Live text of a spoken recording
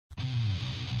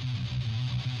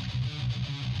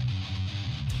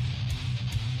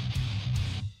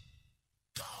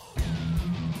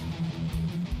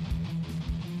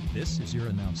This is your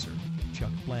announcer,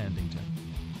 Chuck Blandington.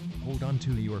 Hold on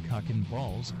to your cock and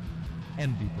balls,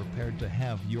 and be prepared to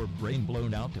have your brain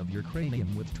blown out of your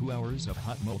cranium with 2 hours of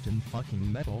hot molten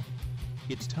fucking metal.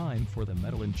 It's time for the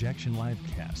Metal Injection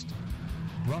Livecast.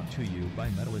 Brought to you by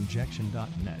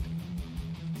metalinjection.net.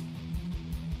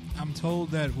 I'm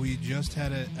told that we just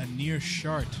had a near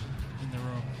shart in the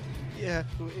room. Yeah,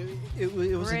 it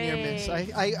was a near miss.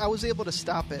 I was able to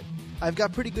stop it. I've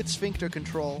got pretty good sphincter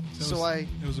control, it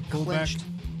was a pullback. clenched.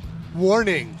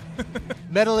 Warning.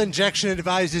 Metal Injection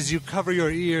advises you cover your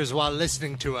ears while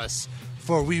listening to us,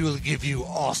 for we will give you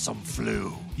awesome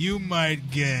flu. You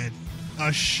might get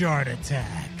a shart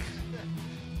attack.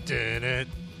 Dun it.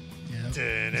 Yep.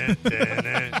 Dun it, dun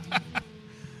it.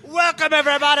 Welcome,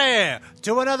 everybody,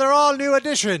 to another all-new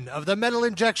edition of the Metal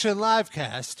Injection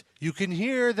Livecast. You can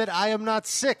hear that I am not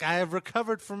sick. I have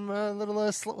recovered from a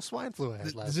little swine flu I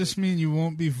had last Does this week. mean you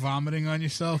won't be vomiting on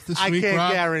yourself this I week, can't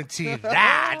Rob? guarantee that.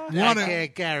 I Wanna-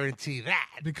 can't guarantee that.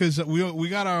 Because we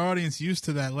got our audience used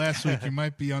to that last week. You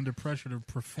might be under pressure to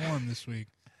perform this week.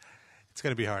 It's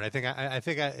going to be hard. I'm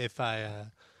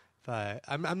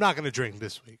not going to drink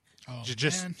this week. Oh, man.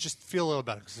 Just feel a little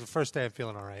better because it's the first day I'm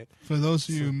feeling all right. For those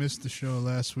of you who missed the show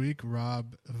last week,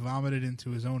 Rob vomited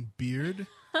into his own beard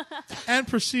and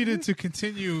proceeded to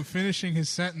continue finishing his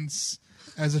sentence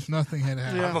as if nothing had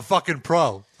happened. I'm a fucking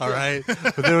pro, all right?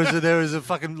 But there was a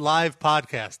fucking live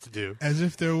podcast to do. As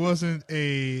if there wasn't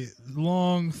a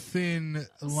long, thin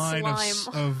line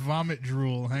Slime. of vomit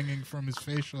drool hanging from his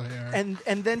facial hair. And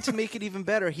then to make it even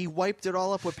better, he wiped it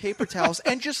all up with paper towels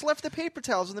and just left the paper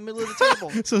towels in the middle of the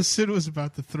table. So Sid was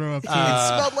about to throw up. Too. It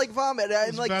smelled like vomit. And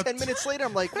it's like about 10 minutes later,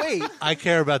 I'm like, wait. I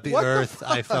care about the What the earth.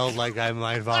 I felt like I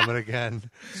might vomit again,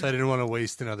 so I didn't want to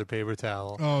waste another paper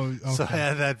towel. Oh, okay. So I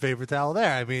had that paper towel there.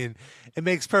 I mean, it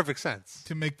makes perfect sense.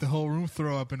 To make the whole room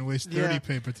throw up and waste 30 Yeah.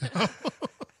 paper towels.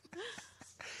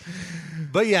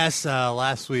 But yes,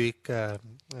 last week I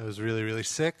was really, really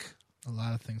sick. A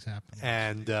lot of things happen.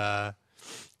 And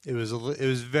it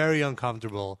was very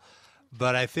uncomfortable.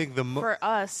 But I think For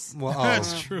us.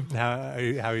 That's true. How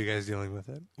are you guys dealing with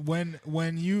it?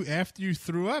 When you after you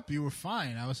threw up, you were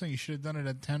fine. I was saying you should have done it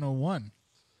at 10:01.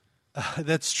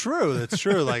 That's true. That's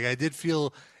true. Like I did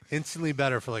feel instantly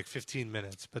better for like 15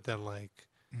 minutes, but then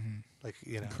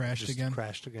Crashed again?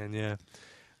 Crashed again. Yeah.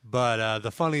 But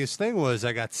the funniest thing was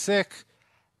I got sick,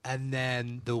 and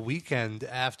then the weekend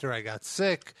after I got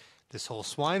sick, this whole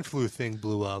swine flu thing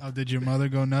blew up. Oh, did your mother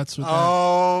go nuts with that?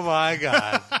 Oh my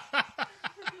God.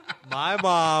 My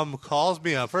mom calls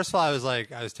me up. First of all, I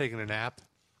was taking a nap.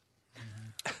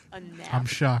 A nap. I'm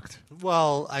shocked.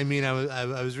 Well, I mean,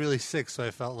 I was really sick, so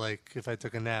I felt like if I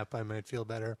took a nap, I might feel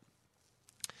better.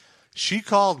 She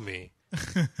called me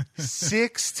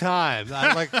 6 times.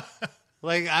 I'm like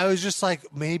I was just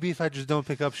like, maybe if I just don't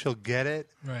pick up, she'll get it.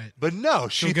 Right. But no,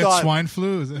 she She'll get thought swine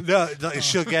flu. Is it? no,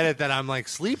 she'll get it that I'm like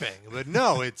sleeping. But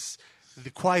no, it's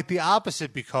quite the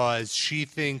opposite because she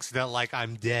thinks that like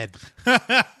I'm dead.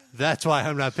 That's why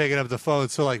I'm not picking up the phone.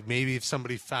 So like maybe if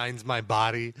somebody finds my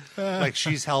body, like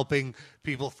she's helping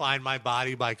people find my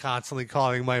body by constantly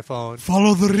calling my phone.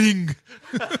 Follow the ring.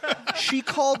 She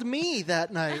called me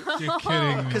that night You're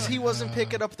kidding me. because he wasn't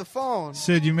picking up the phone.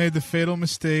 Sid, you made the fatal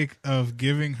mistake of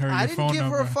giving her I your didn't phone give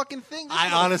number. her a fucking thing. This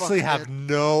I honestly motherfucker have did.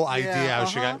 no idea Yeah, how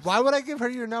she got. Why would I give her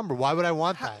your number? Why would I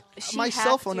want that? She My hacked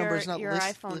cell phone number your- is not your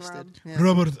iPhone, listed. Rob. Yeah.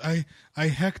 Robert, I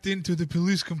hacked into the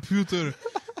police computer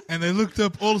and I looked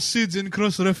up all Sids in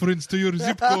cross-reference to your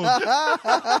zip code.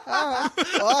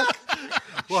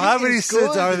 Well, how many is SIDS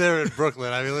good. are there in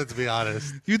Brooklyn? I mean, let's be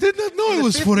honest. You did not know I In the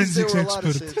was 50s, forensics there were a lot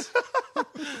of expert.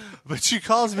 SIDS. But she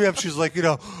calls me up. She's like,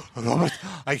 Robert,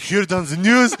 I heard on the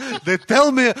news. They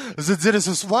tell me that there is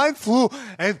a swine flu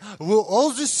and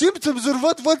all the symptoms are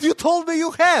what you told me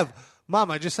you have. Mom,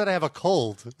 I just said I have a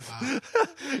cold.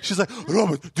 She's like,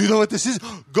 Robert, do you know what this is?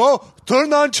 Go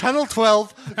turn on Channel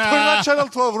 12. Turn on Channel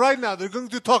 12 right now. They're going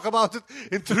to talk about it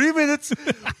in 3 minutes.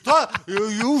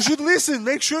 You should listen.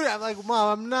 Make sure. I'm like,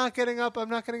 Mom, I'm not getting up. I'm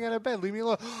not getting out of bed. Leave me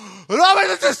alone.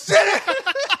 Robert, it's a city.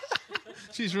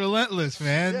 She's relentless,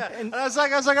 man. Yeah. And I was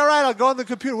like, all right, I'll go on the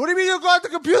computer. What do you mean you go on the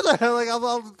computer? I'm like, I'll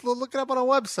look it up on a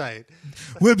website.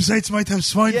 Websites might have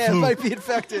swine Yeah, it flu. might be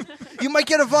infected. You might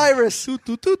get a virus. Toot,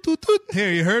 toot, toot, toot, toot.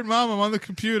 Here, you heard, Mom? I'm on the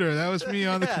computer. That was me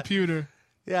on the Yeah. computer.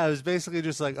 Yeah, it was basically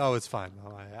just like, oh, it's fine.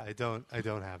 Mom. I don't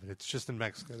have it. It's just in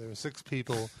Mexico. There were 6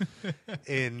 people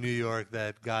in New York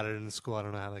that got it in the school. I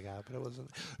don't know how they got it, but it wasn't.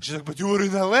 She's like, but you were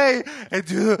in LA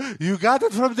and you got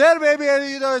it from there, baby. And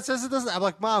it says it doesn't. I'm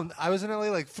like, Mom, I was in LA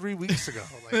like 3 weeks ago.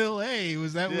 Like, L.A.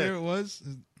 Was that Yeah. where it was?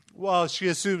 Well, she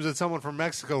assumes that someone from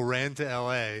Mexico ran to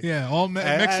L.A. Yeah, all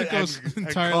Mexico's and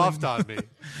entirely. coughed on me.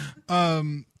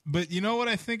 But you know what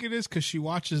I think it is? Because she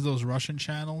watches those Russian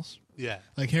channels. Yeah.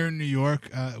 Like here in New York,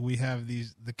 we have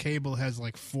these. The cable has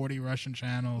like 40 Russian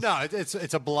channels. No,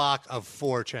 it's a block of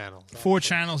 4 channels. 4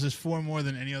 channels is 4 more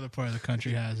than any other part of the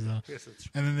country has, though. Yes, that's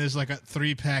true. And then there's like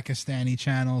 3 Pakistani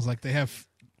channels. Like they have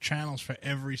channels for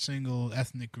every single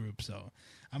ethnic group. So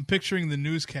I'm picturing the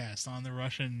newscast on the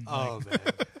Russian. Oh, man.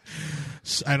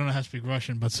 I don't know how to speak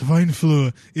Russian, but swine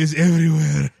flu is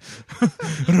everywhere.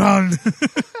 Run!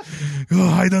 Go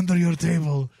hide under your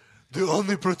table. The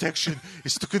only protection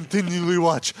is to continually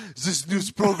watch this news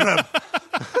program.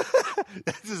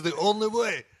 That is the only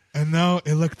way. And now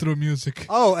electro music.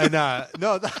 Oh, and no,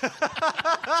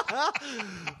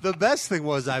 the best thing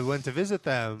was I went to visit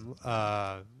them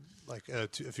a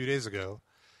few days ago,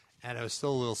 and I was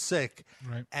still a little sick.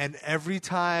 Right. And every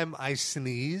time I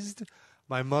sneezed,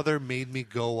 my mother made me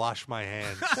go wash my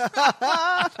hands.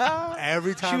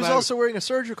 Every time She was also wearing a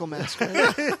surgical mask. Right?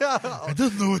 I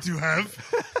don't know what you have.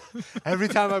 every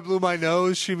time I blew my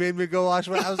nose, she made me go wash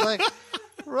my. I was like,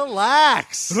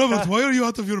 relax. Robert, why are you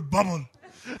out of your bubble?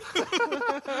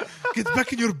 Get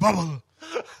back in your bubble.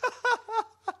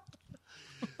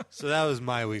 So that was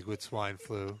my week with swine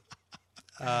flu.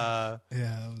 Yeah,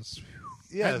 that was.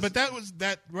 Yeah, But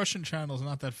that Russian channel is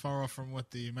not that far off from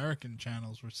what the American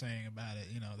channels were saying about it.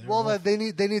 You know, they were well, all- they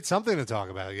need something to talk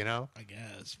about, you know. I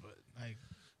guess, but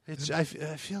I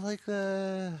feel like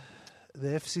the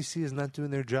FCC is not doing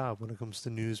their job when it comes to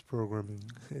news programming.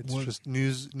 It's What- just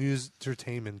news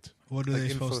entertainment. what are Like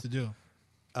they info- supposed to do?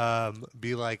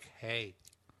 Be like, hey,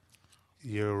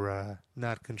 you're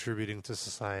not contributing to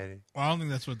society. Well, I don't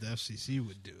think that's what the FCC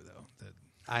would do, though.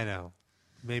 I know.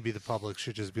 Maybe the public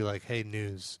should just be like, hey,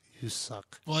 news, you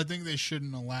suck. Well, I think they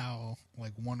shouldn't allow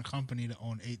like one company to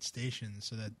own 8 stations,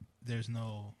 so that there's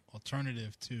no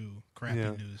alternative to crappy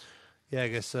Yeah. news. Yeah, I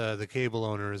guess the cable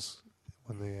owners,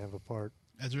 when they have a part.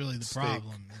 That's really the Stake.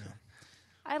 problem. You know?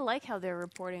 I like how they're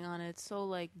reporting on it. It's so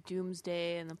like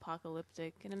doomsday and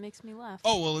apocalyptic, and it makes me laugh.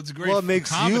 Oh well, it's great. Well, it for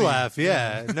makes comedy. you laugh,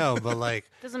 yeah. No, but like,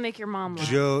 It doesn't make your mom laugh.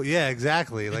 Joe, yeah,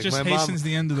 exactly. It Like just my mom. hastens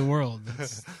the end of the world.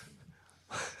 It's-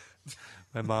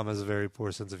 My mom has a very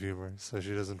poor sense of humor, so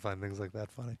she doesn't find things like that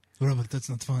funny. Robert, that's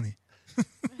not funny.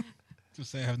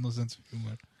 Just say I have no sense of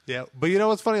humor. Yeah, but you know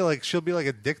what's funny? Like she'll be like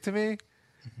a dick to me,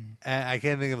 and I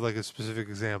can't think of like a specific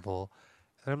example,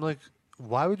 and I'm like,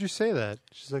 why would you say that?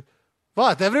 She's like,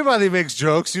 what? Everybody makes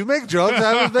jokes. You make jokes.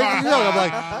 I was making a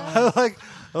joke.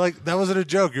 I'm like, that wasn't a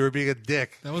joke. You were being a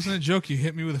dick. That wasn't a joke. You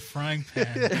hit me with a frying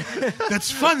pan. That's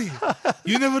funny.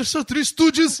 You never saw Three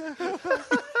Stooges?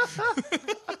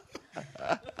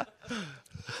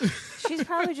 She's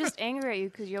probably just angry at you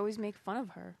because you always make fun of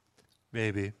her.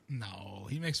 Maybe. No,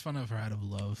 he makes fun of her out of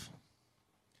love.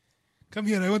 Come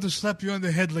here, I want to slap you on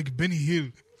the head like Benny Hill.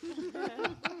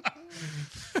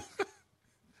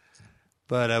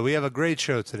 But we have a great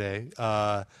show today.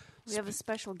 We have a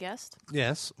special guest.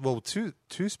 Yes. Well, two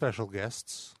special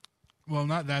guests. Well,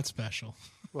 not that special.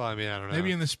 Well, I mean, I don't know.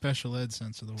 Maybe in the special ed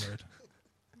sense of the word.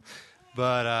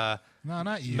 But No,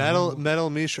 not you. Metal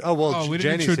Misha. Oh well, Oh, we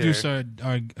didn't Jenny's introduce here.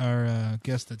 our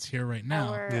guest that's here right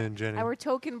now. Our, Yeah, and Jenny. our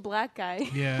token black guy.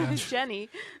 Yeah. Jenny.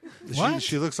 What?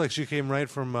 She looks like she came right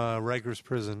from Rikers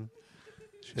prison.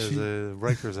 She has a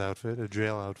Rikers outfit, a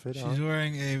jail outfit. She's on.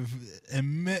 wearing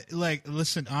like.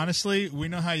 Listen, honestly, we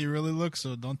know how you really look,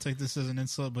 so don't take this as an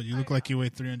insult. But you look like you weigh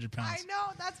 300 pounds. know.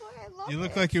 That's why I love You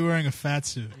look like you're wearing a fat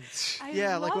suit.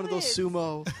 Yeah, like one of those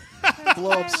sumo That's blow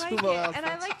why up I like sumo it. outfits. And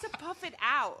I like to puff it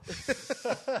out.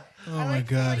 Oh my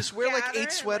god! Just wear like Gather 8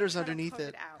 and, sweaters try to underneath puff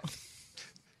it. out.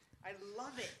 I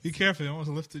love it. Be careful! You almost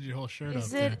lifted your whole shirt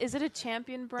Is up. it there. is it a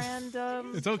champion brand?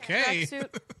 It's okay.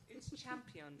 tracksuit? It's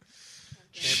champion.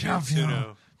 Champion.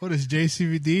 Tsuno. What is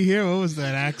JCVD here? What was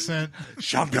that accent?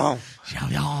 Champion.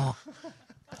 Champion.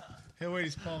 Hey, wait,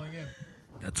 he's calling in.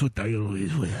 That's what I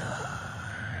always wear.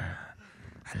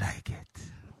 I like it.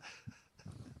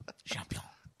 Champion.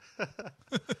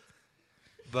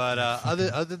 But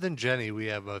other than Jenny, we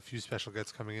have a few special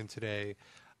guests coming in today.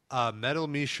 Metal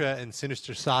Misha and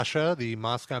Sinister Sasha, the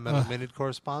Moscow Metal Minute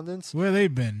correspondents. Where they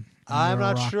been? I'm Under a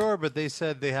not rock. sure, but they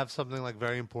said they have something like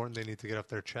very important they need to get off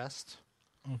their chest.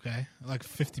 Okay, like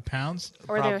 50 pounds.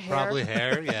 Or their hair? Probably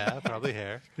hair, yeah, probably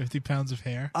hair. 50 pounds of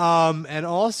hair. And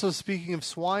also, speaking of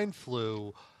swine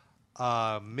flu,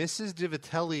 Mrs.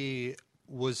 DiVitelli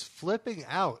was flipping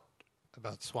out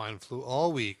about swine flu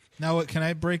all week. Now, what? Can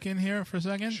I break in here for a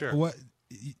second? Sure. What?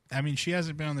 I mean, she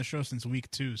hasn't been on the show since week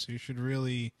 2, so you should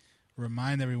really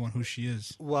remind everyone who she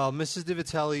is. Well, Mrs.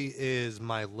 DiVitelli is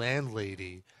my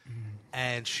landlady,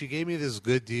 and she gave me this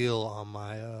good deal on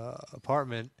my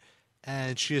apartment,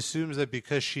 and she assumes that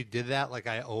because she did that, like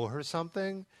I owe her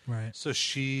something. Right. So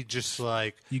she just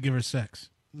like You give her sex.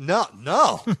 no.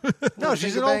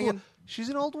 She's an Finger-banging? old. She's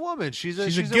an old woman. She's a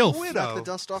She's a gilf. Knock widow. the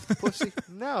dust off the pussy.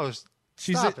 No,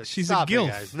 She's stop a- it. she's a Stop it, gilf.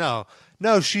 guys. No.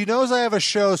 She knows I have a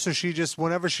show, so she just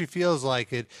whenever she feels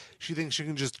like it, she thinks she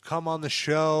can just come on the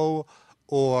show.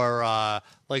 Or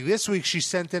like this week, she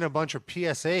sent in a bunch of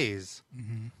PSAs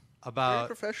Very about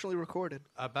professionally recorded.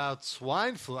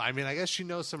 swine flu. I mean, I guess she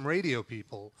knows some radio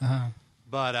people, Uh-huh.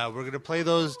 but we're gonna play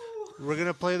those. We're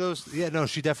gonna play those. Yeah, no,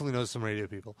 she definitely knows some radio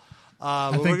people.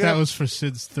 I think that was for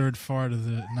Sid's third fart of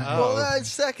the night. Well,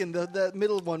 second, the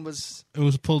middle one was It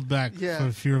was pulled back Yeah.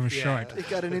 for fear of a shark. it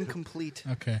got an incomplete.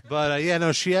 Okay. But yeah,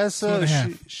 no, she has. Two and a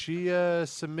half. She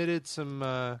submitted some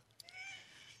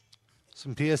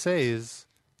PSAs.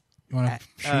 You want to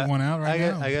shoot one out right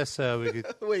now? I guess we could.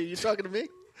 Wait, you talking to me?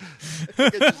 I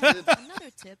think I just did.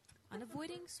 Another tip on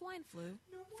avoiding swine flu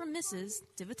from Mrs.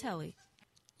 Divitelli.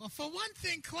 Well, for one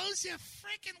thing, close your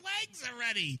freaking legs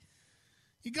already.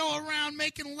 You go around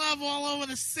making love all over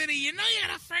the city. You know you're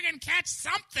gonna friggin' catch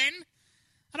something.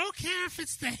 I don't care if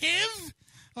it's the HIV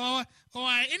or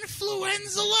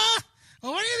influenza or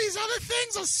any of these other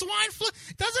things or swine flu.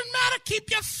 Doesn't matter. Keep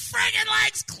your friggin'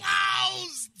 legs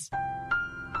closed.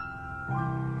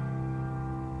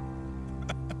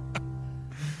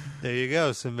 There you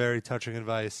go. Some very touching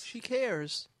advice. She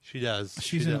cares. She does.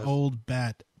 She's She an does. old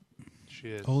bat. She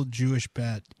is. Old Jewish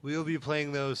bat. We will be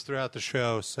playing those throughout the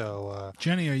show. So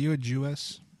Jenny, are you a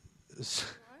Jewess?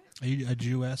 Are you a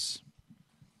Jewess?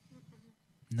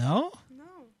 No?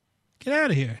 No. Get out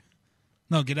of here.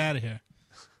 No, get out of here.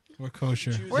 We're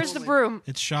kosher. Where's the broom?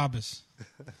 It's Shabbos.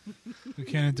 We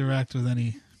can't interact with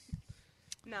any.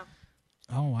 No.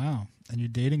 Oh, wow. And you're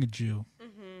dating a Jew.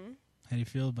 Mm-hmm. How do you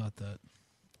feel about that?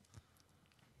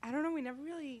 I don't know. We never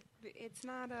really. It's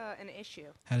not an issue.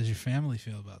 How does your family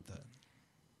feel about that?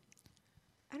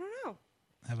 I don't know.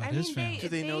 How about I his mean, family? Do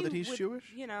they know that he's would, Jewish?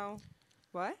 You know,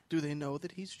 what? Do they know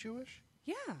that he's Jewish?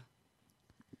 Yeah.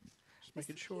 Just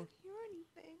making sure. Hear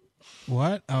anything?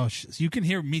 What? Oh, you can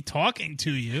hear me talking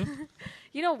to you.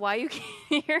 You know why you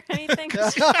can't hear anything?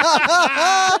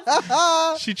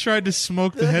 She tried to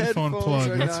smoke the headphone headphones plug.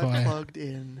 are That's not why. plugged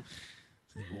in.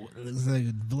 Looks like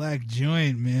a black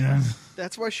joint, man.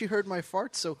 That's why she heard my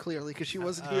fart so clearly, because she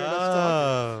wasn't hearing us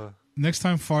Oh. Next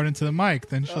time, fart into the mic,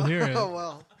 then she'll hear talking. Oh, it.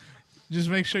 well. Just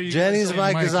make sure you. Jenny's say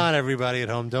mic is on. Everybody at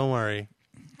home, don't worry.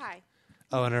 Hi.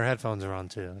 Oh, and her headphones are on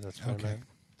too. That's what Okay. I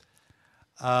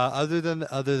meant.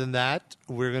 Other than that,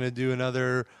 we're gonna do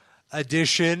another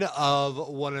edition of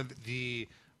one of the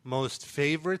most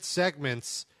favorite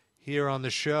segments here on the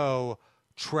show: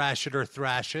 Trash It or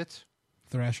Thrash It.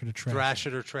 Thrash it or trash. Thrash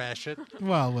it or trash it.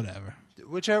 Well, whatever.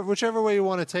 Whichever way you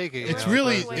want to take it. you It's know,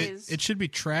 really but ways. it should be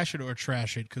trash it or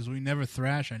trash it because we never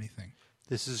thrash anything.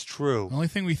 this is true. The only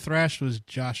thing we thrashed was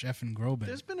Josh effing Groban.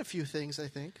 There's been a few things, I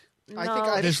think. No, I think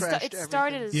I it, There's- trashed it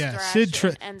started as Yeah, trash Sid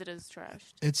and ended as trash.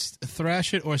 It's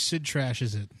thrash it or Sid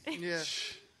trashes it. Yeah.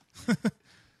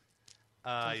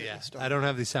 Yeah, started. I don't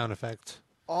have the sound effect,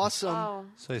 Awesome. Oh,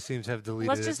 so I seem to have deleted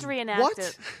let's it. just reenact What?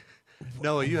 it.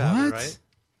 Noah, you have it, What? right?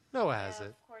 Noah has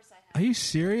it. Are you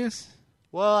serious?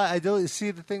 Well, I don't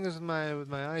see the thing is with my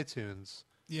iTunes.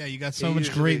 Yeah, you got so It much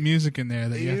usually- great music in there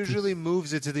that It you have usually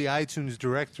moves it to the iTunes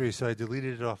directory, so I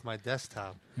deleted it off my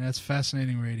desktop. to. That's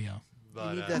fascinating radio. You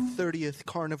But need that 30th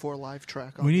Carnivore live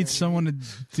track on We need there. someone to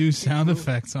do sound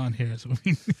effects on here. So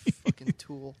we Fucking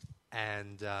tool.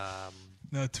 and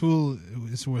no, Tool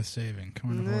is worth saving.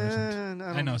 Carnivore isn't.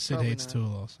 Nah, I know Sid probably hates not.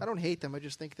 Tool also. I don't hate them. I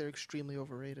just think they're extremely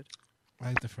overrated. I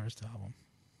like the first album.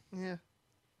 Yeah.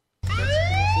 That's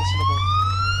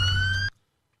listenable.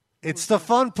 it's the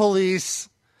Fun Police.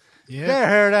 Yeah, They're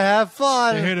here to have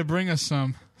fun. they're here to bring us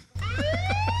some.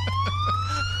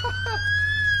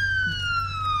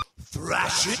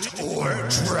 Thrash it or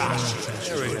trash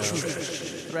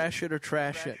it. Thrash it or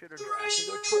trash it.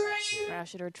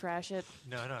 Trash it or trash it.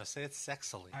 No, say it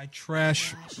sexily. I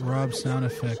trash Rob's sound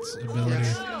effects ability.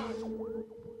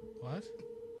 What?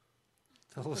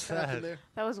 What was Happened that? there?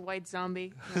 That was White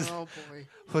Zombie. Oh boy.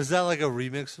 Was that like a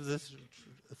remix of this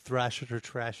Thrash It or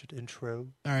Trash It intro?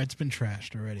 All right, it's been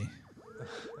trashed already.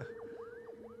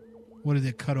 What did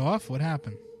it cut off? What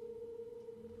happened?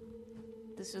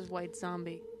 This is White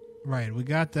Zombie. Right, we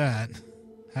got that.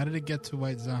 How did it get to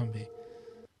White Zombie?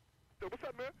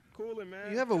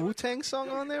 You have a Wu-Tang song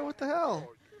on there? What the hell?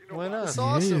 Why not? That's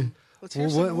awesome. Let's hear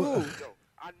some Wu.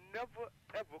 I never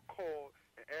ever called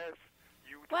and asked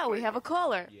you to Well, we play. have a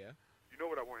caller. You know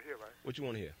what I want to hear, right? What you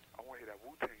want to hear? I want to hear that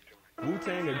Wu-Tang joint.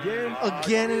 Wu-Tang again?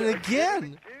 Again and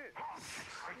again.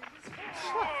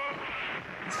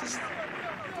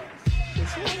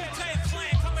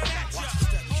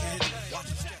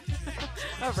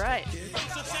 All right.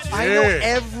 I know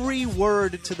every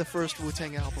word to the first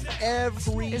Wu-Tang album.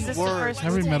 Every Is this the word. first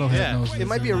Every Wu-Tang? metalhead knows It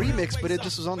might be a Wu-Tang. remix, but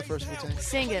this was on the first Wu-Tang.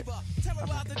 Sing it.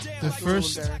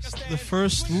 The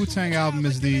first Wu-Tang album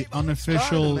is the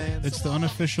unofficial. Spider-Man. It's the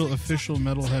unofficial official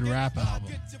metalhead rap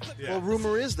album. Well,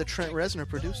 rumor is that Trent Reznor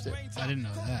produced it. I didn't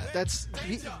know that.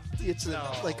 It's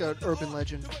like an urban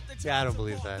legend, Yeah, I don't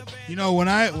believe that. You know, when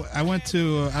I went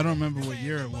to I don't remember what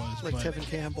year it was, like but Tevin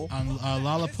Campbell. on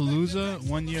Lollapalooza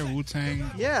one year Wu-Tang.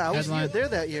 Yeah, I was headlined- there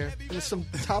that year, and some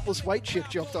topless white chick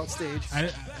jumped on stage.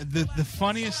 The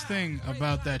funniest thing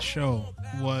about that show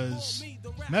was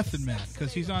Method Man,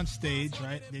 because he's on stage,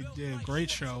 right? They did a great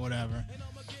show, whatever,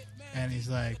 and he's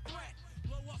like,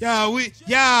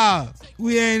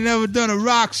 we ain't never done a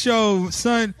rock show,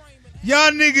 son.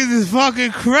 Y'all niggas is fucking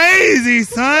crazy,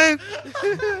 son.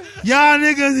 Y'all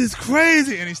niggas is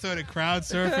crazy. And he started crowd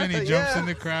surfing. He jumps in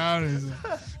the crowd. And he's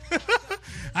like,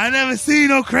 I never seen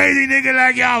no crazy nigga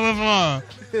like y'all before.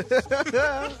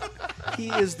 He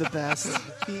is the best.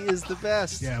 He is the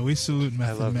best. Yeah, we salute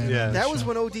Method Man. yeah. on That this was show.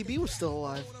 when ODB was still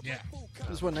alive. Yeah. It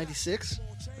was what, 96?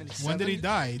 When did he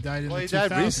die? He died in Well, the he 2000s.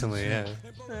 died recently, yeah.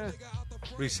 Eh,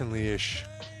 Recently-ish.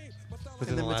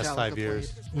 Within the then last Metallica 5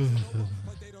 years. and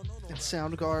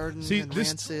Soundgarden See, and this-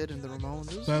 Rancid and the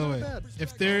Ramones. It was By the not way, bad.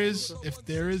 if there is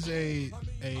a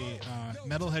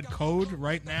metalhead code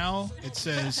right now, it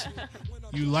says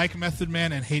you like Method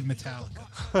Man and hate Metallica.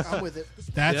 I'm with it.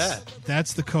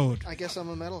 That's the code. I guess I'm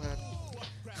a metalhead.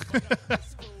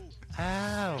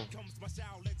 Ow.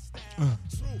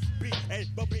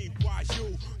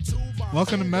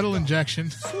 Welcome to Metal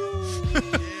Injection.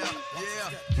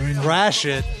 Thrash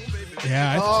it.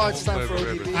 Yeah, Oh, it's time for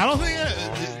ODB. I don't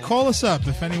think. Call us up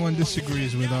if anyone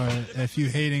disagrees with if you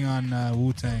hating on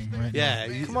Wu Tang right Yeah,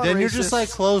 Come on, then you're racist. just like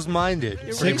closed-minded.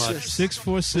 You're pretty racist. much.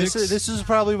 646. This is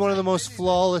probably one of the most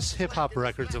flawless hip-hop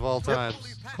records of all time.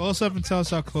 Call us up and tell us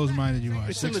how close-minded you are.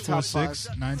 It's in the top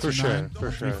 646-929-1357. For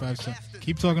sure, for sure.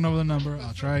 Keep talking over the number.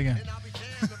 I'll try again.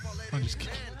 I'm just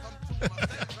kidding. The,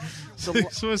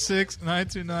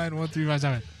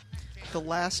 646-929-1357. the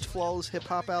last flawless hip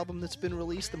hop album that's been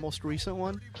released, the most recent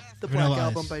one, the Vanilla Black Ice.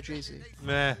 Album by Jay-Z.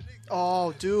 Meh.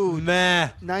 Oh, dude. Meh.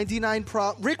 99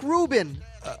 Rick Rubin.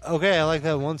 Okay, I like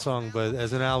that one song, but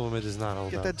as an album, it does not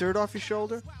hold Get up. that dirt off your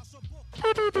shoulder.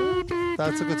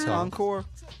 That's a good song. Encore.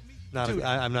 Dude.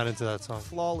 I'm not into that song.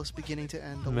 Flawless beginning to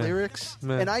end. The Meh. lyrics.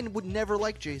 Meh. And I would never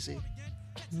like Jay-Z.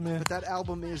 Meh. But that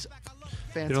album is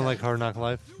fantastic. You don't like Hard Knock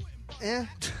Life?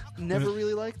 Never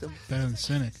really liked them. Better than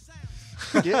Cynic.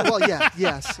 Yeah, well, yeah,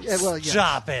 yes. Yeah, well, yes.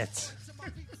 Stop it.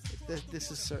 This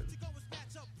is certain.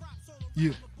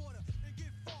 You.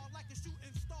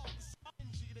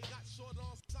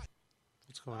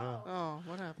 What's going on? Oh,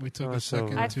 what happened? We took Oh, a so-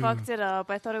 second I to. fucked it up.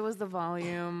 I thought it was the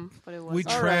volume, but it wasn't. We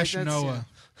All right, trashed that's- Noah.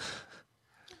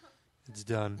 It's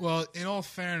done. Well, in all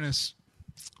fairness,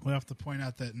 we have to point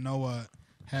out that Noah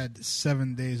had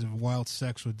 7 days of wild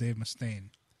sex with Dave Mustaine.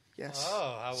 Yes.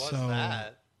 Oh, how was So-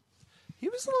 that? He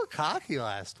was a little cocky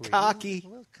last week. Cocky. A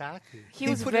little cocky. He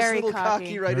was put very his little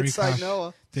cocky right Very inside cocky.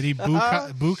 Noah. Did he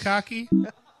boo cocky?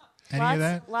 Any of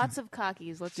that? Lots of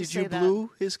cockies. Let's Did just you say that. blue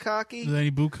his cocky? Did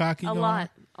any boo cocky A going lot.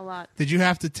 on? A lot. Did you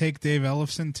have to take Dave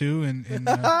Ellefson too?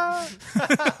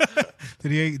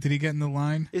 Did he get in the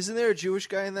line? Isn't there a Jewish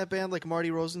guy in that band like Marty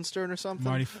Rosenstern or something?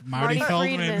 Marty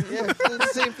Feldman. Friedman. Yeah, it's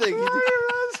the same thing.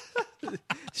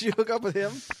 Did you hook up with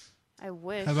him? I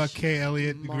wish. How about Kay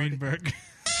Elliott Marty. Greenberg?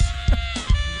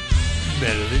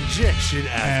 Metal injection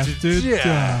after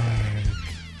dark.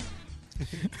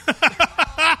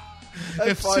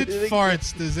 If farted Sid again.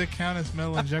 farts, does it count as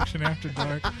metal injection after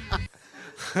dark?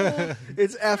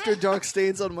 It's After Dark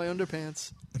Stains on my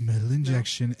underpants. Metal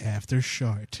injection after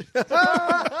shart.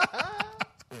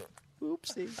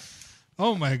 Oopsie.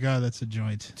 Oh my god, that's a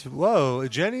joint. Whoa,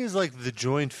 Jenny is like the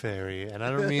joint fairy, and I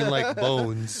don't mean like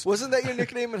bones. Wasn't that your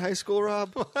nickname in high school,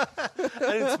 Rob? I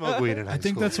didn't smoke weed in high I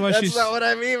think school. that's why That's she's not what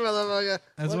I mean, motherfucker.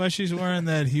 that's why she's wearing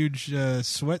that huge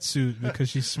sweatsuit, because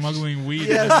she's smuggling weed.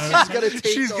 Yes, she's got a tape.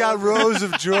 She's got rows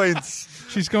of joints.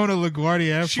 She's going to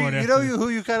LaGuardia Airport. You after know this. who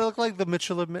you kind of look like? The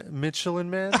Michelin man? Michelin.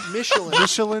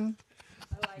 Michelin?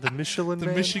 The Michelin the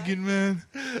man? Michigan man.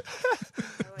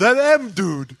 That M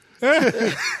dude.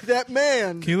 That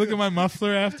man. Can you look at my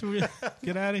muffler after we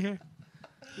get out of here?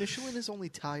 Michelin is only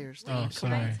tires. Oh, dude.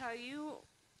 Can I sorry. tell you,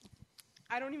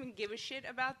 I don't even give a shit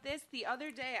about this. The other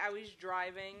day I was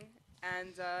driving,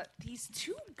 and these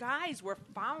two guys were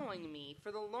following me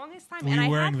for the longest time. Were and you I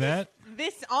wearing had that?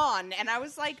 this on, and I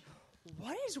was like,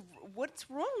 what's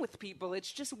wrong with people?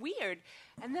 It's just weird.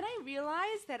 And then I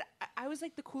realized that I was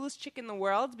like the coolest chick in the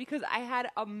world because I had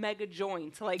a mega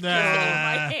joint like in my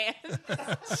hand.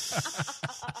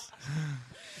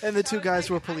 And the two guys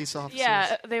were police officers.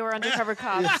 Yeah, they were undercover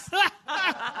cops.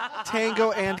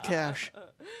 Tango and Cash,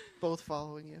 both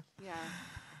following you. Yeah.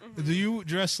 Do you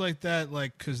dress like that,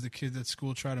 like, because the kids at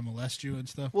school try to molest you and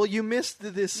stuff? Well, you missed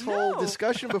this whole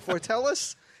discussion before. Tell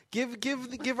us, give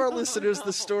our listeners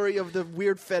the story of the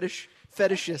weird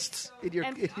fetishists in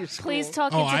your school. Please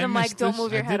talk into the mic. Don't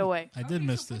move your head away. I did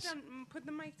miss this. Put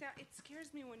the mic down. It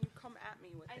scares me when you come at me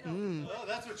with it. Oh,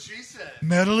 that's what she said.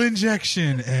 Metal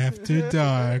injection after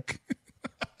dark.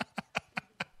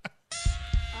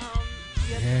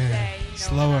 The other day,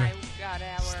 slower. I got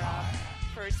our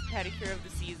first pedicure of the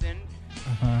season.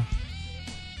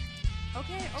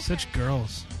 Okay. Such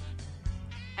girls.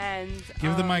 And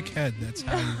Give the mic head. That's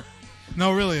how you...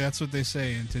 No, really, that's what they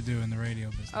say to do in the radio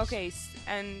business. Okay,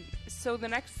 and so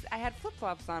I had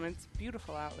flip-flops on. It's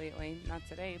beautiful out lately. Not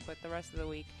today, but the rest of the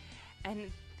week.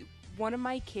 And one of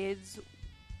my kids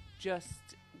just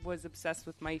was obsessed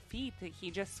with my feet.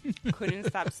 He just couldn't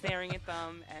stop staring at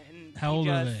them. And How old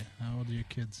are they? How old are your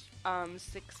kids? 6th,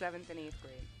 7th, and 8th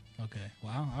grade. Okay.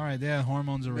 Wow. All right. Yeah,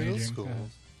 hormones are Middle raging. school.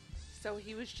 So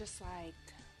he was just like,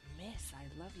 Miss, I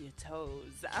love your toes.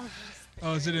 I was just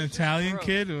like, Oh, is it an just Italian gross.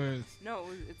 kid or? No,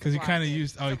 it's Because a you kind of black kid.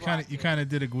 used. Oh, It's a black you kid. kind of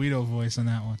did a Guido voice on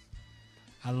that one.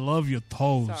 I love your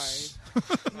toes.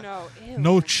 Sorry. No, ew.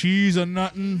 No cheese or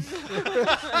nothing.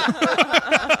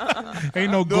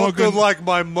 Ain't no Nothing gorgon. like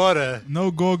my mother.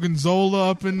 No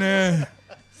gorgonzola up in there.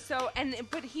 So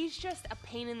but he's just a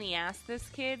pain in the ass, this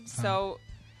kid. So,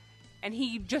 and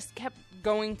he just kept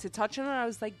going to touch him, and I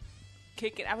was like,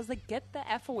 kick it. I was like, get the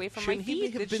F away from Shouldn't my he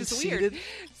feet. have It's been just seated? weird.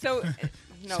 So,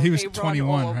 no, He was they run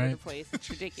 21, all over right? the place. It's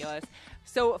ridiculous.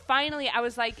 So finally, I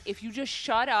was like, if you just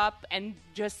shut up and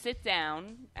just sit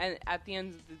down, and at the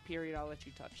end of the period, I'll let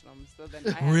you touch them. So then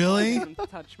I had Really? to let him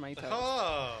touch my toes.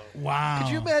 Oh. Wow.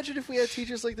 Could you imagine if we had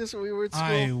teachers like this when we were at school?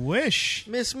 I wish.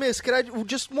 Miss, could I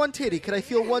just one titty? Could I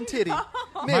feel one titty?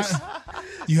 Miss,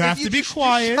 You have if to be just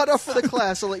quiet. Shut up for the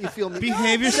class. I'll let you feel me.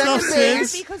 Behave yourself, Second day,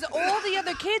 sis. Because all the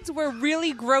other kids were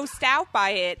really grossed out by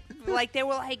it. Like, they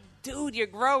were like, dude, you're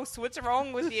gross. What's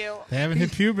wrong with you? They haven't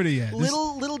hit puberty yet.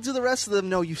 Little do the rest of them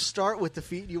know. You start with the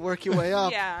feet, you work your way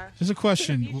up. Yeah. There's a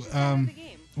question. He's just out of the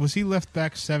game. Was he left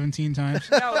back 17 times?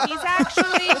 No, he's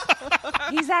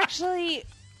actually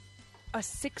a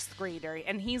 6th grader,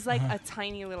 and he's like a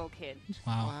tiny little kid.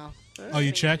 Wow. Oh,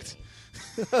 you checked?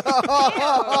 Ew, that's disgusting.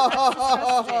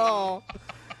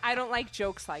 I don't like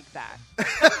jokes like that.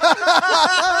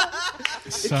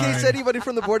 In Sorry. case anybody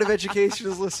from the Board of Education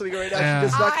is listening right now, Yeah. she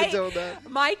does not condone that.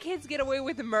 My kids get away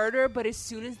with murder, but as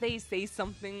soon as they say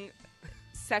something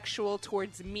sexual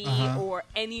towards me or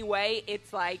any way,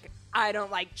 it's like, I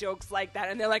don't like jokes like that.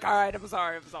 And they're like, all right, I'm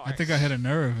sorry. I think I hit a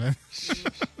nerve.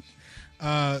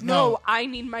 No, I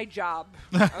need my job.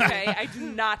 Okay? I do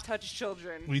not touch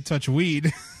children. We touch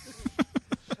weed.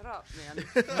 Shut up, man.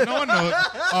 No one knows.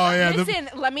 Oh, yeah. Listen,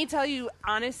 let me tell you,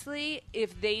 honestly,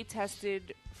 if they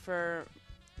tested for...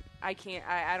 I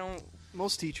don't...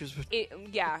 Most teachers would.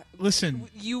 Listen.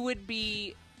 You would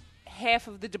be... Half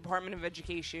of the Department of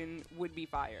Education would be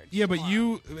fired. Yeah, but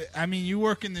tomorrow. you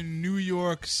work in the New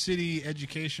York City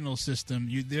educational system.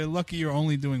 They're lucky you're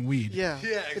only doing weed. Yeah.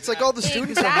 Exactly. It's like all the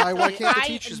students are high. Why can't the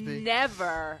teachers I be?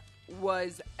 never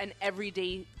was an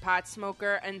everyday pot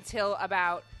smoker until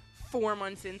about 4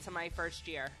 months into my first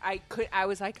year. I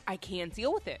was like, I can't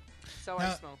deal with it, so I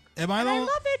Now, smoke. am I and the I only-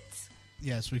 love it.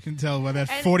 Yes, we can tell by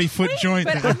that And 40-foot wait, joint.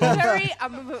 But that I'm you hold.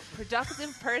 I'm a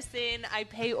productive person. I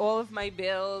pay all of my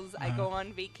bills. I go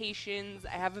on vacations.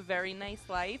 I have a very nice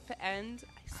life, and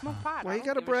I smoke pot. Why I you don't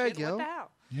gotta give a brag, shit. yo? What the hell?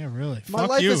 Yeah, really. My Fuck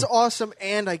life you. is awesome,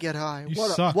 and I get high. You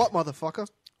what? suck. What, motherfucker?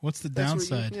 What's the That's what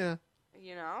downside? yeah.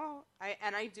 You know,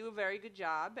 I do a very good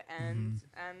job, and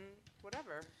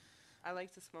whatever. I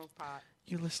like to smoke pot.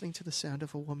 You're listening to the sound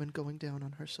of a woman going down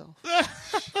on herself.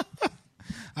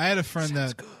 I had a friend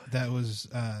that was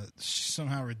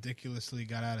somehow ridiculously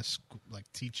got out of school, like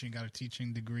got a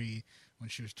teaching degree when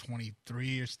she was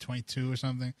 23 or 22 or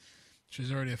something. She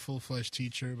was already a full-fledged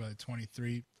teacher by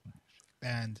 23,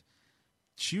 and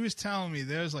she was telling me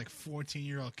there's like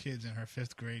 14-year-old kids in her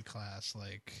 5th grade class,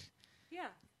 like Yeah.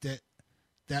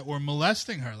 that were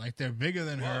molesting her, like they're bigger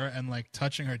than her and like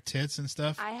touching her tits and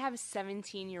stuff. I have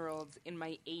 17-year-olds in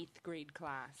my 8th grade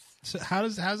class. So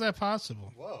how's that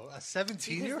possible? Whoa, a Because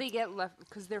 17-year-old? they get left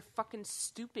because they're fucking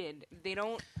stupid. They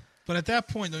don't. But at that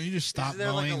point, don't you just stop Is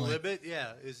there like a going? limit?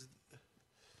 Yeah.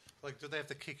 Like, do they have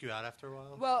to kick you out after a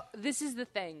while? Well, this is the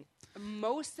thing.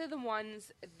 Most of the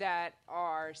ones that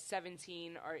are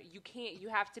 17 are you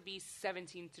have to be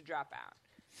 17 to drop out.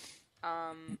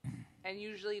 And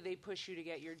usually they push you to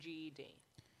get your GED.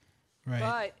 Right.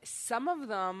 But some of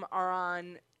them are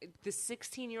on the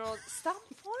 16-year-old. Stop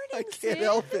farting, I can't Sid.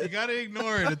 help You it. gotta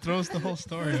ignore it. It throws the whole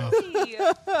story off.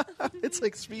 It's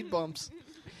like speed bumps.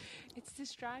 It's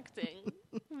distracting.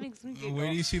 It makes me giggle. Wait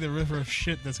till you see the river of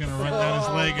shit that's gonna run down his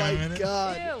leg in a my minute.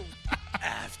 God. Ew.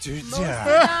 After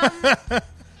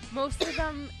Most of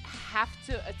them have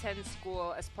to attend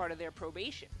school as part of their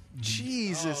probation.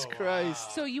 Jesus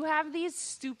Christ. So you have these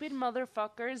stupid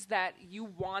motherfuckers that you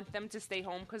want them to stay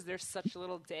home because they're such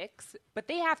little dicks, but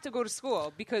they have to go to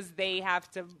school because they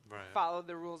have to follow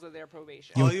the rules of their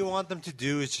probation. all you want them to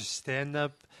do is just stand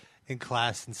up in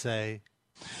class and say,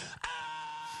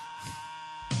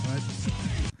 What?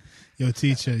 Yo,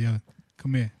 teacher, yo,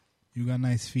 come here. You got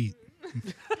nice feet.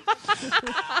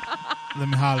 Let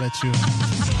me holler at you.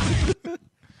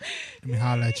 Let me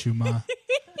holler at you, ma.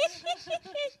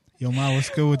 Yo, ma, what's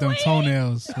good with them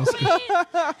toenails? What's good?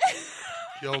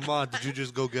 "Yo, ma, did you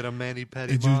just go get a mani-pedi,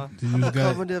 Did ma? you got?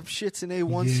 Covered up shits in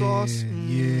A1 sauce.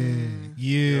 Yeah.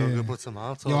 Yo, go put some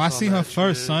hot sauce Yo, I on seen her that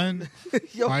first, shit." son.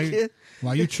 Yo, Why kid.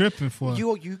 you tripping for?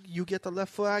 You get the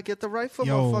left foot, I get the right foot,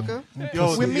 Yo. motherfucker.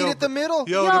 Yo, We meet at the middle.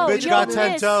 Yo, Yo, the bitch yo, got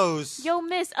 10 miss. toes. Yo,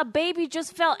 miss, a baby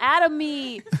just fell out of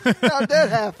me. How'd that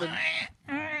happen?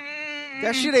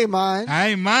 That shit ain't mine. I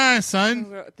ain't mine,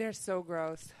 son. They're so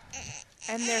gross.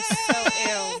 And they're so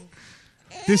ill.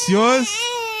 This yours?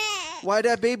 Why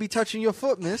that baby touching your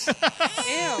foot, miss? Ew.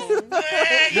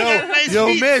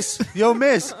 Yo,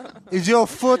 miss, is your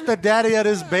foot the daddy of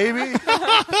this baby?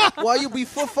 Why you be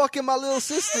foot fucking my little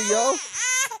sister, yo?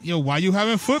 Yo, why you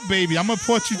having foot, baby? I'm gonna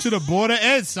put you to the border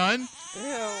ed, son.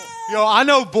 Yo, I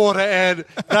know Border Ed.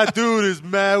 That dude is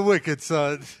mad wicked,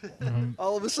 son.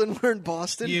 All of a sudden we're in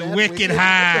Boston. You man. wicked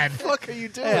hide. What the fuck are you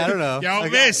doing? Hey, I don't know. Yo,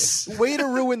 miss. Way to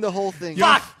ruin the whole thing.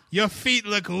 Your feet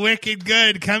look wicked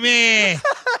good. Come here.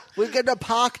 We're gonna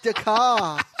park the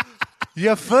car.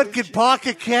 Your foot can park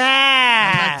a I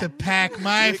car. like to pack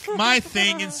my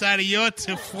thing inside of your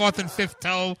fourth and fifth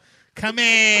toe. Come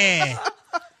here.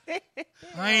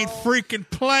 I ain't freaking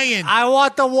playing. I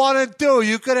want the 1 and 2.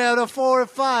 You could have the 4 and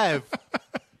 5.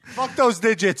 Fuck those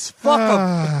digits. Fuck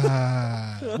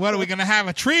them. What are we gonna have?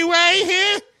 A treeway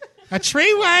here? A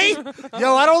treeway?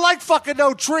 Yo, I don't like fucking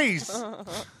no trees.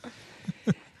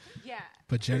 Yeah.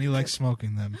 But Jenny likes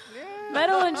smoking them.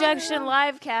 Metal Injection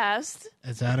Livecast.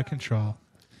 It's out of control.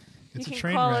 It's You a can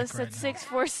train call wreck us right at now.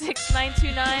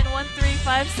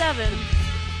 646-929-1357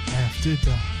 After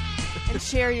dark. and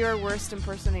share your worst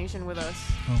impersonation with us.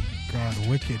 Oh God,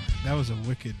 wicked. That was a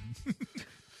wicked,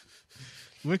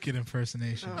 wicked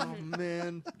impersonation. Oh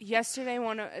man. Yesterday,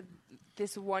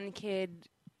 this one kid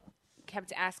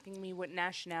kept asking me what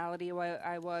nationality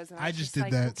I was. And I I was just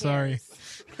like, did "Who that. Sorry.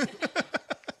 cares?"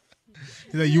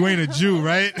 He's like, you ain't a Jew,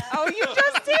 right? Oh, you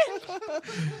just did?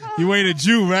 You ain't a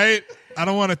Jew, right? I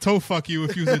don't want to toe fuck you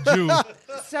if you was a Jew.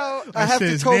 So, I have to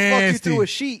shit's toe fuck you nasty. through a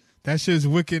sheet. That shit's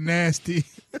wicked nasty.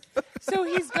 so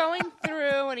he's going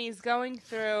through,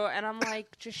 and I'm like,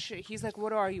 he's like,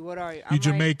 what are you? What are you? I'm You like,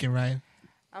 Jamaican, right?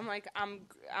 I'm like,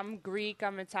 I'm Greek,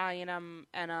 I'm Italian,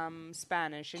 I'm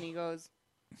Spanish, and he goes,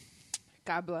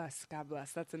 God bless.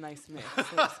 That's a nice mix. That's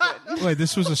good. Wait,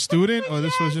 this was a student or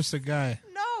this was just a guy?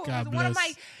 No, God it was one of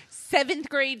bless. my 7th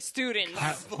grade students.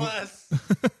 I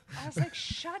was like,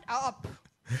 shut up.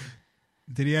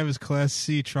 Did he have his Class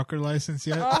C trucker license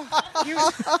yet? He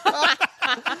was-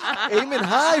 Aiming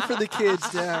high for the kids,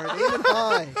 Darren. Aiming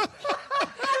high.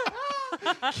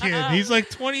 Kid, he's like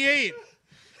 28.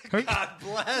 God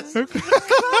bless.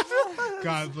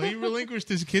 God, he relinquished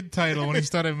his kid title when he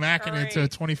started macking it to a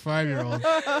 25-year-old.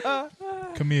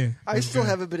 Come here. I This still guy.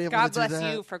 haven't been able God to do bless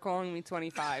that. you for calling me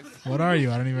 25. What are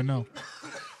you? I don't even know.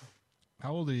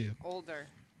 How old are you? Older,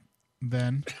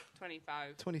 Then.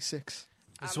 25. 26.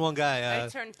 This one guy, I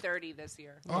turned 30 this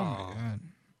year. Oh my God.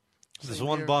 this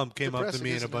one bum came up to Depressing, me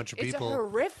and a isn't it? bunch of It's people.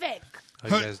 horrific.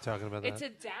 How you guys talking about that? It's a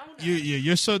downer.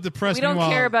 You're so depressed. We don't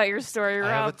Meanwhile, care about your story, I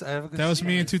Rob. have a good that was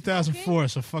me in story. 2004,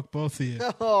 so fuck both of you.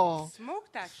 Oh.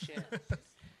 Smoke that shit.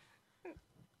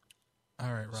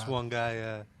 All right, This Rob. one guy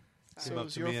came So it up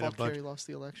was to your me and a fault bunch. Kerry lost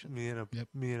the election. Me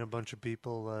and a bunch of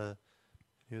people.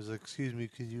 He was like, "Excuse me,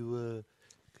 could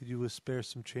you spare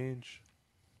some change?"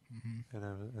 Mm-hmm.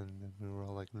 And we were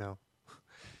all like, "No."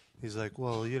 He's like,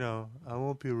 "Well, I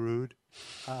won't be rude.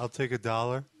 I'll take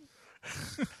 $1."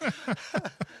 I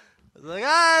was like,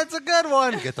 it's a good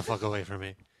one. Get the fuck away from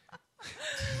me.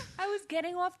 I was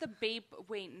getting off the vape.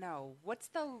 Wait, no. What's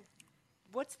the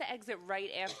what's the exit right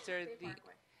after the?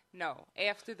 No,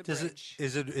 after the Does bridge.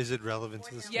 is it relevant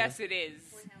to this? Yes, it is.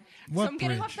 What So I'm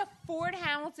getting bridge? off the Fort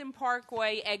Hamilton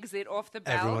Parkway exit off the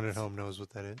belt. Everyone at home knows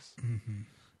what that is.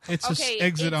 It's Okay, an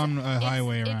exit it's- on a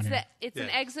highway around here. It's an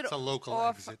Yeah, exit it's a local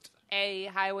off exit. a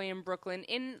highway in Brooklyn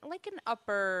in like an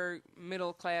upper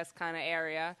middle class kind of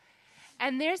area.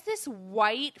 And there's this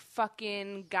white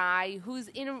fucking guy who's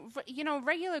in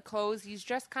regular clothes. He's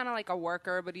dressed kind of like a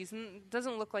worker, but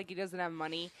doesn't look like he doesn't have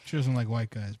money. She doesn't like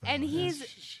white guys. by And the way.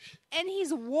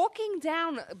 he's walking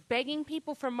down begging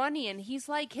people for money, and he's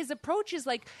like, his approach is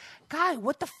like, guy,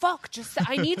 what the fuck? Just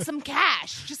I need some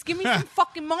cash. Just give me some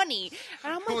fucking money.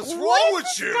 And I'm like, What's wrong what with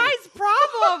is this you? guy's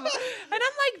problem? And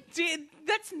I'm like, dude,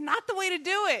 that's not the way to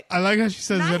do it. I like how she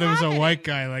says Not that it was a happening. white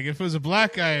guy. Like if it was a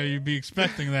black guy, you'd be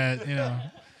expecting that.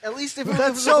 At least if it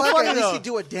That's was so a black guy, funny, at least though. he'd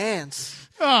do a dance.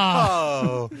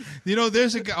 Oh. Oh,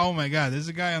 There's a guy. Oh my God, there's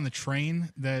a guy on the train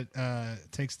that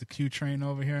takes the Q train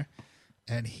over here,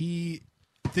 and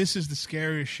this is the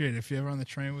scariest shit. If you're ever on the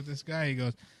train with this guy,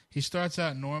 he starts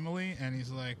out normally, and he's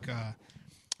like,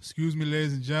 "Excuse me,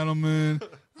 ladies and gentlemen,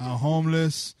 I'm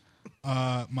homeless.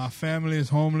 My family is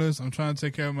homeless. I'm trying to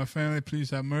take care of my family. Please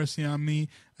have mercy on me.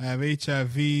 I have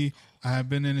HIV. I have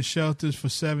been in the shelters for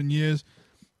 7 years."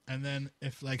 And then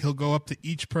he'll go up to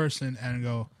each person and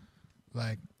go,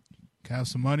 like, "Can I have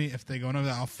some money?" If they go, "No,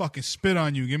 I'll fucking spit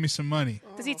on you. Give me some money."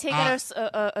 Does he take out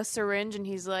a syringe and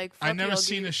he's like, I fuck never you, I'll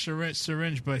seen give a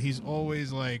syringe, but he's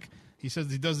always like, he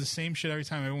says he does the same shit every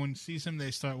time. Everyone sees him,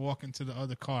 they start walking to the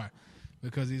other car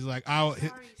because he's like,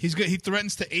 he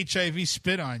threatens to HIV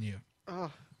spit on you.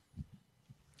 Oh.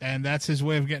 And that's his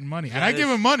way of getting money. And I That give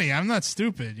is- him money. I'm not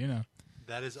stupid,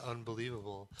 that is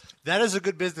unbelievable. That is a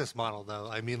good business model, though.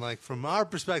 I mean, like from our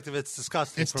perspective, it's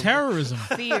disgusting. It's From- terrorism.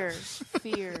 Fear.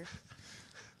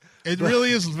 It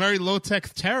really is very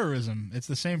low-tech terrorism. It's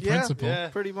the same principle. Yeah.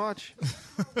 Pretty much.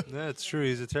 Yeah, it's true.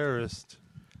 He's a terrorist.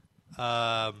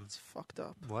 It's fucked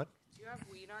up. What? Do you have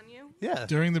weed on you? Yeah,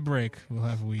 During the break, we'll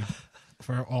have weed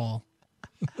for all.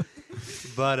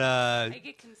 but I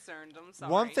get concerned. I'm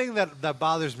sorry. one thing that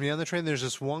bothers me on the train, there's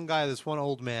this one guy, this one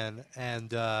old man,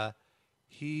 and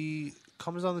he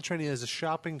comes on the train. He has a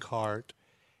shopping cart,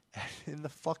 and in the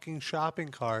fucking shopping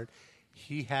cart,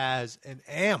 he has an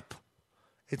amp.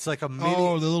 It's like a mini.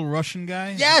 Oh, the little Russian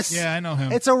guy? Yes. Yeah, I know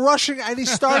him. It's a Russian, and he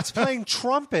starts playing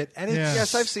trumpet, and it's Yeah.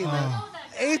 Yes, I've seen that.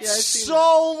 it's I've seen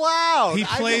so loud. He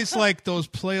I plays like those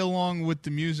play along with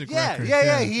the music Yeah, records.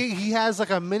 yeah. He has like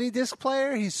a mini disc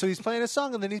player. He's playing a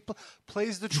song, and then he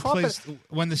plays the He trumpet, plays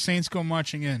when the Saints go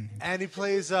marching in. and he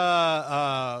plays what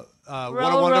a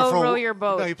Row, wonderful row your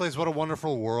boat. No, he plays What a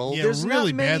Wonderful World. Yeah, There's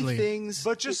really not many badly. things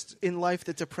But just- in life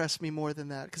that depress me more than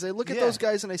that. Because I look at Yeah. those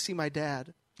guys and I see my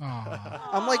dad. Aw.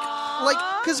 I'm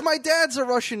like, because my dad's a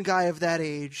Russian guy of that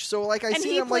age. So like, I And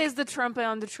see he him plays like, the trumpet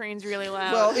on the trains really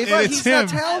loud. well, if And it's he's not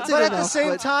him. talented But at enough, the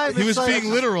same time, He was it's like,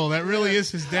 being literal. That really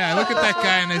is his dad. Look at that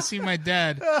guy, and I see my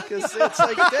dad. because it's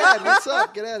like, Dad, what's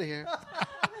up? Get out of here.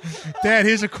 Dad,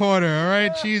 here's a quarter. All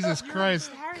right, Jesus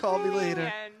Christ, Call me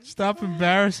later. stop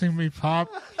embarrassing me, Pop.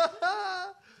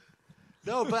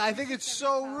 No, but I think it's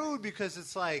so rude because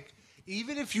it's like,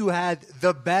 even if you had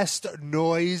the best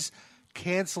noise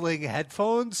canceling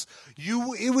headphones,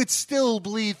 it would still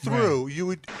bleed through. You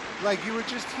would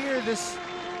just hear this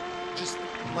just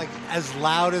like as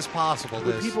loud as possible.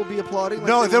 Would This. people be applauding? Like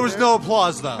No, they there were was there? no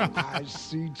applause though.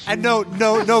 And no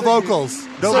vocals.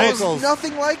 No So it's vocals.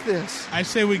 nothing like this. I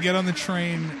say we get on the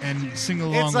train and sing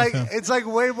along It's like with him. it's like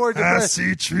way more I depressing.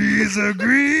 see trees are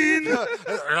green. And he'll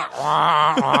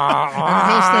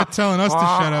start telling us to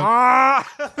shut up.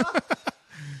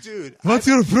 Dude, What's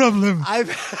your problem? I've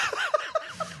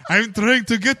I'm trying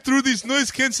to get through these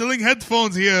noise-canceling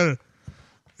headphones here.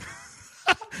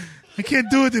 I can't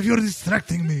do it if you're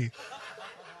distracting me.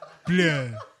 Blah.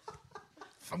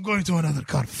 I'm going to another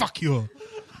car. Fuck you.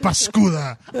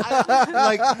 Pascuda.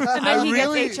 like and then I he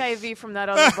really gets HIV from that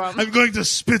other bum. I'm going to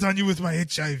spit on you with my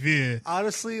HIV.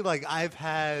 honestly, like I've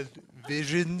had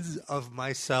visions of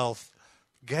myself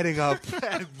getting up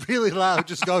and really loud,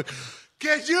 just going,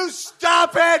 "Can you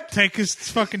stop it?" Take his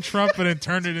fucking trumpet and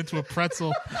turn it into a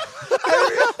pretzel.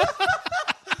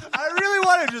 I really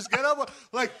want to just get up,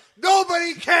 like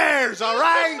nobody cares. All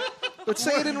right, But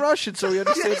say it in Russian so he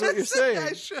understands what you're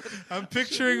saying. I'm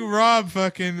picturing Rob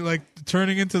fucking like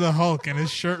turning into the Hulk and his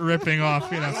shirt ripping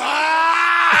off,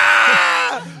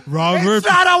 Robert it's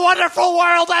not a wonderful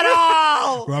world at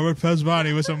all. Robert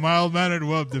Pesbani was a mild-mannered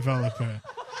web developer,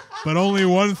 but only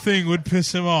one thing would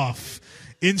piss him off: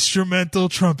 instrumental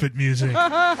trumpet music.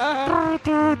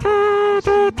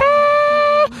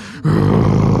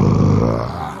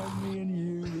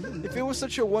 If it was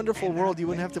such a wonderful world, you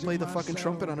wouldn't have to play the fucking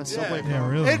trumpet on a subway. Yeah,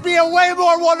 really. It'd be a way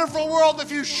more wonderful world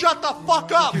if you shut the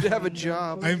fuck up. You'd have a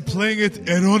job. I'm playing it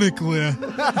ironically.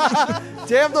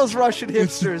 Damn those Russian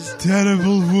hipsters.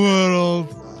 Terrible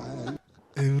world.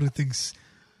 Everything's.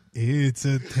 It's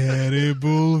a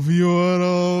terrible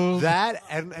world. That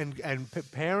and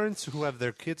parents who have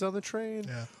their kids on the train,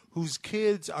 whose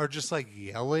kids are just like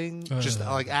yelling, just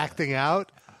like acting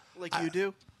out, Like you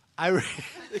do. They're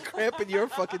cramping your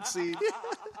fucking seat.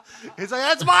 It's like,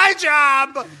 that's my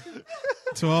job.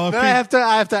 To all Then I have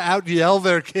to out yell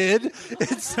their kid.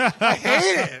 I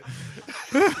hate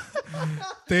it.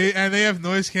 They have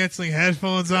noise canceling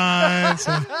headphones on,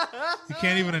 so you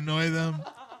can't even annoy them.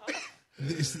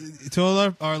 To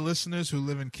all our listeners who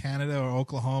live in Canada or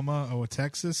Oklahoma or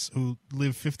Texas who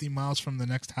live 50 miles from the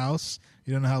next house,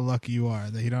 you don't know how lucky you are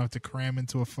that you don't have to cram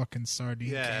into a fucking sardine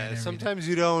can. Yeah, sometimes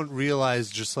you don't realize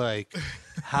just like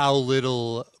how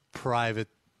little private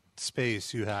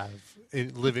space you have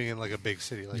living in like a big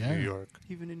city like New York.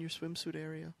 Even in your swimsuit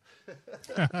area.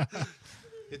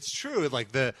 It's true. Like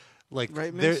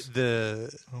right, miss? Oh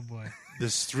boy. The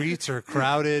streets are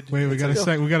crowded. Wait, we got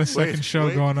a second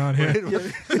show going on here.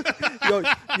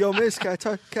 Yo, miss, can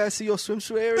I see your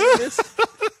swimsuit area, miss?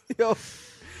 Yo,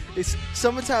 it's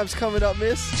summertime's coming up,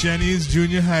 miss. Jenny's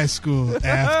Junior High School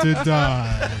after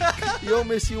dark. Yo,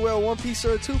 miss, you wear a one-piece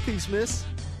or a two-piece, miss?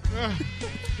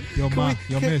 Yo,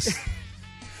 miss.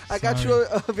 I got you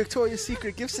a Victoria's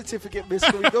Secret gift certificate, miss.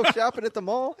 Can we go shopping at the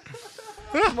mall?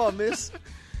 Come on, miss.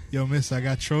 Yo, miss, I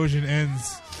got Trojan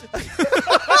ends.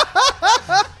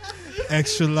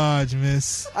 Extra large,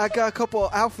 miss. I got a couple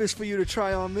of outfits for you to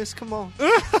try on, miss. Come on.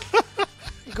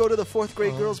 You go to the 4th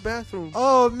grade girls' bathroom.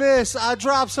 Oh, miss, I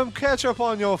dropped some ketchup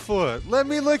on your foot. Let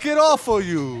me lick it off for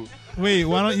you. Wait,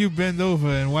 why don't you bend over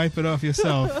and wipe it off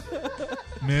yourself,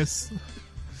 miss?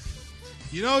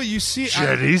 You know, you see...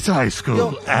 Jenny's High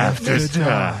School after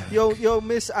dark. Yo,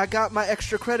 miss, I got my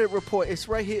extra credit report. It's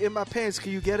right here in my pants.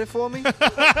 Can you get it for me?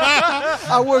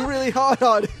 I worked really hard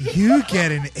on it. You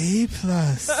get an A+.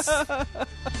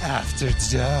 After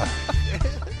dark.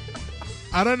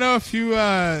 I don't know if you,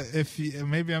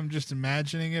 maybe I'm just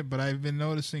imagining it, but I've been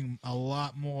noticing a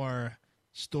lot more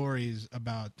stories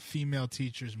about female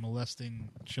teachers molesting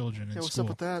children in What's school. up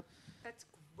with that?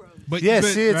 But see,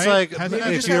 it's right? like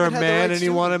if you're a man and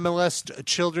you want to molest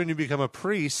children, you become a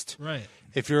priest. Right.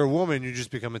 If you're a woman, you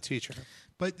just become a teacher.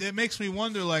 But it makes me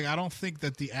wonder, like, I don't think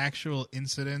that the actual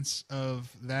incidence of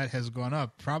that has gone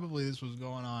up. Probably this was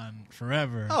going on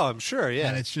forever. Oh, I'm sure, yeah.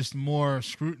 And it's just more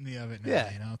scrutiny of it now,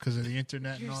 Yeah. you know, because of the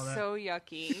internet You're and all that. so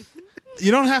yucky.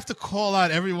 You don't have to call out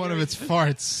every one of its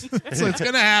farts. So it's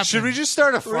going to happen. Should we just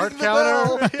start a fart Ring the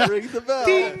counter? bell. Ring the bell.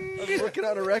 I'm working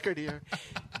on a record here.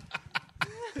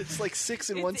 It's like 6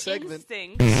 in one segment.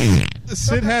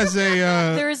 Sid has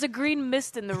a... There is a green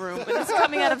mist in the room, and it's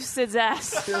coming out of Sid's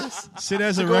ass. Yes. Sid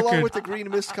has a Go along record. with the green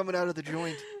mist coming out of the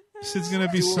joint. Sid's going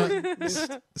to be...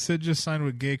 Sid just signed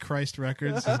with Gay Christ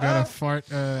Records. He's got a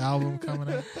fart album coming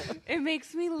out. It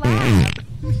makes me laugh.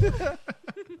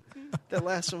 That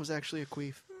last one was actually a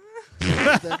queef.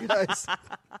 That guy's...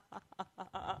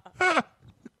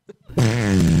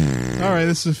 All right,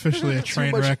 this is officially a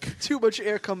train wreck. Too much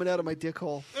air coming out of my dick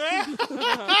hole.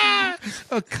 A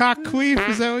cock queef?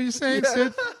 Is that what you're saying,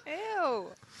 Sid?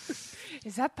 Ew.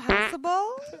 Is that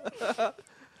possible? Well,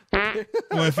 There's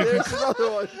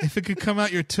another one. if it could come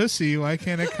out your tussie, why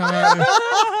can't it come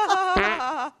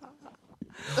out?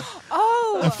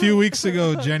 Oh. A few weeks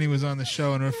ago, Jenny was on the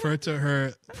show and referred to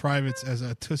her privates as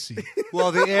a tussie.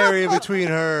 Well, the area between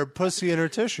her pussy and her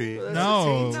tushy.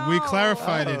 No, we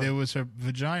clarified it. It was her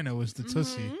vagina was the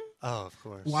tussie. Oh, of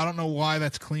course. Well, I don't know why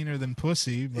that's cleaner than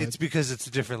pussy, but It's because it's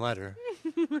a different letter.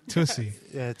 tussie.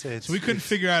 Yeah, it's So we couldn't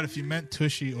figure out if you meant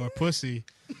tushy or pussy.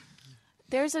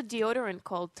 There's a deodorant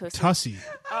called Tussie. Tussie.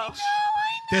 Oh.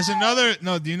 There's another.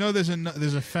 No, do you know there's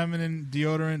a feminine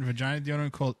deodorant, vagina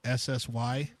deodorant called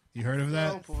SSY? You heard of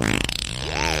that? Oh, boy.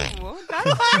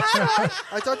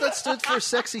 I thought that stood for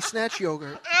sexy snatch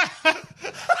yogurt.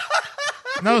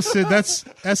 No, Sid, that's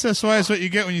SSY is what you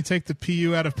get when you take the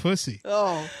PU out of pussy.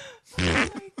 Oh. Oh my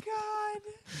god.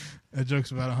 That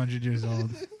joke's about 100 years old.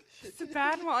 It's a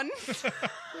bad one.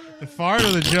 The fart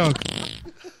or the joke?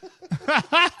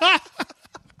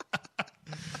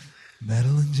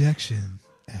 Metal injection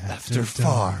after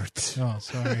fart. Oh,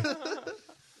 sorry.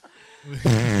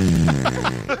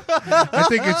 I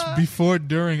think it's before,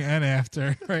 during, and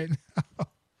after right now.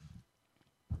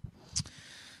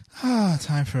 Ah,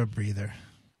 time for a breather.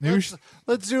 Maybe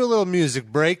Let's do a little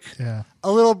music break. Yeah.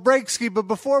 A little break ski, but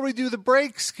before we do the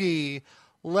break ski,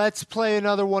 let's play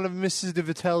another one of Mrs.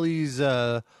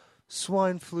 DiVitelli's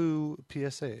swine flu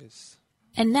PSAs.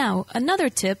 And now, another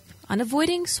tip on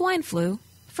avoiding swine flu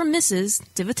from Mrs.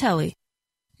 DiVitelli.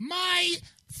 My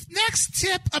next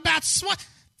tip about swine...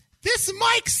 This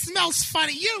mic smells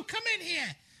funny. You, come in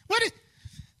here.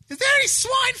 Is there any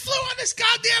swine flu on this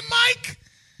goddamn mic?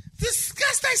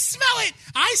 Disgusting. I smell it.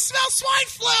 I smell swine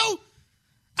flu.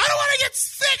 I don't want to get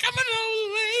sick. I'm an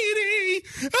old lady.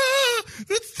 Oh,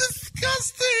 it's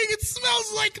disgusting. It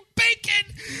smells like bacon.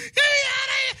 Get me out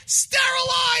of here.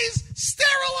 Sterilize.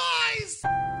 Sterilize.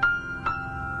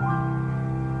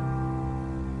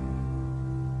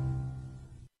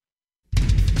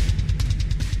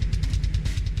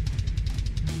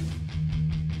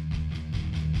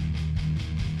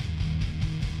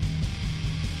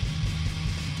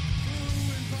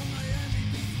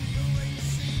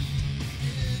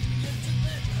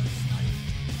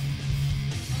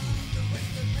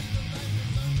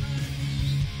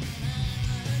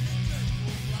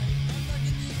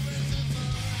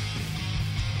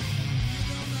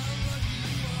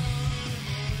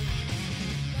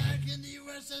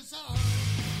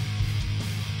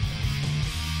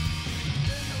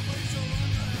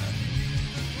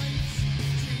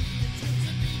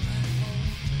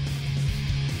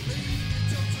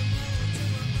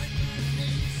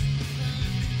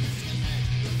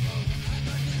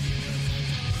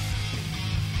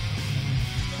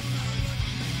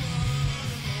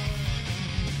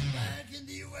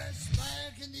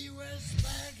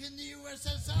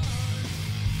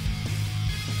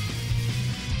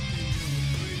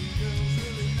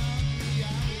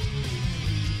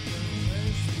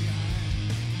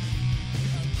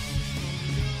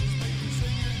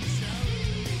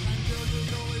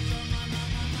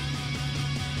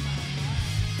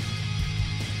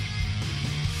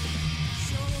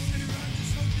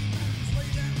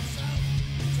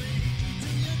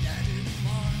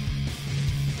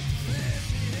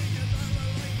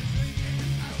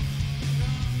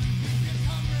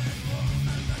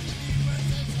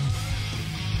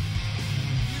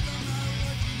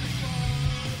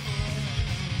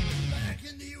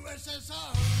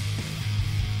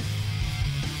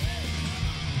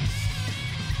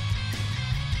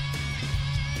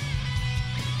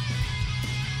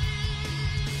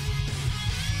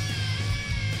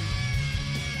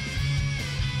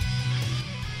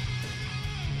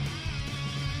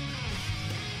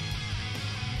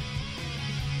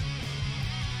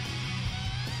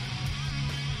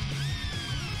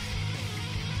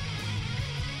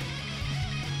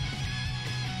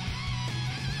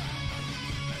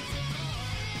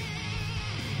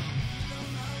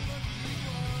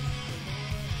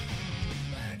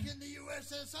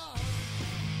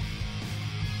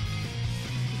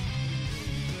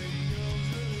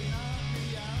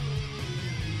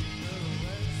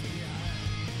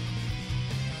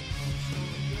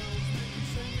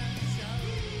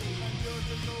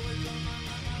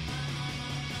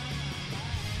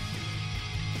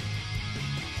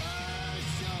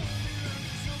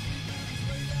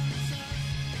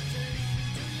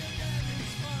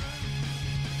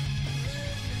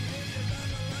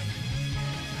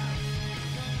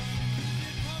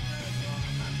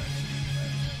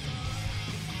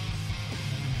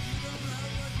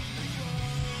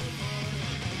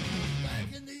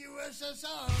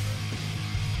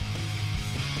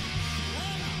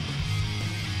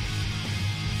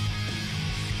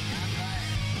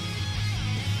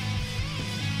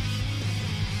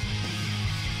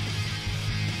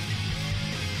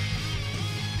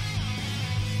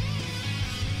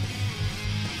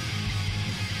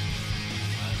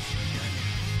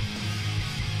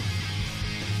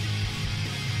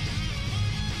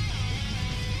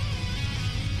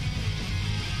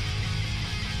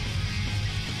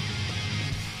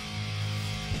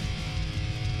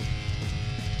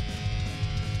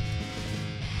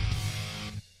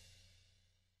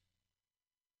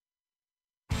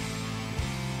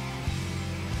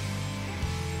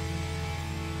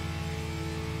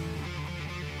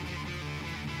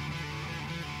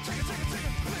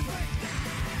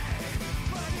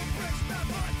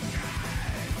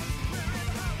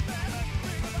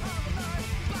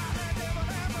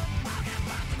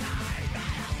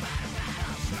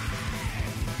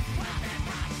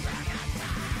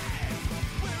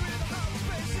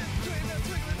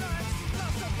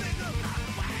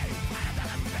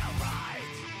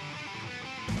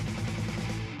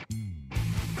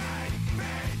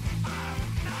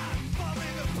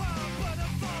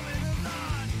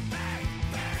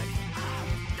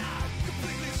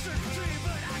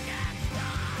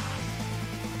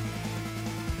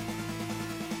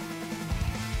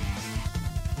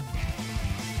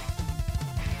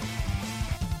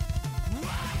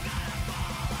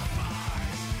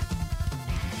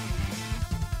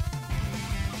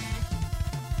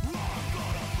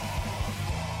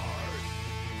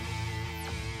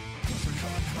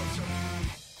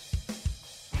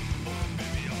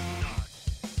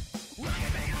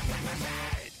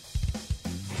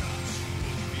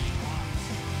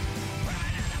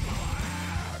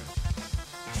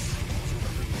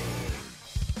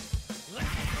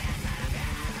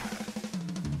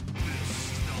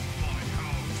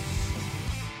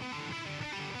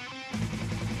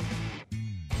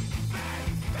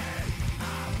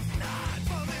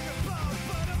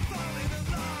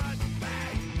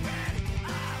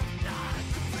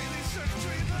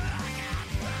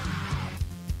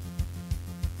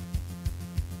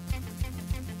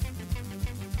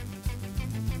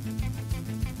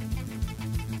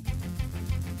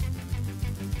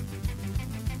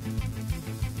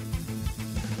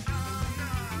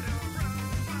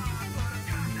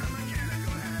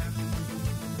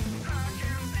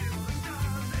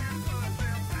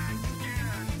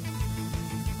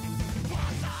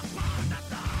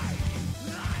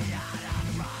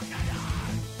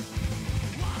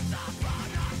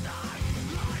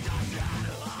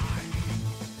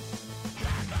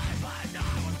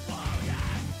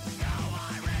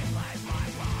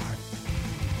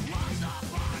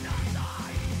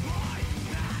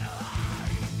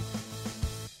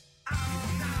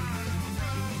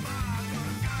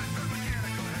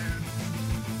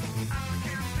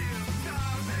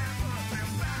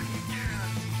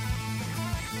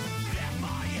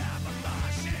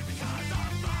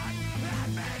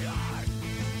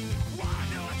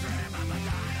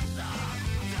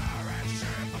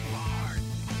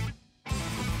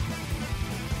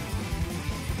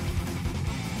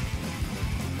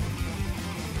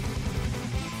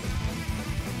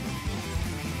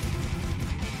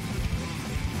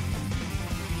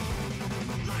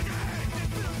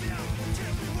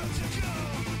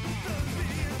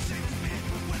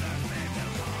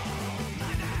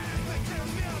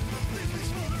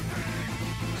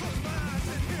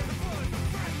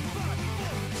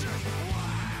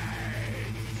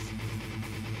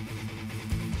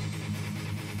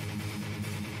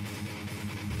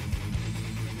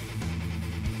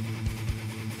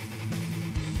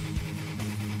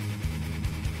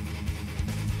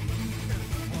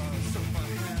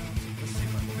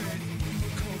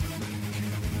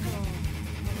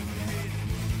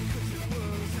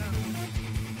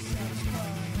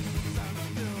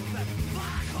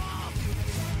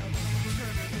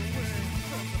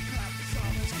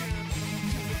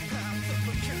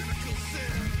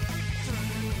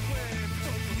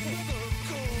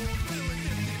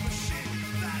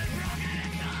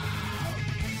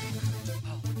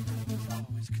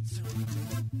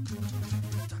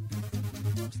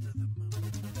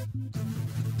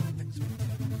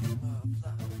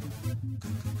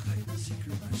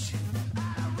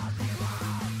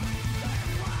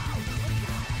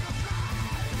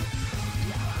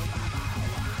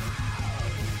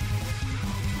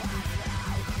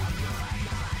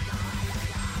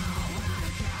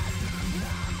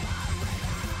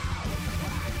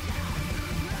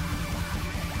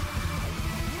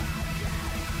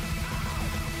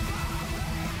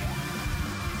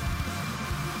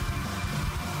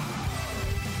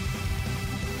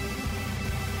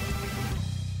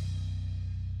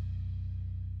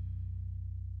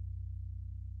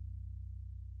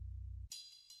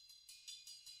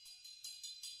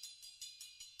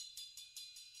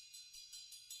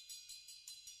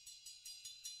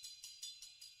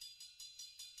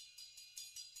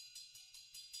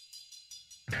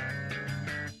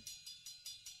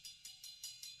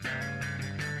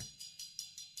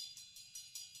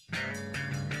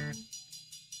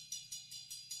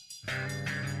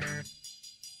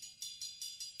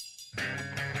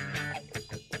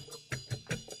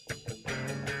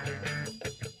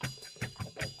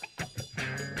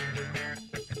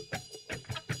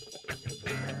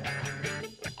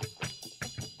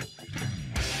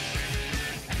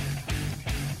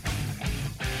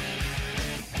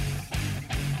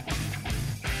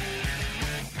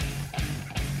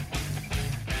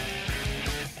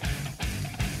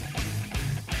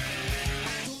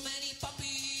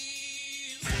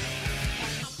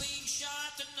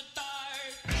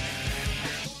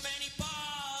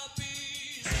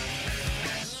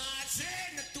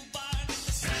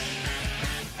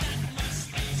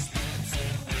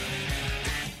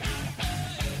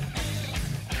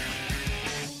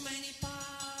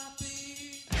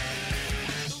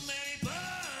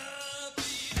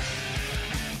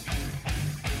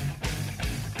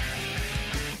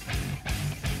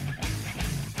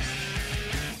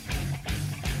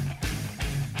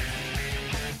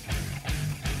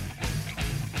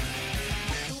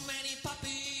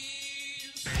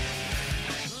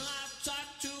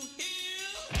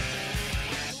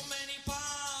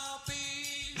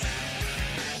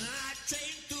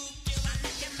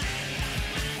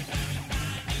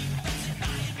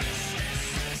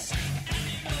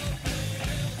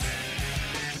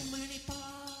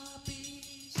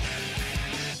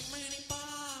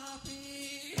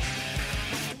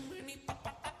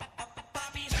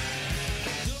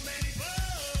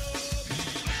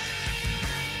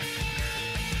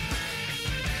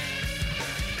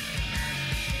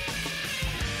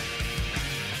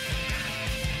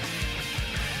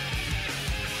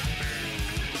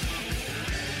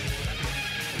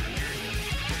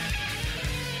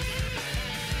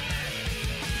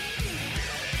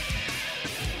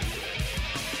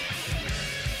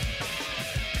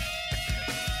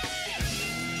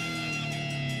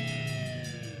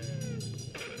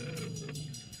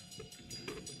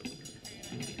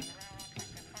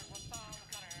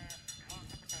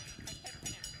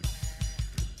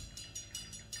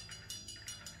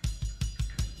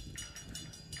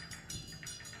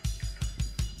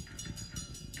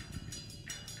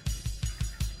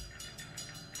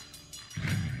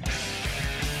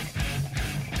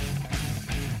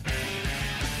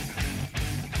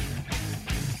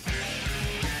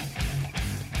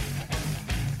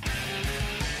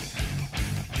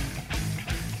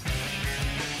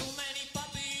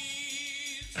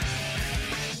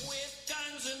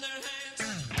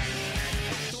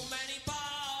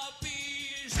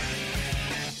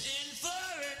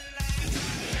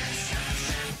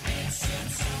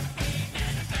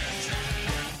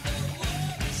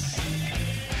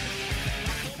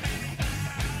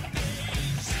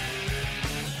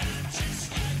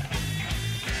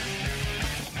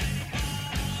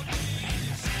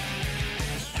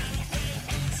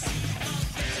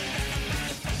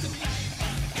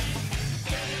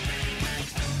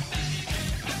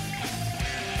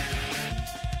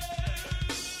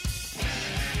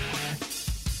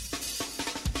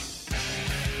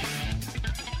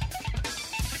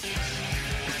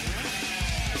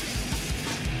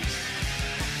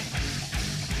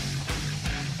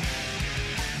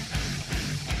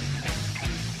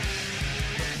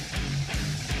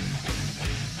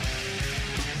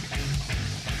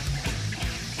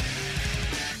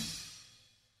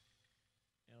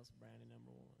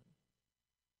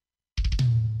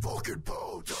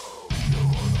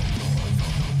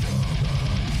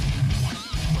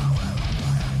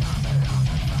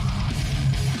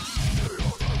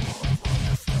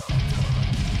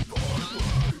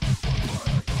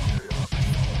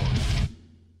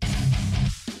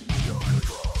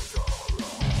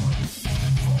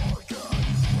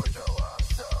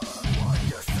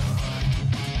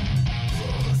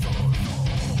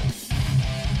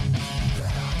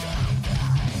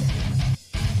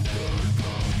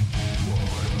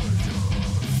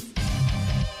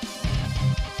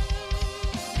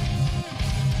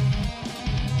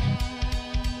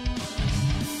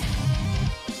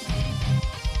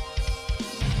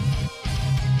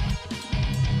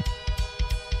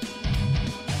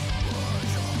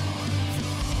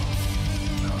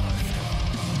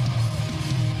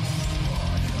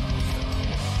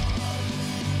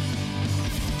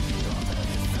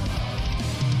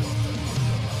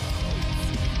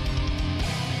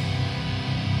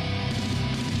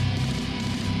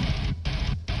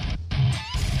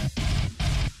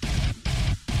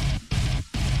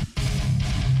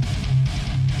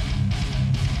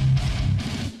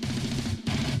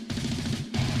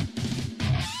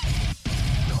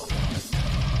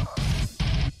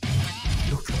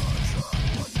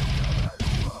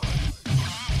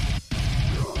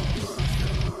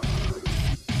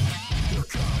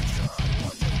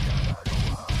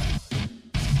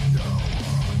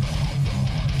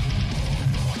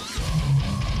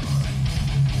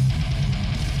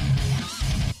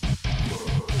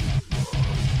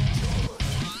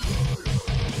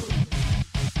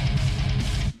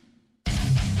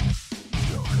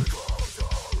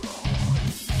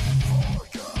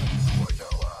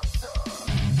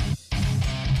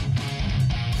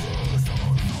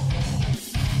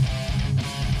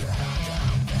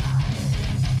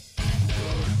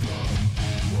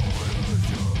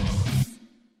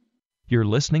 You're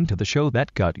listening to the show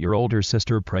that got your older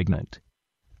sister pregnant.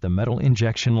 The Metal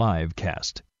Injection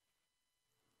Livecast.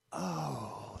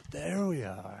 Oh, there we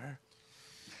are.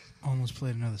 Almost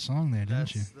played another song there,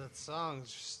 didn't you? That song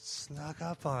just snuck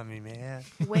up on me, man.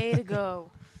 Way to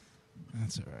go.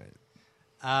 That's all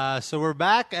right. So we're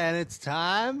back, and it's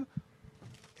time.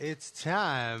 It's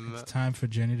time. It's time for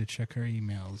Jenny to check her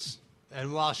emails.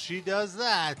 And while she does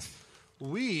that,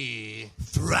 we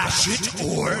Thrash it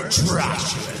or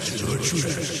trash it.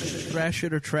 Thrash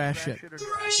it or trash it.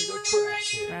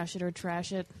 Trash it or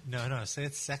trash it. No, say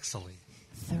it sexily.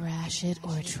 Thrash it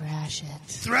or trash it.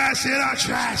 Thrash it or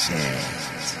trash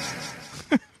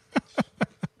it.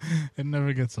 It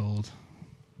never gets old.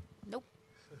 Nope.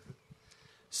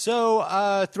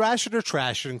 So, thrash it or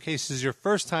trash it, in case this is your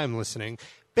first time listening.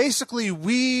 Basically,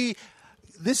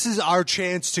 this is our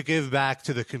chance to give back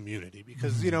to the community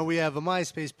because, we have a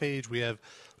MySpace page.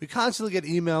 We constantly get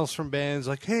emails from bands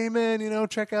like, hey, man,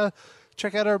 check out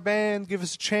our band, give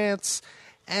us a chance.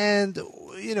 And,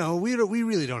 we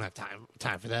really don't have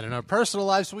time for that in our personal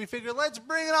lives. So we figured let's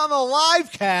bring it on the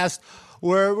live cast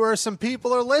where some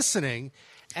people are listening.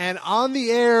 And on the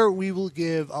air, we will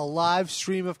give a live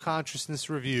stream of consciousness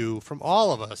review from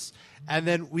all of us. And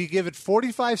then we give it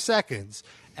 45 seconds.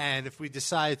 And if we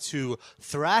decide to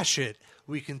thrash it,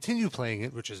 we continue playing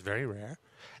it, which is very rare.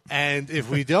 And if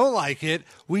we don't like it,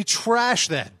 we trash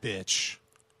that bitch.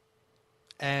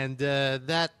 And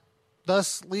that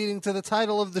thus leading to the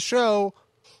title of the show,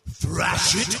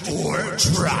 Thrash it or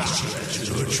trash it.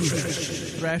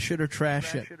 Thrash it or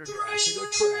trash it.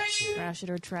 Trash it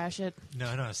or trash it.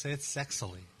 No, say it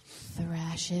sexily.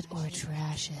 Thrash it or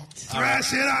trash it.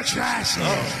 Thrash it or trash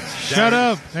it. Shut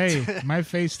up. Hey, my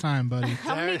FaceTime, buddy.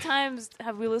 How many times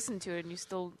have we listened to it and you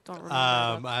still don't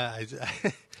remember?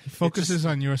 It focuses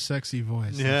on your sexy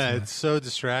voice. Yeah, it's so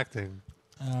distracting.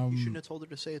 You shouldn't have told her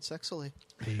to say it sexily.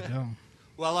 There you go.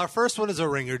 Well, our first one is a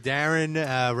ringer. Darren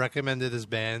recommended this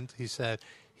band. He said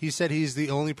he's the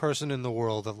only person in the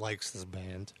world that likes this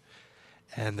band,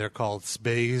 and they're called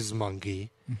Space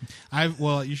Monkey.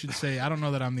 You should say, I don't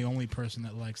know that I'm the only person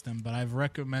that likes them, but I've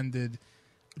recommended,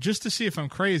 just to see if I'm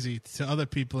crazy, to other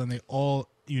people, and they all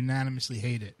unanimously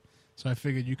hate it. So I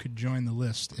figured you could join the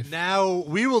list. Now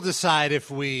we will decide if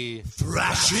we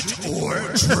thrash it or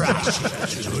trash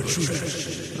it.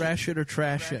 Thrash it or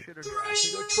trash it.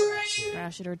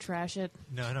 Thrash it or trash it.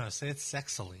 No, say it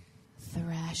sexily.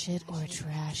 Thrash it or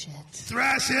trash it.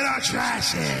 Thrash it or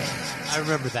trash it. I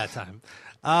remember that time.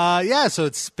 So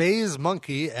it's Space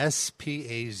Monkey,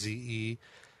 SPAZEMUNKY.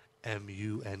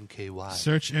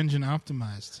 Search engine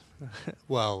optimized.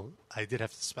 Well, I did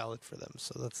have to spell it for them,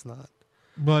 so that's not.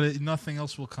 But nothing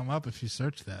else will come up if you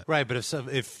search that. Right, but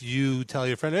if you tell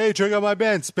your friend, hey, check out my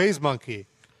band, Space Monkey,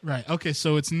 Right. Okay,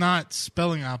 so it's not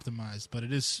spelling optimized, but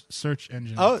it is search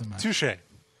engine Oh, optimized. touche.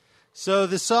 So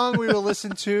the song we will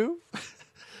listen to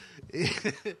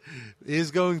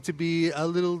is going to be a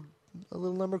little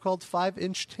number called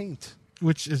 5-Inch Taint.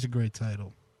 Which is a great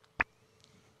title.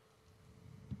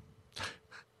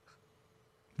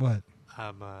 What?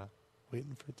 I'm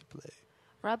waiting for it to play.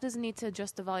 Rob doesn't need to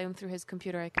adjust the volume through his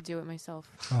computer. I could do it myself.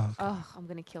 Oh, Oh, I'm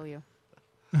going to kill you.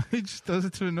 He just does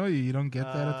it to annoy you. You don't get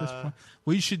that at this point.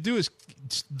 What you should do is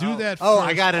do that Oh, first.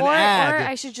 I got an Or ad.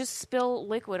 I should just spill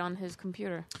liquid on his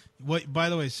computer. What, by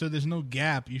the way, so there's no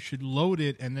gap. You should load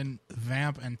it and then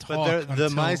vamp and talk. But the until-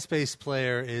 MySpace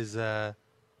player is I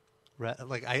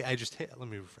just hit. Let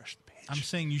me refresh the page. I'm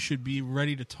saying you should be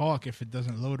ready to talk if it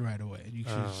doesn't load right away. You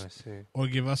should I see. Or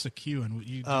give us a cue and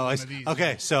you do Oh, one I of see. these.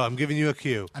 Okay, so I'm giving you a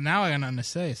cue. And now I got nothing to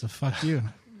say, so fuck you.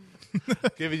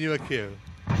 Giving you a cue.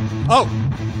 Oh,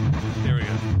 here we go.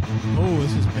 Oh,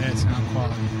 this is bad sound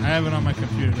quality. I have it on my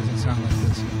computer. It doesn't sound like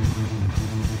this.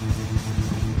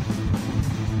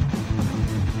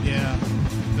 Yeah,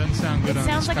 doesn't sound good It on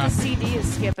sounds this like the copy. CD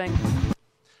is skipping.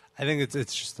 I think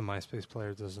it's just the MySpace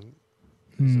player isn't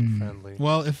friendly.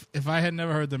 Well, if I had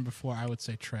never heard them before, I would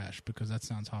say trash because that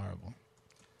sounds horrible.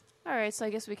 All right, so I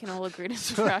guess we can all agree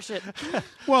to trash it.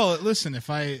 Well, listen, if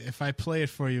I play it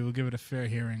for you, we'll give it a fair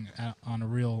hearing on a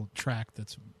real track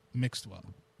that's mixed well.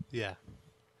 Yeah,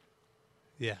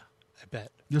 I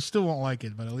bet. You still won't like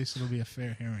it, but at least it'll be a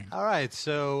fair hearing. All right,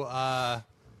 so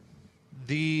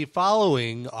the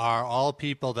following are all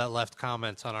people that left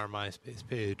comments on our MySpace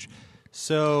page.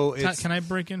 So it's Can I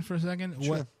break in for a second?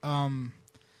 Sure. What,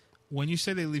 when you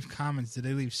say they leave comments, do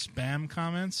they leave spam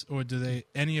comments, or do they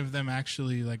any of them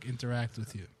actually like interact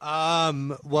with you?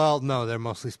 well, no, they're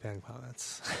mostly spam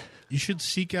comments. You should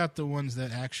seek out the ones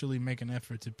that actually make an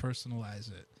effort to personalize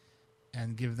it,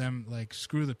 and give them like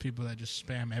screw the people that just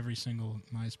spam every single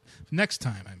next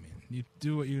time. I mean, you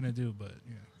do what you're gonna do, but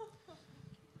yeah.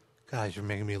 Guys, you're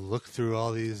making me look through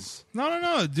all these.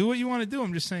 No. Do what you want to do.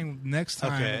 I'm just saying next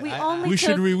time Okay, We I- only we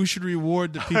should took- we should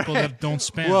reward the people that don't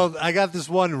spam. Well, I got this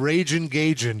one Ragin'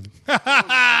 Gagin.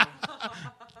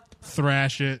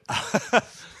 Thrash it.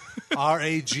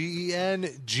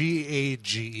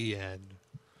 RAGENGAGEN.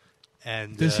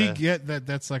 And Does he get that?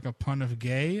 That's like a pun of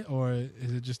gay, or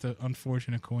is it just an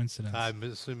unfortunate coincidence? I'm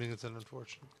assuming it's an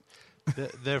unfortunate.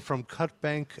 They're from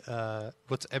Cutbank.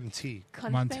 What's MT?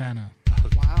 Montana.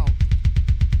 Wow.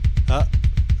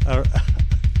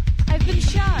 I've been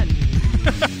shot.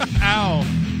 Ow.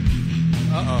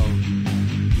 Uh-oh.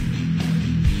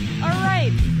 All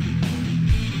right.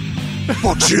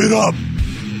 Fuck shit up.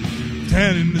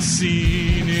 Turning the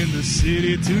scene in the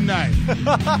city tonight.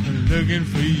 Looking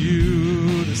for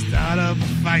you to start up a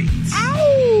fight.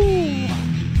 Ow!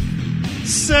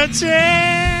 Searching.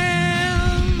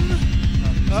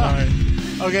 Sorry.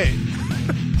 Okay.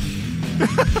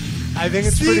 I think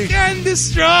it's Seek pretty. and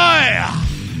destroy.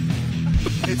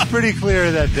 It's pretty clear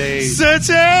that they.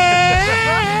 Searching.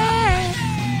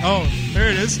 Oh, there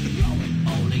it is.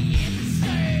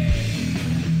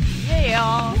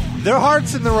 Yeah. Their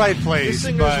heart's in the right place. This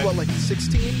singer's but what, like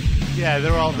 16? yeah,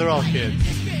 they're all kids.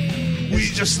 We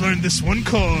just learned this one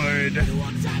chord.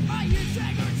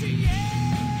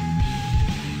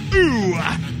 Ooh.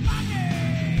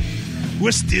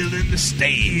 We're still in the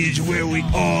stage where we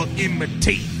all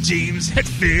imitate James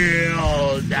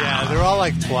Hetfield. Yeah, they're all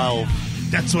like 12.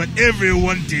 That's what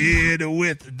everyone did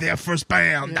with their first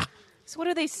band. So what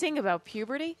do they sing about?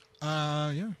 Puberty?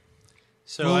 Yeah.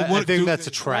 So Well, I what think do- that's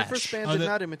a My trash. first band Oh, did that-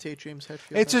 not imitate James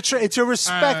Hetfield. It's a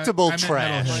respectable I meant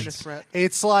trash. Metalhead. Minor Threat.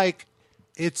 It's like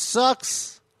it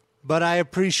sucks, but I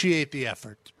appreciate the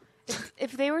effort.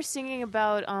 If they were singing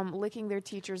about licking their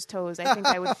teacher's toes, I think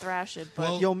I would thrash it.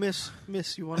 But Yo, miss,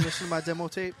 you want to listen to my demo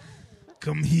tape?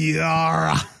 Come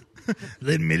here.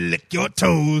 Let me lick your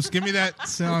toes. Give me that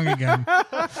song again.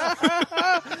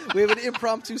 We have an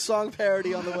impromptu song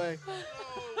parody on the way.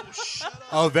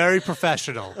 Oh, very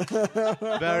professional.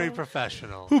 Very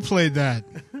professional. Who played that?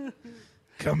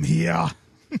 Come here.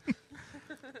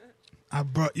 I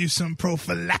brought you some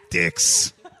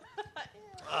prophylactics.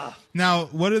 Now,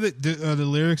 what are the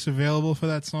lyrics available for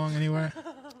that song anywhere?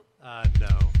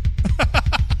 No.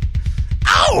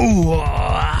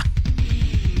 Ow!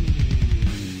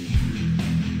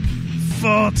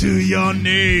 Fall to your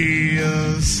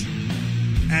knees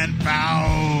and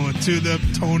bow to the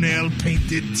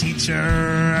toenail-painted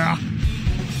teacher.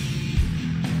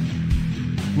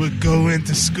 We're going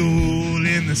to school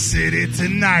in the city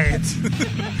tonight.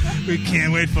 We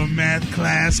can't wait for math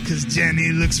class because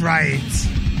Jenny looks right.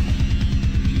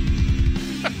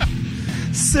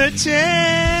 Searching,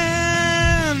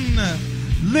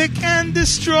 Lick and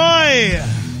destroy.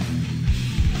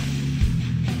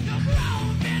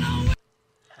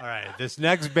 All right. This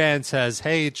next band says,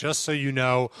 "Hey, just so you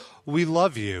know, we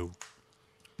love you."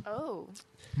 Oh.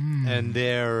 And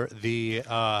they're the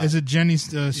Is it Jenny's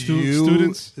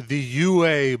students? The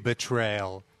UA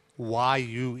Betrayal.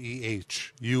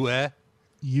 YUEH. UA.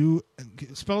 You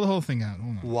spell the whole thing out.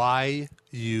 Hold on.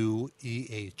 YUEH.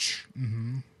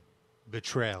 Mm-hmm.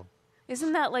 Betrayal.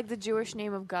 Isn't that like the Jewish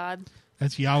name of God?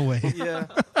 That's Yahweh. Yeah.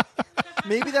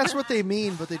 Maybe that's what they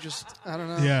mean, but they just, I don't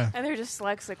know. Yeah. And they're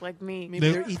dyslexic like me. Maybe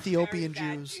they're Ethiopian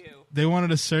Jews. They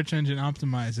wanted a search engine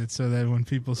optimize it so that when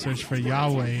people search for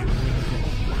Yahweh,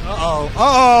 Uh-oh.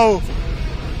 Uh-oh.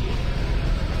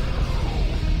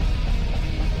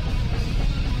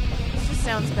 This just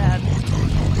sounds bad.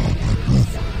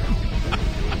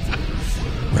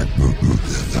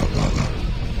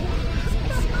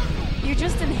 You're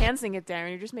just enhancing it, Darren.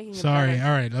 You're just making it sorry. better.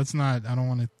 All right, let's not. I don't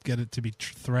want to get it to be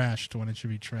thrashed when it should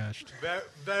be trashed.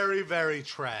 Very, very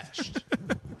trashed.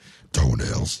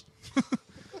 Toenails.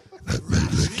 Let me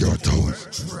lick your toes.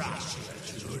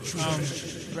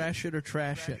 Thrash it or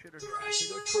trash it.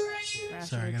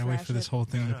 Sorry, I gotta wait for this whole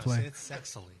thing to play. It's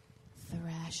sexily.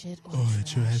 Thrash it. Oh,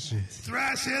 trash it.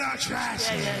 Thrash it or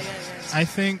trash it. I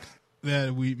think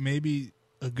that we maybe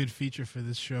a good feature for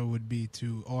this show would be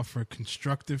to offer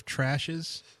constructive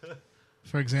trashes.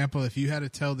 For example, if you had to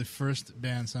tell the first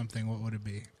band something, what would it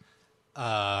be?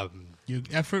 Your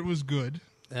effort was good.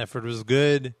 Effort was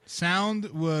good. Sound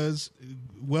was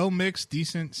well mixed,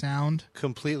 decent sound.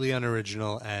 Completely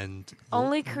unoriginal and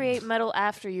Only create metal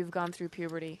after you've gone through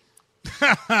puberty.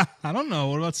 I don't know.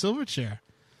 What about Silverchair?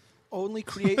 Only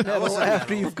create metal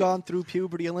after you've gone through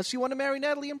puberty, unless you want to marry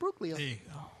Natalie Imbruglia. There you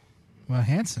go. Well,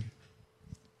 Hanson.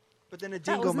 But then a That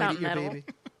dingo was might not eat your metal. baby.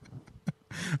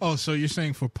 Oh, so you're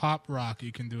saying for pop rock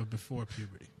you can do it before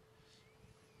puberty?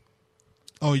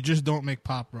 Oh, you just don't make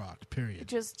pop rock, period.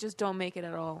 Just don't make it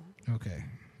at all. Okay.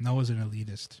 Noah's an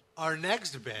elitist. our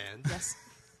next band Yes.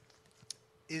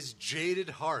 is Jaded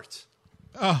Heart.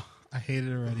 Oh, I hate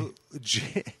it already.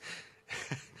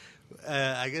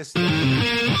 I guess they're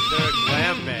a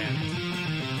glam band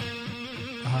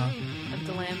Uh-huh. A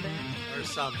glam band. or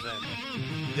something.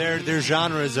 Their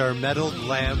genres are metal,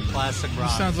 glam, classic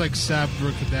rock. Sounds like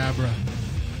Sabracadabra.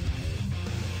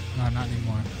 No, not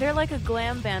anymore. They're like a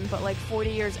glam band, but like 40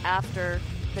 years after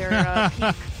their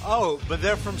peak. Oh, but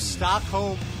they're from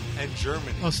Stockholm and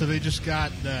Germany. Oh, so they just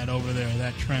got that over there,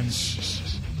 that trend.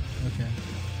 Okay.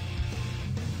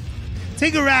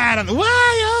 Take a ride on the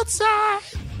wild side.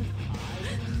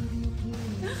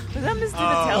 Was that Miss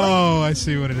Divatelli? Oh, I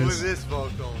see what it Who is is. this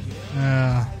vocal?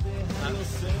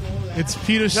 It's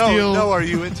Peter Steele. No, are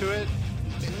you into it?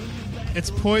 It's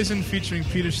Poison featuring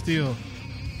Peter Steele.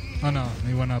 Oh, no,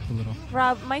 he went up a little.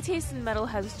 Rob, my taste in metal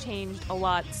has changed a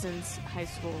lot since high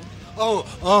school.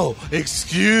 Oh,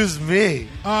 excuse me.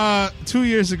 2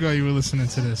 years ago you were listening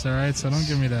to this, all right? So don't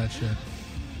give me that shit.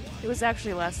 It was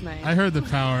actually last night. I heard the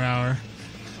Power Hour.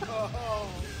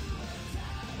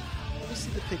 Let me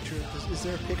see the picture. Is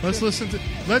there a picture? Let's listen to.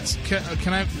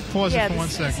 Can I pause yeah, it for 1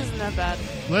 this second? isn't that bad.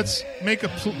 Let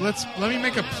me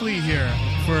make a plea here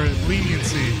for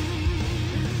leniency.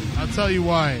 I'll tell you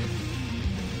why.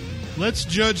 Let's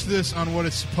judge this on what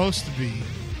it's supposed to be,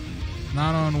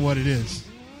 not on what it is.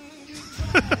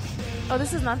 Oh,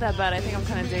 this is not that bad. I think I'm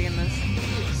kind of digging this.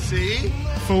 See?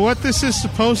 For what this is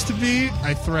supposed to be,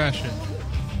 I thrash it.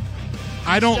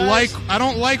 I don't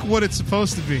like what it's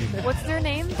supposed to be. What's their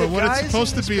name? But what it's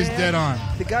supposed to be is dead on.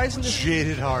 The guys in this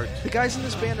Jaded Heart. The guys in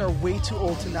this band are way too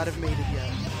old to not have made it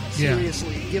yet.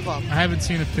 Seriously, give up. I haven't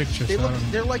seen a picture. They So I look, don't know.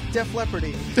 they're like Def Leppard.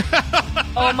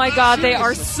 Oh my god, they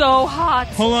are so hot.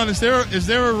 Hold on, is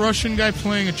there a Russian guy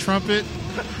playing a trumpet?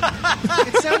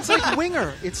 It sounds like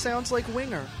Winger. It sounds like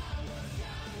Winger.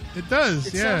 It does,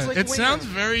 It yeah. sounds like It Winger. sounds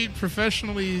very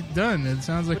professionally done. It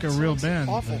sounds like But a it real sounds band.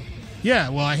 awful. but- Yeah,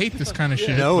 well, I hate this kind of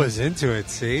shit. Noah's into it,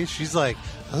 see? She's like,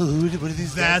 oh, what are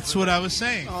these? That's what I was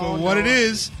saying. Oh, For what it Noah.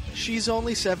 is, She's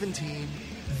only 17.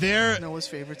 their Noah's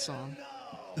favorite song.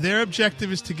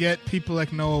 objective is to get people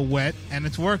like Noah wet, and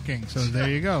it's working. So there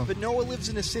you go. But Noah lives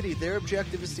in a city. Their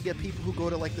objective is to get people who go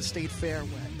to like the state fair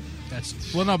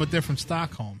wet. No, but they're from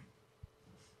Stockholm.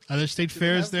 Are there state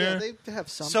fairs there? Yeah, they have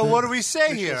something. So what do we say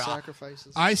Ritual here?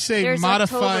 Sacrifices. I say There's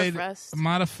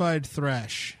modified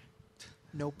thrash.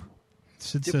 Nope.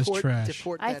 Sid says trash.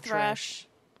 Deport I that thrash.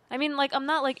 I mean, like, I'm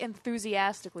not, like,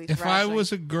 enthusiastically If I thrashing.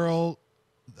 was a girl,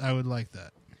 I would like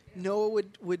that. Noah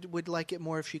would like it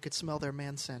more if she could smell their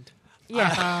man scent.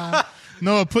 Yeah.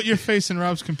 Noah, put your face in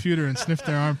Rob's computer and sniff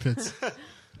their armpits.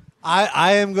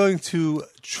 I am going to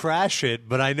trash it,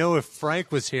 but I know if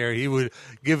Frank was here, he would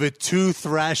give it 2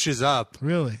 thrashes up.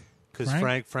 Really? Because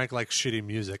Frank likes shitty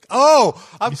music. Oh,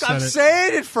 I'm said it.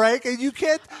 saying it, Frank, and you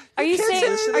can't. Are you can't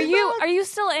saying? say Are you no. are you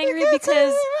still angry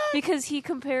because he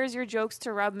compares your jokes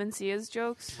to Rob Mencia's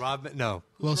jokes? No.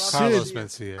 Well, Carlos Sid-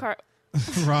 Mencia.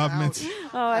 Rob Mencia.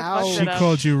 Oh, I fucked She it up.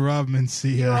 called you Rob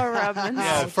Mencia. You are Rob Mencia.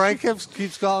 Yeah, Frank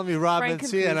keeps calling me Rob Frank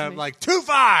Mencia, and I'm confused me. like, too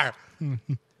far.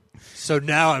 So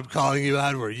now I'm calling you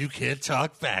out where you can't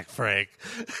talk back, Frank.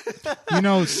 You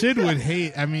know, Sid would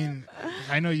hate. I mean,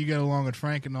 I know you get along with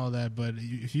Frank and all that, but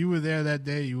if you were there that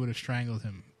day, you would have strangled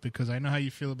him because I know how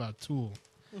you feel about Tool.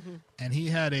 And he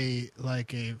had a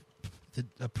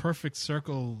perfect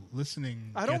circle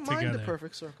listening. I don't mind get-together. the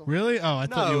Perfect Circle. Really? Oh, I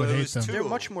thought you would hate them. They're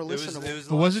much more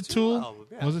listenable. Was it Tool?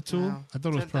 Was it Tool? No. I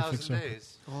thought it was Perfect Circle.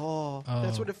 Oh,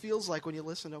 that's what it feels like when you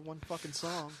listen to one fucking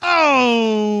song.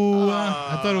 Oh,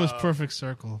 I thought it was Perfect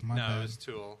Circle. My No, bad. it was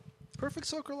Tool. Perfect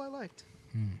Circle I liked.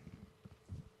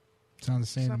 Sounds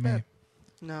the same to It's me. not bad.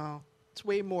 No, it's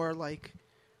way more like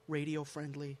radio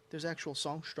friendly. There's actual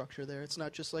song structure there. It's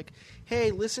not just like,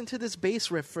 hey, listen to this bass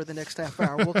riff for the next half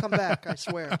hour. We'll come back, I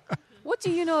swear. What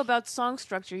do you know about song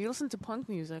structure? You listen to punk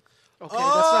music. Okay,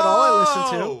 that's not all I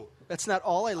listen to. That's not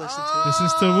all I listen to.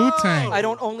 Listens to Wu-Tang. I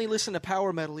don't only listen to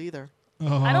power metal either.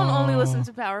 I don't only listen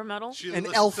to power metal. And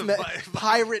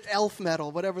pirate elf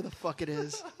metal, whatever the fuck it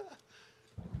is.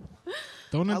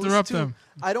 Don't I listen interrupt to- them.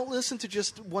 I don't listen to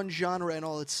just one genre and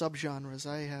all its subgenres.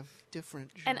 I have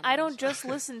different genres. And I don't just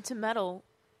listen to metal.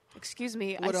 Excuse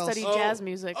me, What I else? study jazz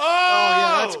music. Oh,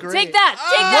 yeah, that's great. Take that!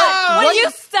 Take that! What are you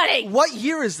studying? What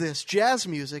year is this? Jazz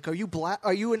music? Are you black?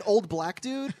 Are you an old black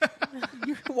dude?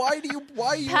 Why are you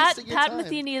Pat wasting your time?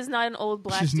 Metheny is not an old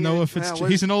black She's dude. Noah Yeah, Fitzgerald.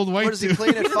 where's- He's an old white Where is he dude.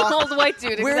 playing at He's an old white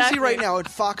dude. Where is he exactly. right now? At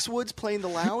Foxwoods playing the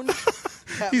lounge?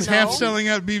 He's No? half selling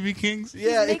out BB Kings.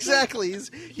 Yeah, making- exactly.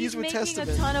 He's He's with making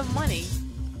Testament. a ton of money.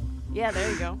 Yeah, there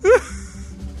you go.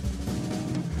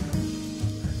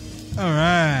 All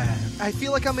right. I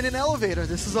feel like I'm in an elevator.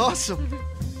 This is awesome.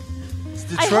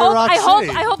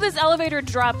 I hope this elevator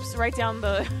drops right down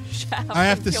the shaft. I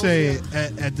have and to kills say, you.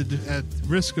 at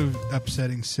risk of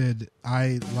upsetting Sid,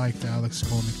 I like the Alex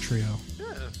Skolnick trio.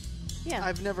 Yeah.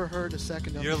 I've never heard a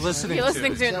second of You're this. listening You're to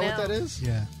listening it. to Is it that now. what that is?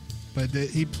 Yeah, but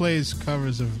he plays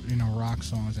covers of rock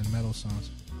songs and metal songs.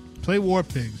 Play War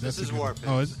Pigs. That's This is a good War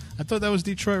one. Pigs. Oh, I thought that was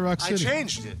Detroit Rock I City.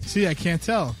 changed it. See, I can't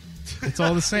tell. It's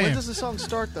all the same. When does the song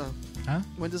start, though? Huh?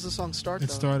 When does the song start, It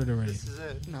though? started already. This is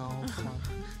it. No, come on.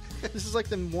 This is like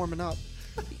them warming up.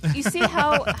 You see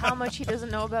how much he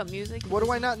doesn't know about music? What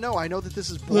do I not know? I know that this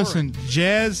is boring. Listen,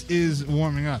 jazz is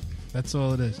warming up. That's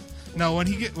all it is. No,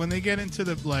 when they get into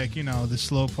the the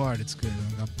slow part, it's good.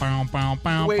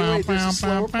 Wait, there's a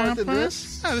slower part than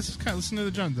this? Yeah, this is kind of listen to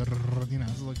the drum.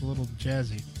 It's like a little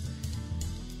jazzy.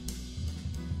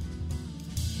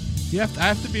 I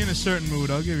have to be in a certain mood.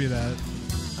 I'll give you that.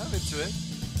 I'm into it.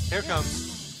 Here it comes.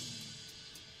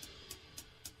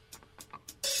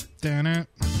 Damn it.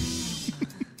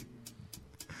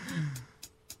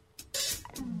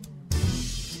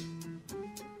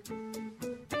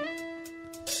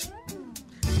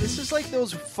 This is like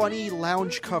those funny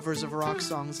lounge covers of rock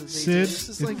songs that they Sid, do. This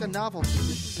is like a novelty.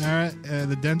 All right,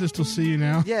 the dentist will see you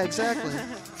now. Yeah, exactly.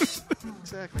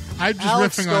 Exactly. I'm just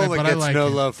Alex riffing on it, Skolnick but I gets like no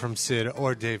it. love from Sid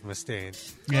or Dave Mustaine.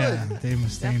 Yeah, Dave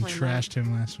Mustaine Definitely trashed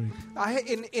him last week.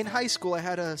 In high school, I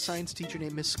had a science teacher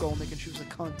named Miss Skolnick, and she was a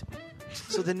cunt.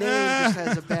 So the name just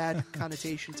has a bad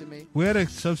connotation to me. We had a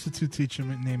substitute teacher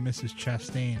named Mrs.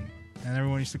 Chastain, and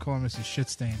everyone used to call her Mrs.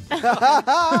 Shitstain.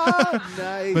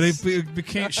 Nice. But it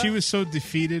became she was so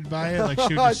defeated by it, like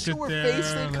she would just To sit her there.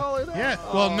 face, they like- call it that?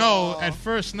 Yeah. Well, no, at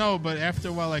first no, but after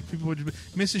a while, like people would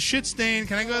just be, Mrs. Shitstain,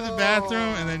 can I go to the bathroom?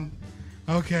 And then,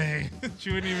 okay,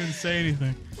 she wouldn't even say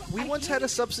anything. We once had a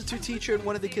substitute teacher, and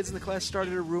one of the kids in the class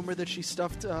started a rumor that she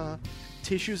stuffed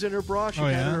tissues in her bra. She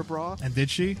had in her bra. And did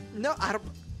she? No,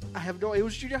 I have no. It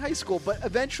was junior high school, but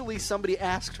eventually somebody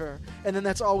asked her, and then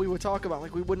that's all we would talk about.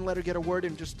 Like we wouldn't let her get a word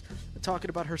in, just talking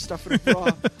about her stuff in her bra.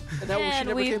 And that was she And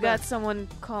never we've came got back. someone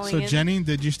calling So in Jenny,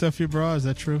 did you stuff your bra? Is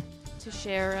that true? to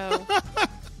share.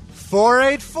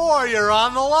 484, you're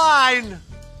on the line.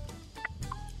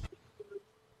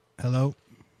 Hello.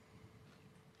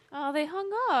 Oh, they hung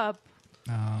up.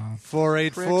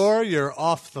 484, you're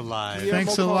off the line. Yeah,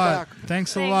 Thanks a we'll call lot. back.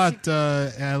 Thanks a Thanks. lot,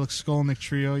 Alex Skolnick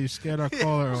trio. You scared our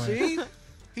caller away. See,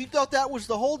 he thought that was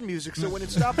the hold music, so when it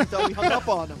stopped, he thought we hung up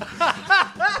on him.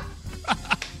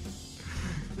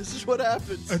 This is what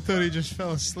happens. I thought he just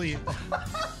fell asleep.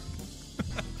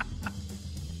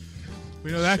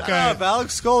 We know that Shut guy. up,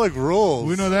 Alex Skolnick rules.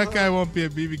 We know that guy won't be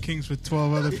at BB King's with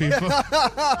 12 other people.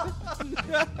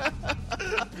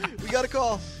 We got a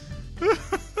call.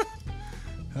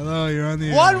 Hello, you're on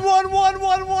the air.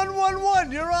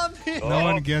 1111111. You're on the. No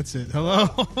one gets it. Hello,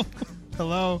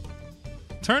 hello.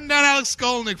 Turn down Alex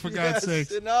Skolnick for God's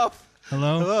sake. Enough.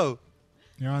 Hello, Hello.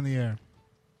 you're on the air.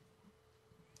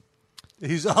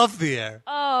 He's off the air.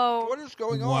 Oh, What is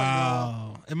going on?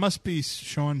 Wow, it must be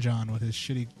Sean John with his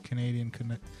shitty Canadian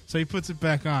connect. So he puts it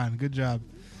back on. Good job.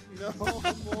 No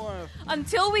more.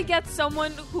 until we get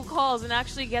someone who calls and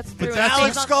actually gets through. But and that's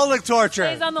stays Alex on- Skolnick torture.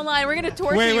 stays on the line. We're gonna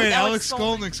torture Wait, you. with Alex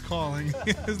Skolnick. Skolnick's calling.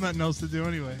 He has nothing else to do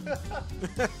anyway.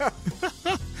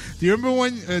 Do you remember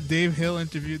when Dave Hill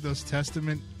interviewed those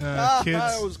Testament kids?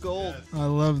 That was gold. I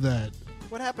love that.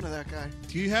 What happened to that guy?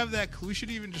 Do you have that? We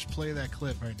should even just play that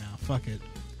clip right now. Fuck it.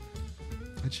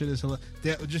 That shit is hilarious.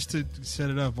 Just to set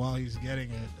it up while he's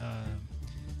getting it,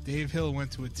 Dave Hill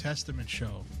went to a Testament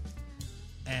show.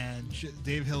 And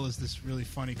Dave Hill is this really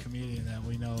funny comedian that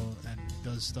we know and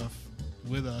does stuff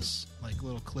with us, like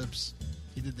little clips.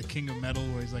 He did the King of Metal,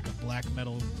 where he's like a black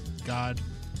metal god.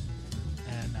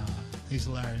 And he's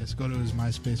hilarious. Go to his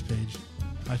MySpace page,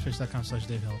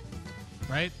 myspace.com/Dave Hill.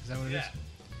 Right? Is that what it is?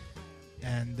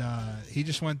 And he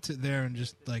just went there and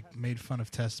just like made fun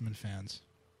of Testament fans,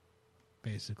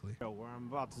 basically. Where I'm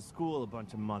about to school a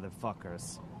bunch of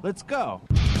motherfuckers. Let's go.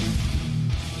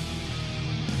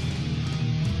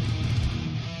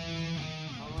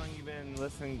 How long you been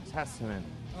listening to Testament?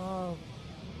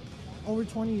 Over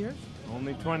 20 years.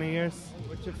 Only 20 years?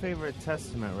 What's your favorite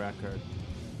Testament record?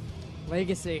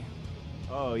 Legacy.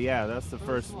 Oh yeah, that's the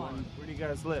first one. Where do you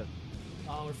guys live?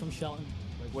 We're from Shelton.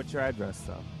 Like, what's your address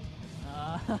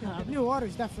though? New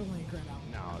Order's definitely a great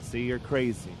album. No, see, you're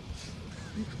crazy.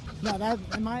 No, that,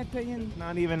 in my opinion,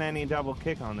 Not even any double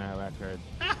kick on that record.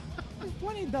 there's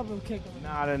plenty of double kick on it.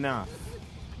 Not enough.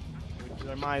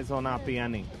 There might as well not be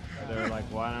any. They're like,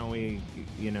 why don't we,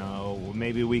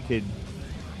 maybe we could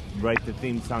write the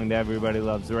theme song to Everybody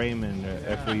Loves Raymond, or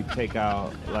if we take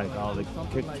out like all the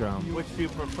kick drum. Which do you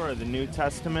prefer, the New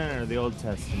Testament or the Old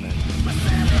Testament?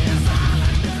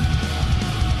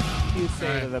 What do you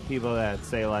say to the people that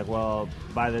say like, well,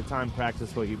 by the time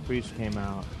Practice What You Preach came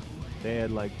out, they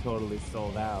had like totally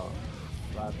sold out?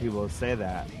 A lot of people say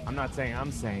that. I'm not saying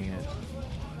I'm saying it.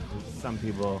 Some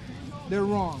people They're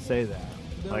wrong. say that.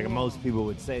 They're Like wrong. most people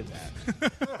would say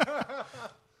that.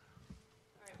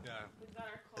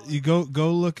 You go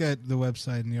look at the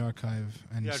website in the archive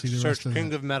and Yeah, see the search rest of King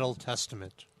it. of Metal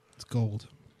Testament. It's gold.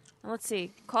 Let's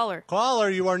see. Caller. Caller,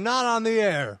 you are not on the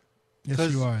air. Yes,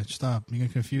 'Cause- you are. Stop. You're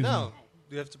gonna confuse No. me.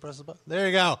 You have to press the button. There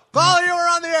you go. Caller, you are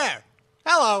on the air.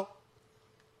 Hello.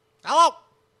 Hello.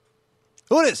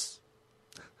 Who is?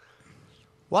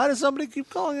 Why does somebody keep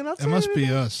calling it up? It must be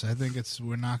us. I think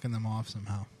we're knocking them off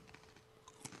somehow.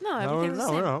 No, everything's the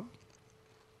same. no.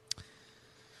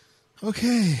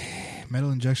 Okay.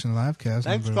 Metal Injection Livecast.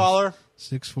 Thanks, number caller.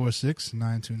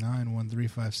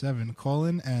 646-929-1357. Call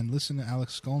in and listen to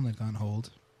Alex Skolnick on hold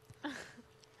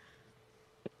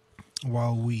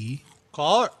while we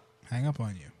Caller. hang up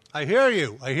on you. I hear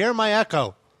you. I hear my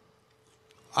echo.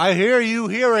 I hear you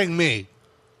hearing me.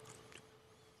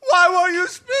 Why won't you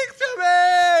speak to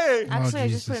me? Actually, I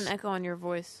just put Jesus. an echo on your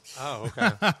voice. Oh,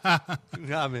 okay. You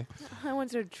got me. I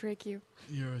wanted to trick you.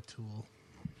 You're a tool.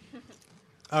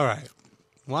 All right.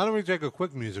 Why don't we take a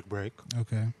quick music break?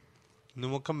 Okay. And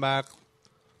then we'll come back.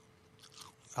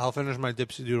 I'll finish my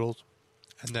dipsy doodles.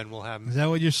 And then we'll have... Is that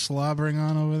what you're slobbering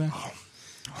on over there?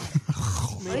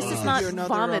 At least it's not Hear another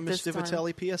vomit Miss this time.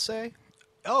 Divitelli PSA.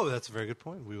 Oh, that's a very good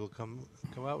point. We will come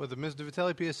out with a Ms.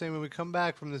 Divitelli PSA when we come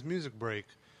back from this music break.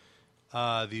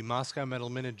 The Moscow Metal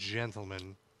Minute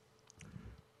gentleman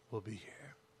will be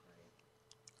here.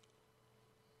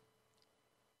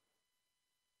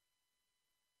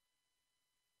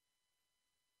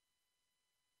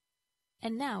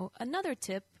 And now, another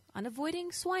tip on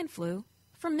avoiding swine flu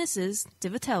from Mrs.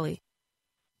 Divitelli.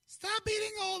 Stop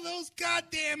eating all those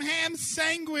goddamn ham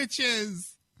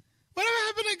sandwiches. Whatever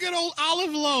happened to good old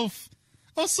olive loaf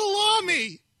or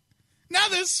salami? Now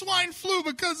there's swine flu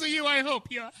because of you. I hope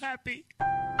you're happy.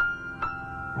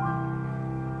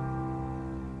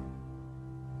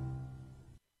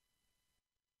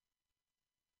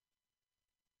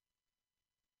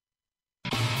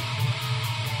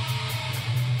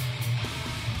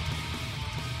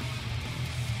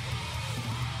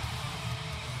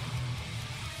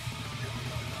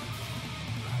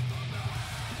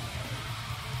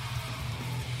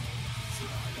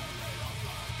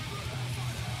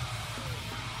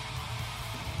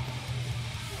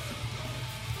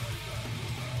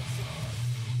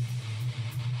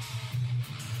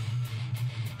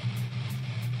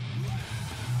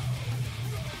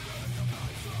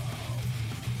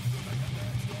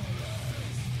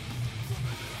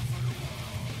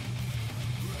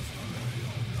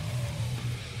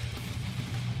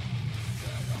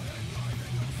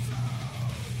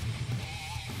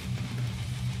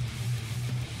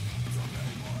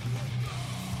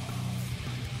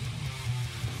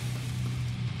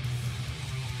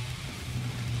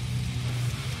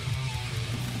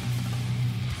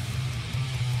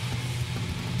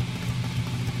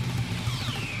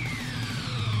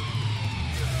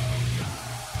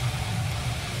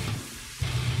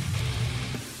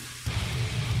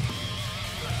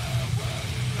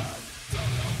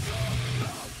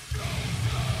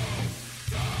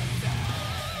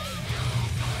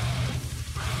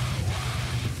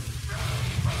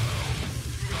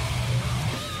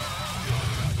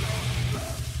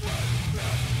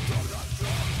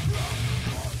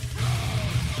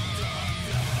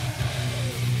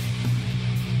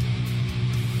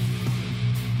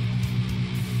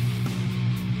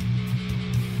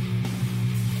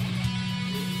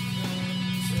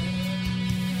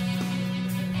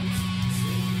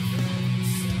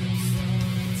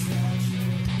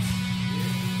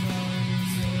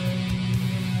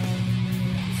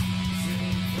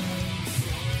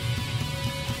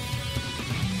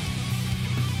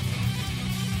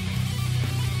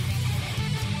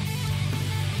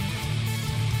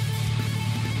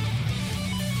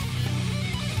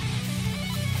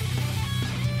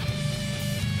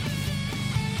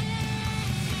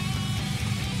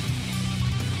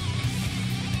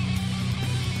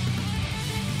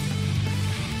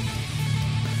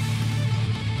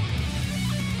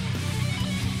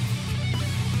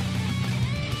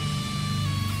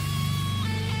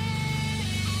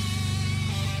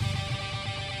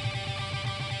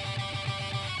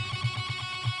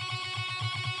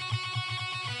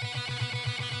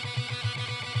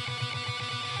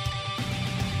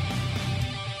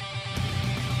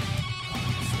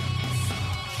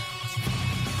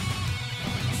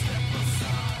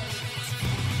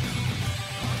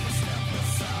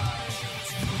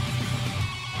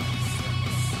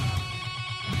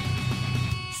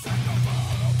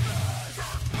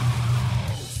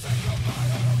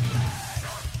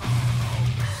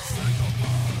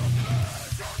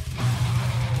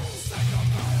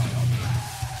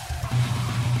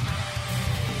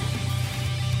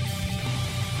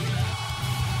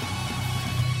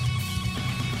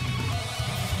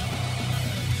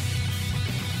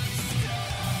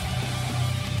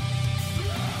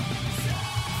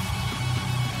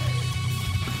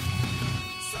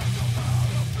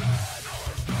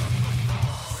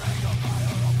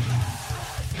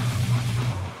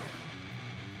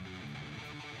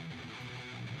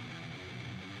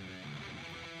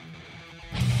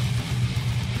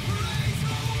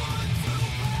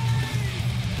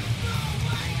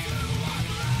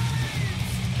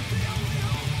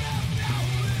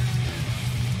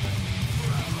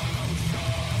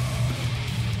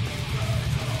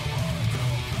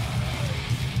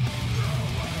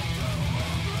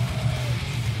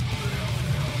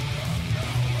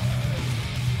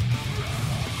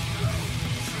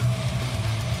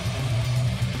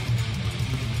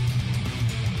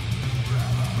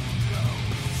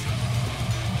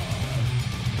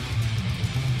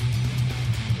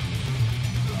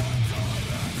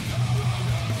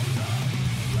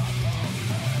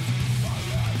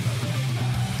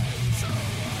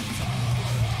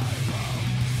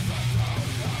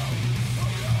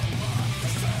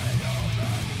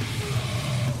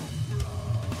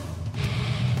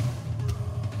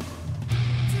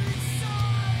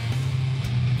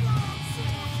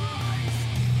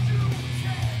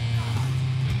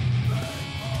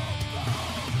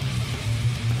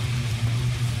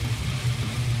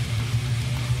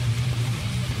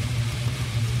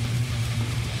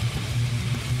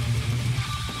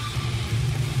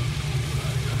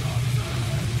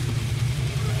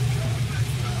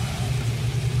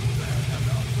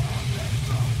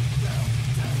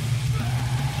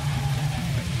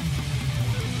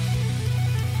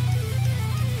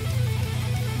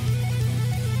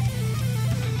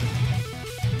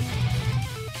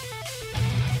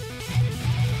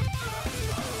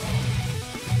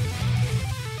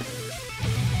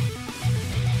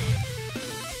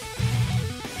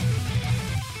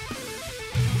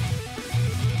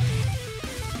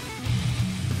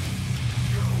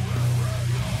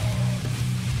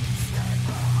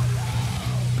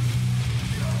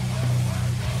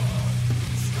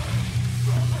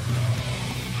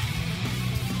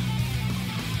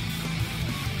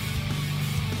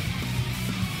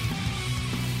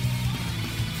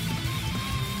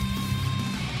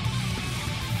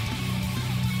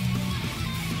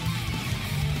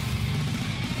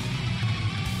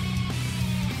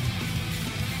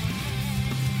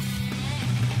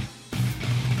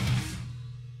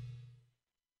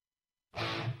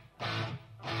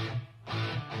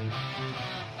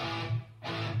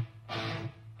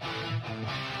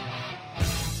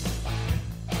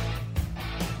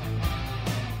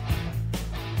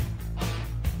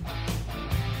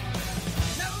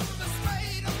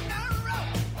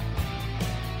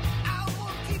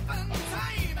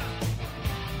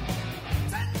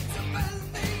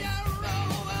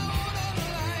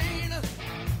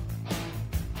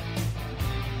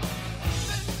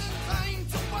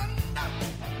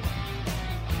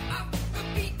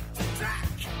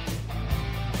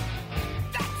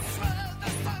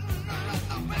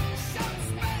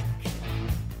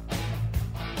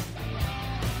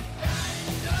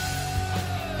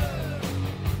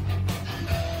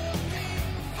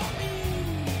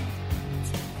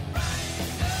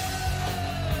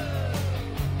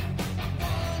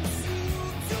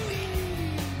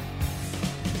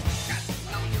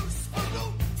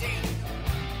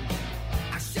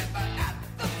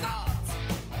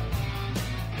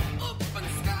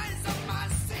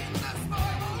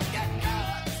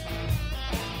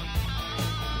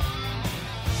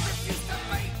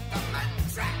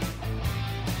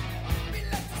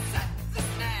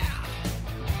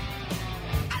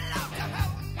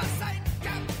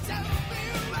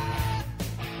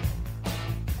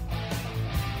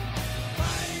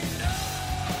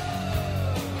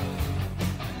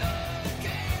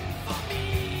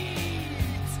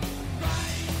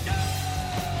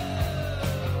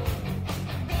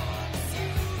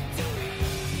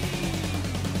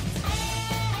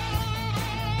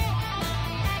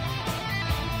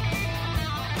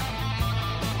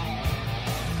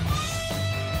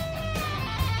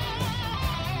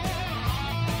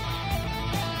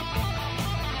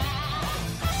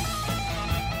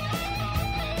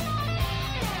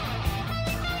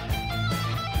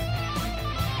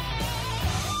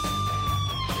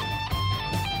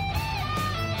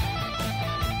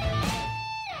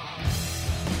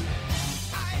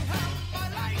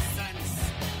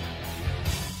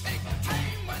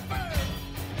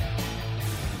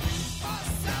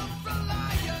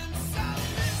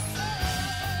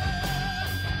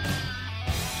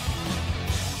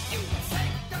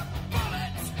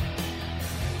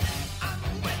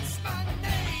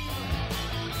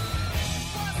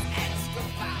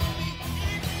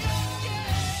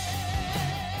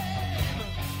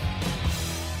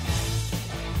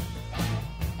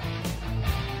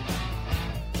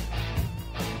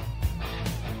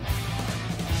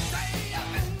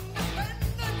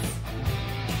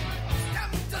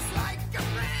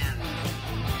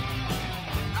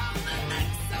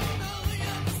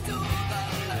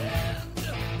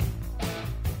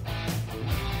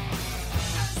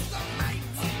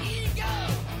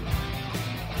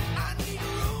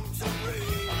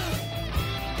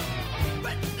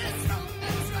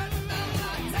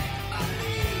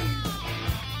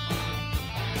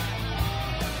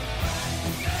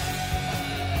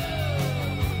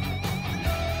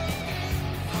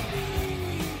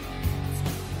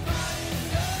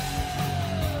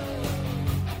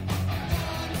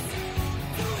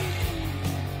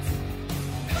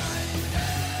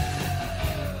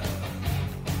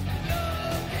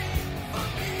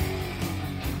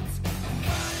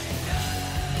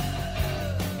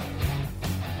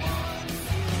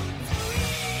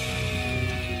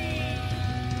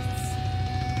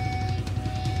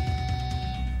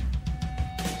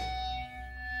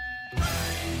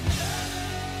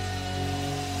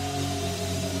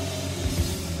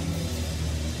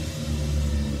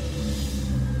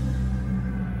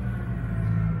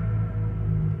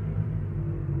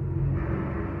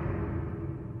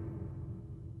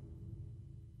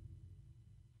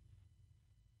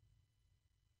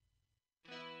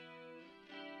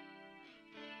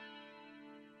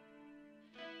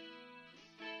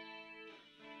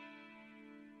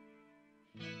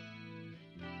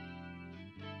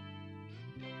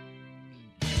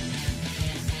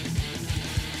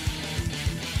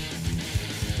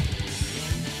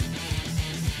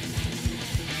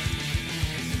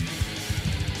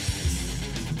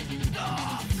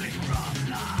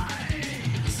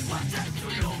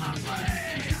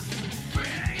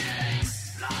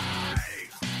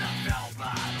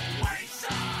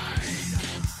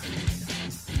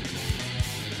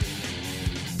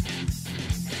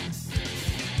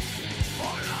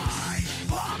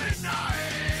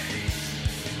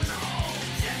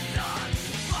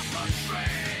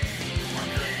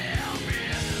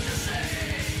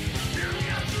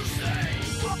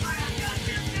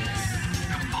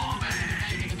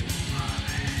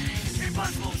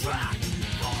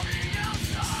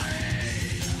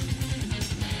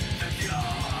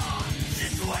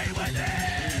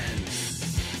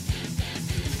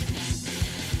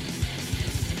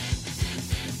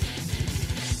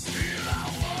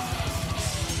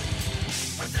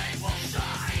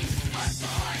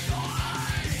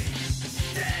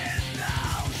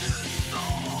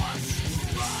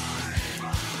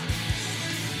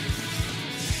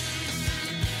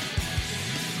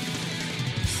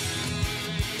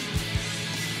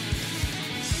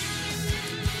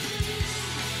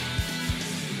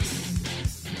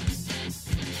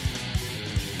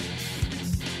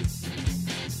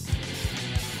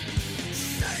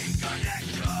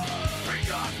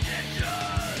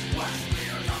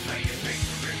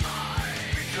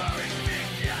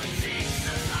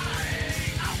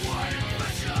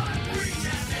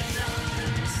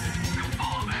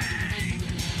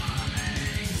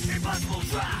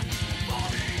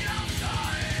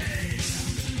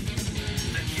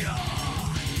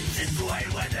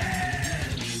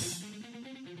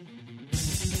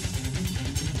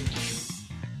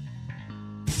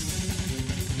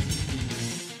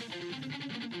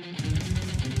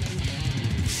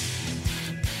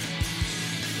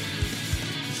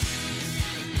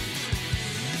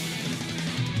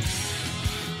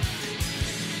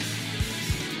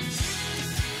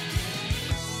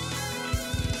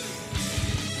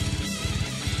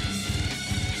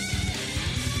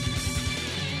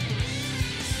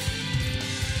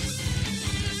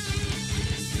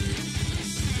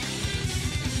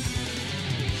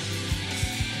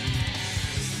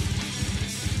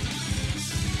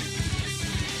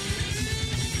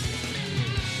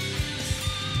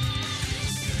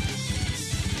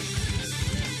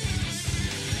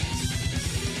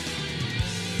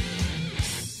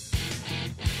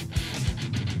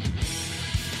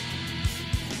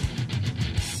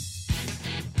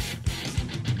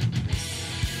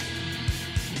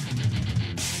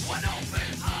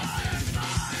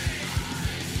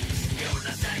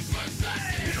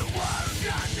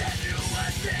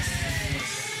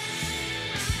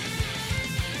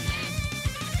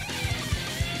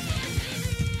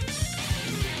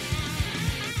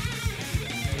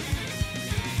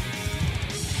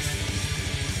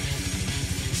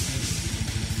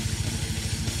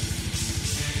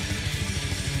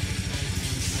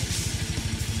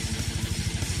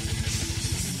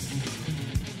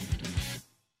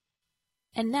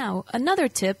 And now, another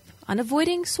tip on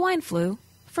avoiding swine flu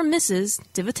from Mrs.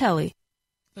 Divitelli.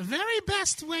 The very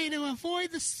best way to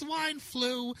avoid the swine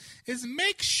flu is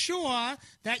make sure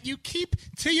that you keep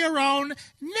to your own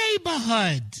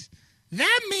neighborhood.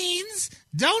 That means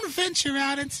don't venture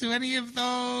out into any of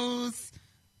those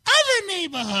other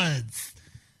neighborhoods.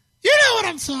 You know what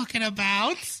I'm talking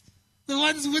about. The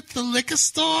ones with the liquor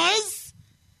stores.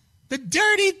 The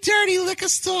dirty, dirty liquor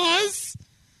stores.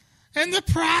 And the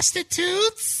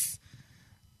prostitutes.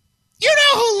 You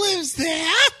know who lives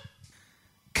there.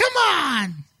 Come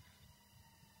on.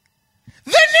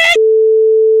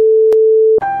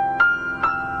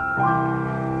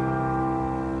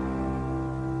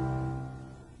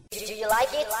 Do you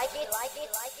like it? Like it? Like it?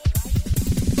 Like it?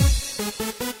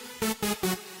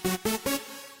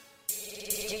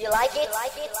 Do you like it?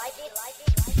 Like it? Like it? Like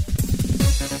it?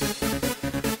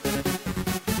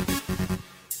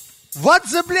 What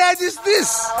the blood is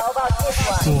this? How about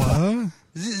this one? What?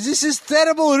 This is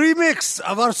terrible remix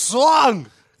of our song.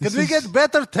 Can we get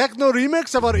better techno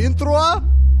remix of our intro?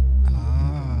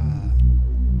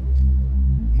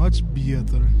 Much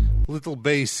better. Little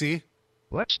bassy.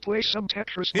 Let's play some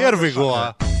Tetris. Here we go.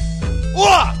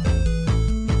 What?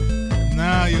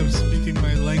 Now you're speaking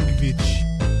my language.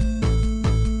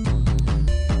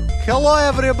 Hello,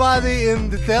 everybody in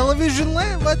the television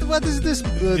land. What is this?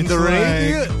 It's The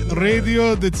radio? like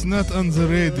radio that's not on the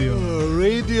radio.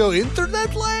 Radio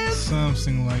internet land?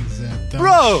 Something like that. Dumb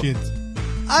Bro! Shit.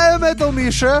 I am Metal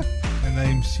Misha. And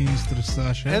I'm Sinister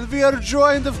Sasha. And we are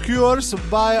joined, of course,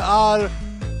 by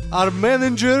our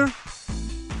manager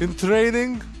in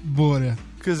training. Borja.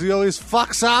 Because he always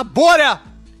fucks up. Borja!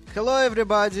 Hello,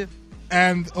 everybody.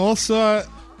 And also,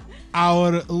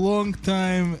 our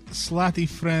longtime slutty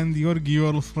friend, your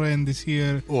girlfriend, is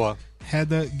here. Oh.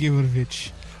 Heda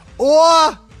Givervich.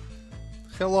 Oh!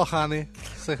 Hello, honey.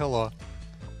 Say hello.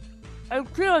 I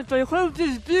can't. I have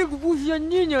this big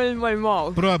wujanina in my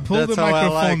mouth. Bro, pull That's the how I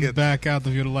microphone like it. back out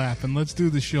of your lap and let's do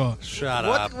the show. Shut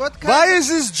What- up. what kind Why of- is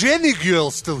this Jenny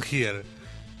girl still here?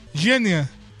 Genia,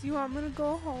 Do you want me to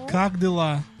go home? cock de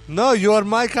la. No, you are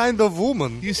my kind of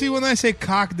woman. You see when I say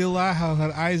cock de la, how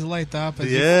her eyes light up? as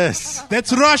if- Yes.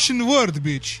 That's Russian word,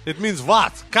 bitch. It means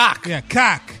what? Cock. Yeah,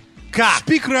 cock. Cock.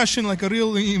 Speak Russian like a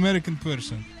real American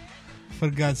person. For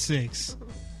God's sakes.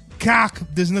 Cock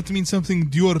does not mean something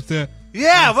dirty.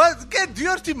 Yeah, what? Get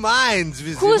dirty minds.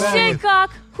 With Who you. say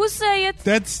cock? Who say it?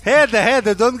 That's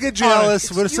Heda, don't get jealous.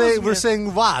 Excuse We're me.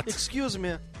 saying what? Excuse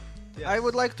me. I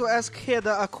would like to ask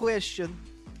Heda a question.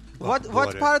 What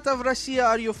Borja. part of Russia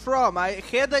are you from?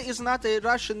 Heda is not a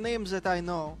Russian name that I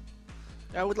know.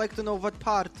 I would like to know what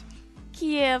part.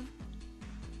 Kiev.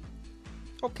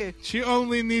 Okay. she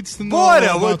only needs to know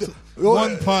Borja, about what-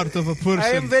 one part of a person. I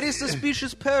am very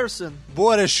suspicious person.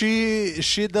 Borja,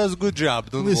 she does good job.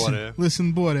 Don't worry.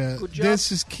 Listen, Borja. Good job.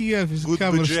 This is Kiev is a Good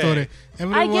cover budget. story.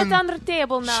 I get under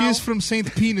table now. She's from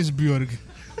St. Petersburg.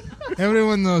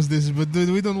 Everyone knows this, but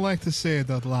we don't like to say it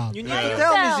out loud. You need to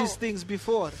tell me these things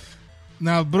before.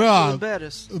 Now, I'm bro,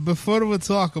 embarrassed. before we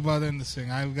talk about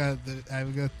anything, I've got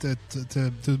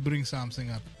to bring something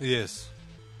up. Yes.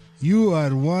 You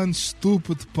are one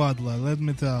stupid puddler, let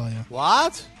me tell you.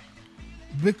 What?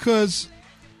 Because,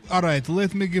 all right,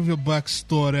 let me give you a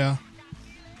backstory.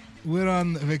 We're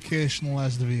on vacation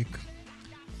last week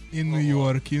in New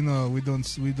York. You know, we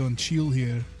don't chill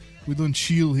here. We don't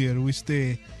chill here. We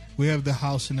stay. We have the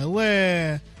house in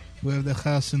LA. We have the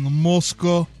house in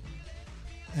Moscow.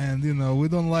 And, you know, we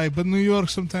don't like... But New York,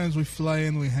 sometimes we fly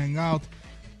in, we hang out.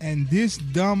 And this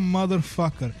dumb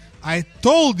motherfucker, I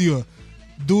told you,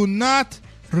 do not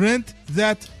rent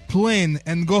that plane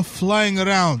and go flying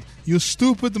around. You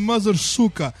stupid mother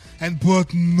suka.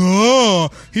 But no,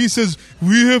 he says,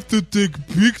 we have to take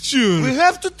pictures. We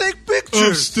have to take Of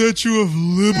pictures. Statue of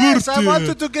Liberty. Yes, I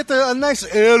wanted to get a nice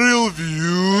aerial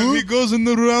view. And he goes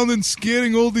around and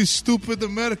scaring all these stupid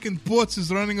American pots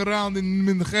running around in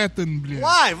Manhattan. Bля.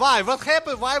 Why? What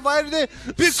happened? Why are they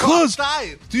Because, so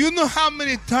tired? do you know how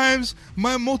many times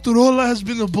my Motorola has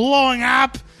been blowing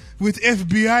up with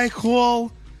FBI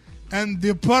call and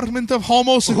Department of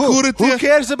Homeland Security? Who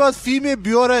cares about female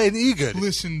Biora and Igor?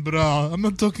 Listen, bro, I'm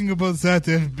not talking about that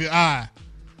FBI.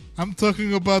 I'm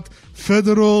talking about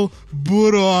Federal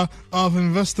Bureau of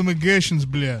Investigations,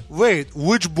 bля. Wait,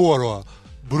 which borough?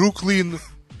 Brooklyn,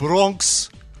 Bronx,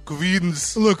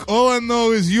 Queens. Look, all I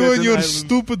know is you Staten and your Island.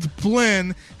 stupid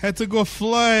plane had to go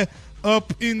fly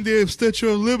up in the Statue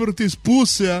of Liberty's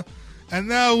pussy, and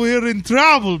now we're in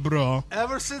trouble, bro.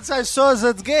 Ever since I saw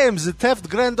that game, the Theft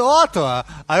Grand Auto,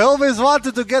 I always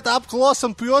wanted to get up close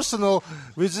and personal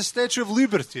with the Statue of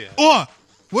Liberty. Oh,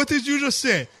 What did you just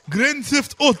say? Grand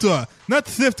Theft Auto, not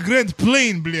Theft Grand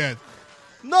Plane, блядь.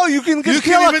 No, you can get You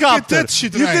can't even helicopter. get that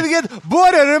shit You right. can get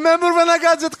Borya. Remember when I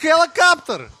got that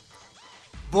helicopter?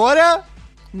 Borya?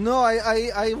 No,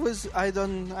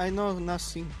 I know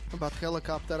nothing about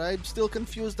helicopter. I'm still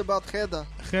confused about Heda.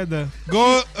 Heda,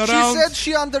 go She around. said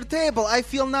she under table. I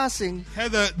feel nothing.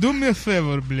 Heda, do me a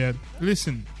favor, блядь.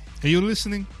 Listen. Are you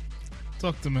listening?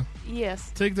 Talk to me.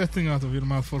 Yes. Take that thing out of your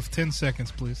mouth for 10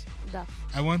 seconds, please. Da.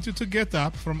 I want you to get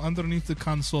up from underneath the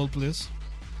console, please.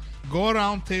 Go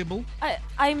around table.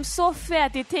 I'm so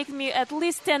fat, it takes me at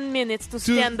least 10 minutes to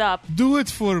stand up. Do it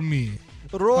for me.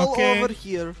 Roll Okay. over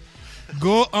here.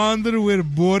 Go under where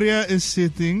Borya is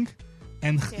sitting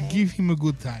and give him a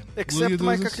good time. Will you Except do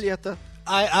my this? kakleta.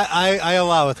 I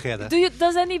allow it, Heda.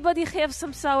 Does anybody have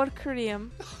some sour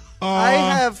cream? I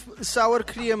have sour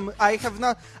cream. I have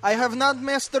not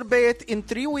masturbated in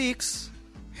 3 weeks.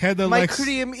 Heda My likes,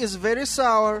 cream is very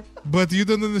sour. but you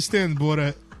don't understand,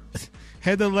 Borya.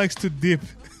 Heda likes to dip.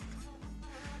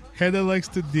 Heda likes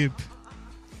to dip.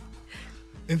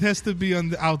 It has to be on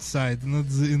the outside, not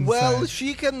the inside. Well,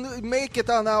 she can make it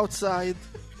on outside.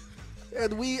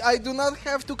 And I do not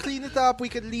have to clean it up. We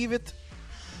can leave it.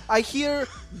 I hear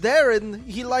Darren,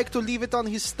 he like to leave it on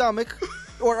his stomach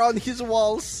or on his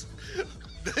walls.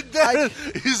 Darren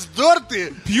is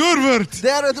dirty. Pure word.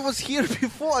 Darren was here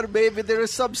before. Maybe there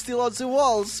is some still on the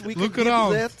walls. We Look can keep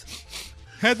around. that.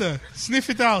 Heda, sniff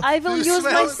it out. I will use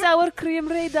my sour cream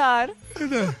radar.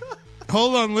 Heda.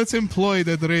 Hold on, let's employ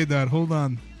that radar. Hold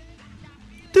on.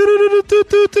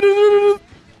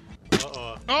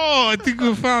 Oh, I think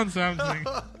we found something.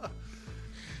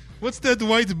 What's that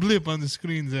white blip on the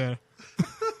screen there?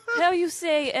 How you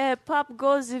say, pop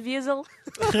goes the weasel?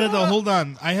 Heda, hold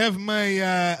on. I have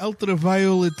my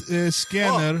ultraviolet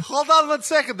scanner. Oh, hold on 1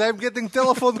 second. I'm getting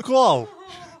telephone call.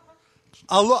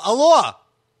 Allo?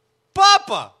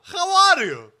 Papa, how are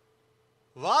you?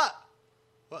 What?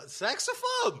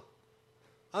 Saxophone?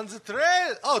 On the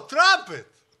train? Oh, trumpet.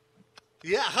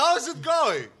 Yeah, how is it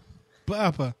going?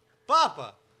 Papa,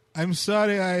 I'm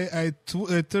sorry I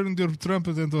turned your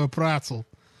trumpet into a pretzel.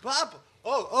 Papa.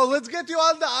 Oh, let's get you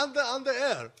on the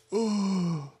air.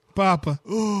 Papa.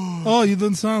 Oh, you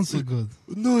don't sound so good.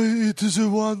 No, it is a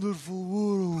wonderful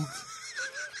world.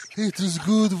 It is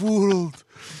good world.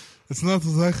 It's not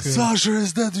what I heard. Sasha,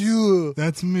 is that you?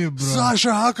 That's me, bro.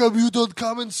 Sasha, how come you don't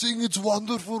come and sing It's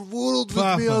Wonderful World with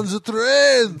me Papa. on the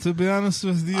train? To be honest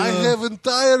with you, I have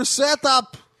entire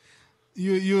setup.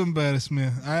 You embarrass me.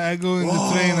 I go in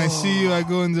the train, I see you, I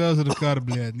go in the other car,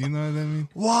 bled. You know what I mean?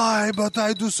 Why? But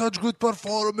I do such good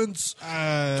performance.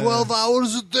 12 12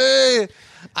 hours a day.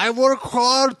 I work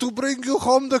hard to bring you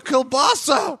home the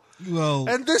kielbasa. Well,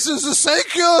 And this is a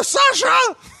thank you,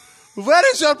 Sasha.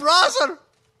 Where is your brother?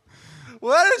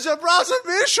 Where is your brother,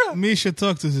 Misha? Misha,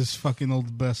 talk to this fucking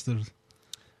old bastard.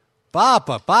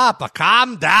 Papa,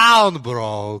 calm down,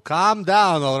 bro. Calm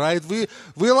down, all right?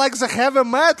 We like the heavy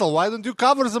metal. Why don't you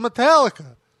cover the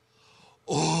Metallica?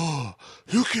 Oh,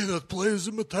 you cannot play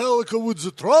the Metallica with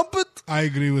the trumpet? I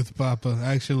agree with Papa.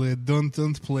 Actually,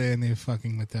 don't play any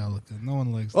fucking Metallica. No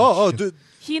one likes that shit. Dude.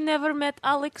 He never met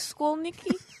Alex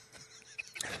Skolnicky?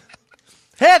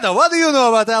 Heda, what do you know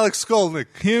about Alex Skolnick?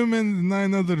 Him and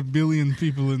 9 other billion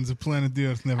people in the planet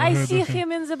Earth never I heard see of him.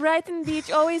 him in the Brighton Beach,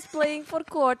 always playing for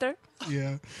quarter.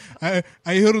 Yeah. I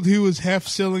heard he was half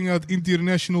selling out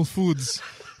international foods.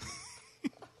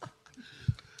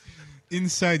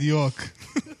 Inside York.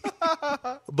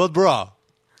 But, bro,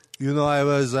 you know, I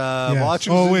was Yes.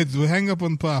 watching... Oh, wait, we hang up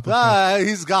on Papa.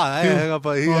 he's gone. I hung up.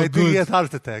 I think good. he had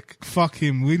heart attack. Fuck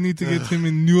him. We need to get him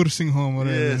in nursing home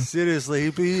already. Yeah,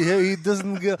 seriously. He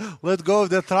doesn't let go of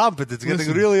that trumpet. It's getting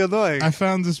Listen, really annoying. I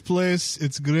found this place.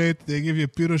 It's great. They give you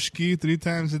piroshki 3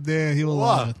 times a day. He will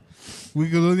love it. We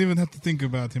don't even have to think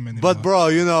about him anymore. But, bro,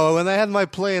 you know, when I had my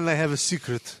plane, I have a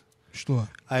secret. Что?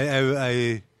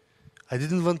 I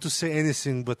didn't want to say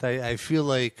anything, but I feel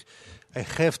like I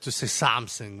have to say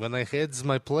something. When I had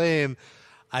my plane,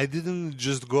 I didn't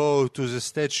just go to the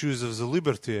statues of the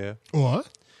Liberty. What?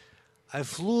 I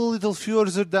flew a little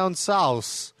further down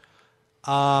south.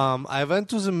 I went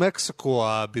to the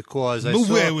Mexico because I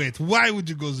saw... Wait. Why would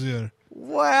you go there?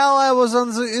 Well, I was on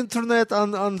the internet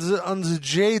on the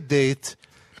J date,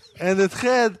 and it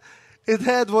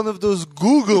had one of those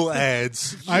Google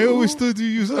ads. I always thought you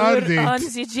use our On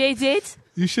date. the J-date?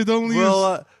 You should only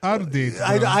use our date. bro.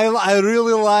 I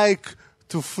really like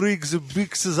to freak the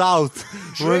bixes out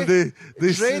when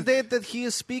they J date that he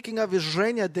is speaking of is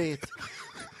Zhenya date.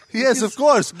 Yes, of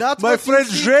course. That's My what friend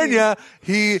he's thinking.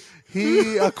 Zhenya,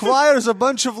 he acquires a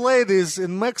bunch of ladies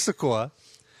in Mexico.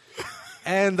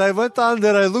 And I went on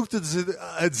there, I looked at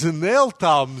the nail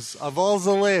thumbs of all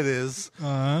the ladies,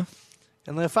 Uh-huh.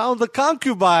 and I found a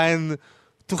concubine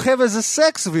to have as a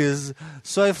sex with.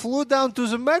 So I flew down to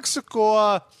the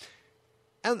Mexico,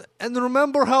 and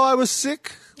remember how I was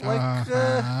sick?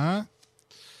 Uh-huh.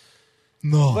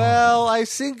 No. Well, I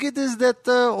think it is that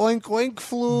oink oink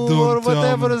flu Don't or tell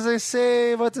whatever me. they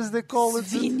say. What is they call it?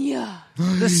 Svinia.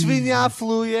 The svinia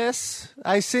flu. Yes,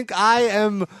 I think I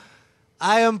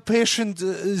am patient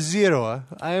zero.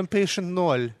 I am patient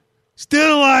null.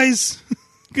 Sterilize.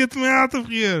 Get me out of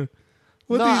here.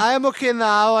 What No, do you- I am okay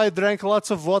now. I drank lots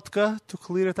of vodka to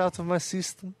clear it out of my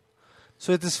system,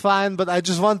 so it is fine. But I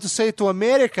just want to say to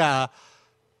America,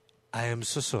 I am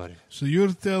so sorry. So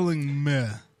you're telling me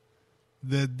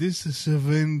that this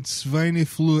swine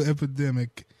flu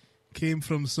epidemic came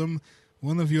from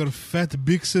one of your fat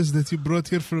bixes that you brought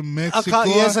here from Mexico?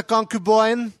 Yes, a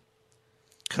concubine.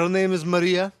 Her name is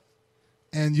Maria.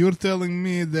 And you're telling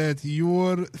me that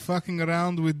you're fucking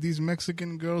around with these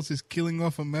Mexican girls is killing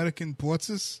off American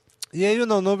potzes? Yeah, you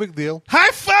know, no big deal.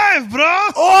 High five, bro!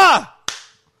 Oh!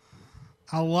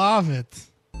 I love it.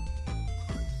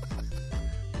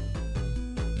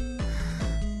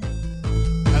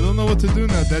 I don't know what to do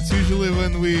now. That's usually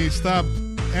when we stop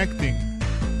acting.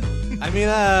 I mean,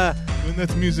 when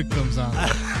that music comes on.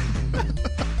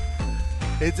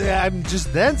 I'm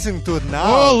just dancing to it now.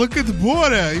 Oh, look at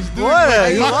Bora. He's doing Bora,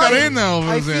 like you Macarena over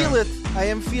I there. feel it. I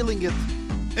am feeling it.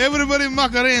 Everybody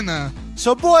Macarena.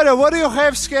 So, Bora, what do you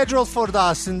have scheduled for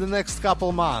us in the next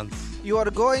couple months? You are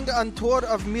going on tour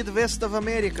of Midwest of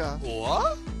America.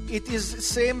 What? It is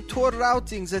same tour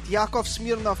routing that Yakov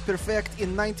Smirnov perfect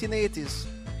in 1980s.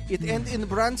 It end in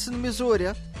Branson,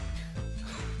 Missouri.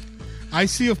 I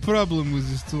see a problem with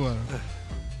this tour.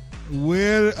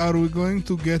 Where are we going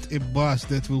to get a bus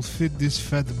that will fit this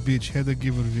fat bitch, Hedda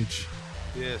Giverovich?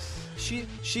 Yes. She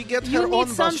get You her need own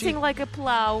bus. something like a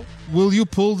plow. Will you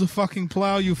pull the fucking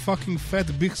plow, you fucking fat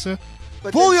bixer?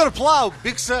 Pull your plow,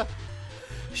 bixer.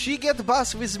 She get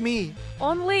bus with me.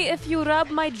 Only if you rub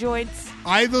my joints.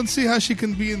 I don't see how she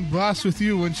can be in bus with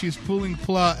you when she's pulling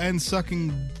plow and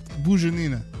sucking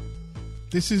bujanina.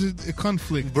 This is a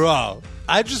conflict. Bro,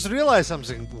 I just realized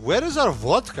something. Where is our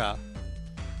vodka?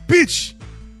 Bitch!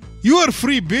 You are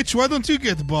free, bitch. Why don't you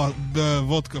get the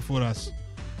vodka for us?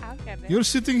 I'll get it. You're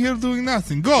sitting here doing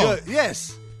nothing. Go!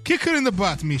 Yes. Kick her in the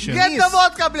butt, Misha. Get the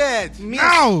vodka, blade!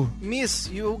 Now! Miss,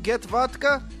 you get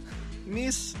vodka?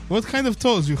 Miss? What kind of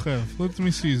toes you have? Let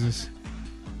me see this.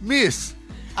 Miss,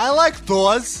 I like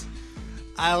toes.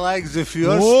 I like the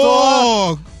first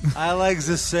Whoa! toe. I like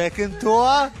the second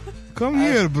toe. Come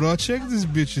here, bro. Check this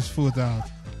bitch's foot out.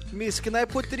 Miss, can I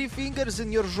put 3 fingers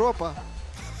in your jopa?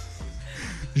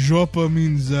 Jopa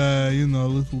means,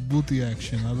 little booty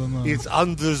action. I don't know. It's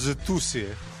under the tussie.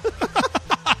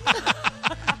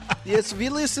 Yes, we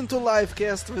listen to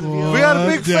Livecast with Oh, We are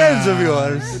big fans of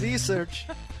yours. Research.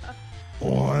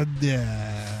 Oh,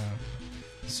 damn.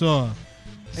 So,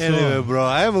 Anyway, bro,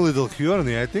 I am a little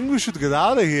horny. I think we should get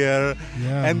out of here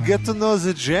and get to know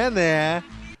the Jenny.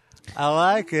 I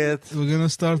like it. we're gonna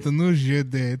start a new J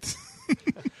date.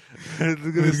 We're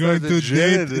We're going to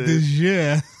date the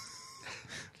J.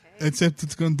 Except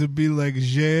it's going to be like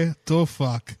J to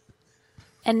fuck.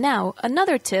 And now,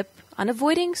 another tip on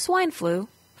avoiding swine flu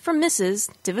from Mrs.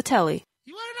 Divitelli.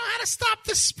 You want to know how to stop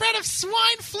the spread of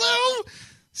swine flu?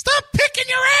 Stop picking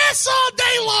your ass all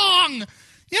day long.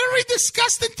 You know the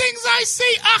disgusting things I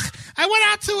see? Ugh, I went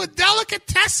out to a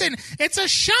delicatessen. It's a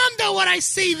shondo what I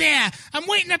see there. I'm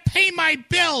waiting to pay my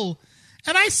bill.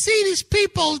 And I see these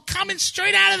people coming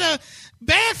straight out of the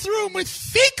bathroom with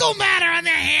fecal matter on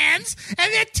their hands,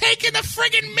 and they're taking the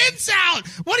friggin' mints out.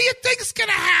 What do you think's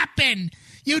gonna happen?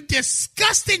 You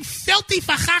disgusting, filthy,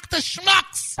 verhackte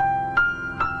schmucks.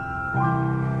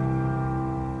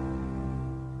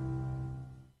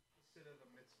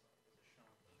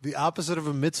 The opposite of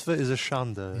a mitzvah is a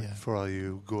shanda for all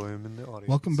you goyim in the audience.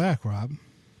 Welcome back, Rob.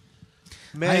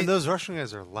 Man, those Russian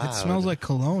guys are loud. It smells like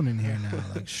cologne in here now,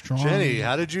 like strong. Jenny,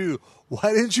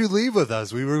 why didn't you leave with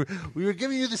us? We were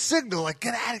giving you the signal, like,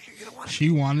 get out of here. You don't want to. She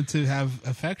wanted to have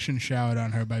affection showered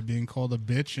on her by being called a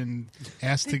bitch and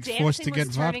asked The to forced to dancing get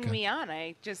was turning vodka. me on.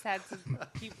 I just had to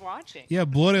keep watching. Yeah,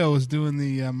 Borio was doing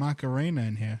the Macarena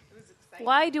in here.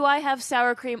 Why do I have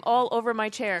sour cream all over my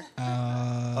chair?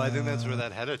 I think that's where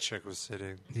that Hedda chick was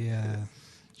sitting. Yeah.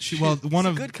 One It's of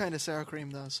a good kind of sour cream,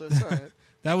 though, so it's all right.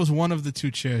 that was one of the 2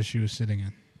 chairs she was sitting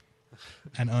in,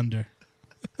 and under.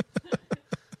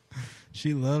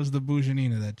 She loves the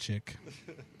bujanina, that chick.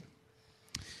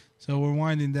 So we're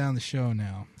winding down the show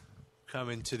now.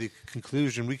 Coming to the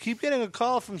conclusion. We keep getting a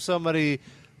call from somebody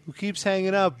who keeps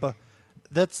hanging up.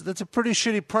 that's a pretty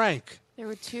shitty prank. There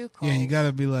were 2 calls. Yeah, you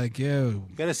gotta be like, yo, You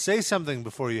gotta say something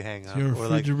before you hang up. your Or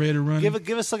like, refrigerator running.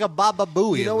 give us like a Baba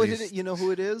Booey. You know at what? least. You know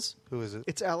who it is? Who is it?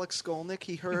 It's Alex Skolnick.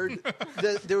 He heard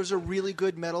that there was a really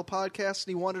good metal podcast,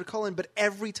 and he wanted to call in. But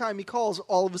every time he calls,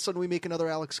 all of a sudden we make another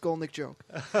Alex Skolnick joke.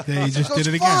 Yeah, you just Those did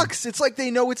it again. fucks! It's like they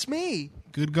know it's me.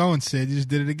 Good going, Sid. You just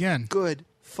did it again. Good.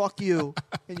 Fuck you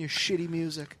and your shitty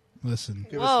music. Listen.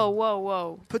 Whoa, whoa,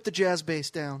 whoa. Put the jazz bass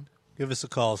down. Give us a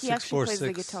call. He actually plays the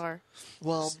 646. guitar.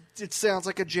 Well, it sounds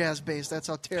like a jazz bass. That's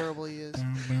how terrible he is.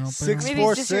 Maybe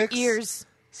it's just your ears.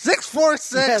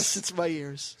 646. Yes, it's my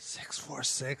ears.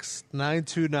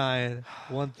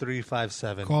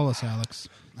 646-929-1357. Call us, Alex.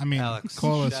 I mean, Alex,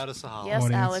 call us. shout us a holler. Yes,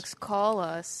 Audience. Alex, call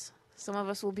us. Some of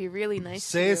us will be really nice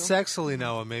Say to it you. sexily,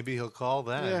 Noah. Maybe he'll call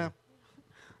that. Yeah.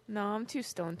 No, I'm too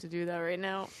stoned to do that right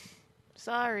now.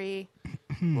 Sorry.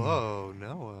 Whoa,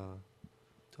 Noah.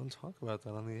 Don't talk about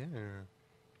that on the air.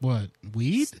 What?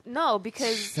 Weed? No,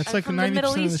 because That's I'm like from 90% the Middle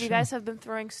of the East. You show. guys have been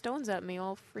throwing stones at me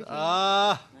all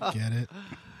freaking. Get it?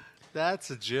 That's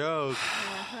a joke.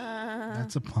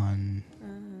 That's a pun.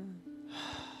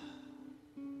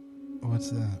 What's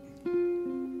that?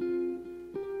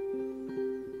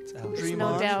 It's Alex. Dream no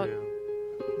on. doubt.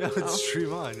 No, it's Oh.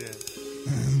 Dream On, yeah.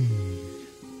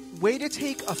 Way to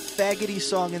take a faggoty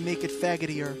song and make it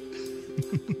faggotier.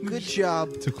 Good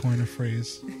job. To coin a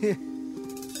phrase.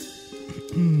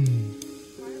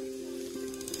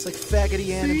 It's like Faggoty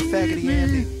Ann and Faggoty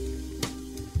Andy.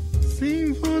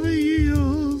 Sing for the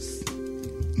Eagles.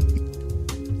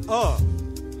 Oh.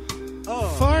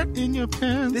 Fart in your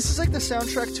pants. This is like the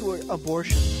soundtrack to an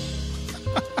abortion.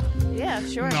 Yeah,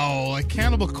 sure. No, like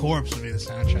Cannibal Corpse would be the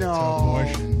soundtrack to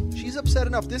abortion. She's upset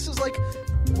enough. This is like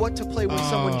what to play when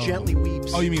someone gently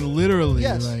weeps. Oh, you mean literally?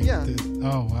 Yes, like yeah.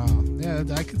 Oh, wow. Yeah,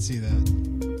 I could see that.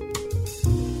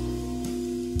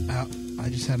 I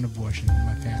just had an abortion in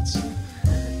my pants.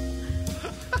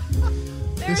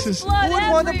 This is. Who would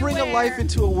want to bring a life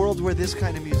into a world where this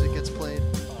kind of music gets played?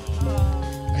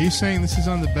 Are you saying this is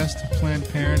on the Best of Planned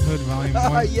Parenthood Volume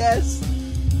 1? Yes.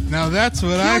 Now that's what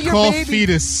Kill I your call baby.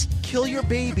 fetus. Kill your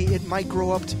baby. It might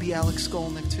grow up to be Alex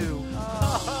Skolnick too.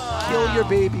 Kill your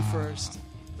baby first.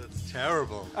 That's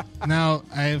terrible. Now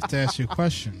I have to ask you a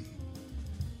question: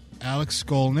 Alex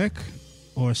Skolnick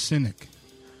or Cynic?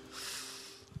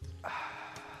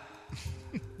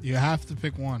 You have to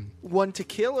pick one. One to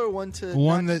kill or one to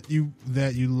One not-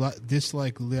 that you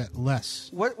dislike less.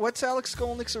 What's Alex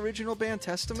Skolnick's original band?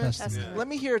 Testament? Testament. Yeah. Let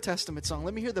me hear a Testament song.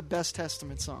 Let me hear the best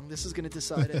Testament song. This is going to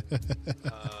decide it.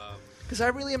 Because I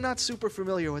really am not super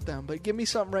familiar with them. But give me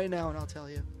something right now and I'll tell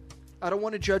you. I don't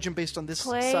want to judge them based on this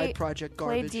side project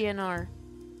garbage. Play DNR.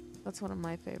 That's one of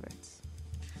my favorites.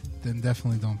 Then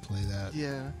definitely don't play that.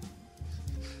 Yeah.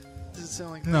 Does it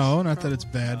sound like No, this? not that it's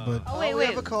bad, but Oh, wait, we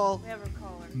have a call. We have a caller.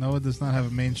 Noah does not have a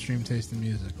mainstream taste in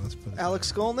music. Let's put it.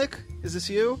 Alex Skolnick, is this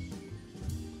you?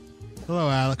 Hello,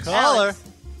 Alex. Caller.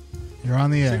 You're on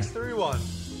the air. 631.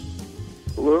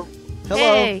 Hello? Hello.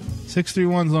 Hey.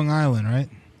 631's Long Island, right?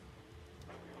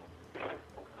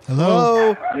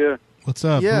 Hello. Yeah. What's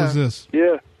up? Yeah. Who's this?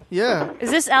 Yeah. Yeah.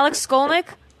 Is this Alex Skolnick?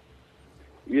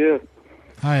 Yeah.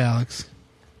 Hi, Alex.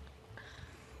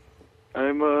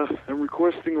 I'm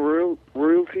requesting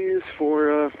royalties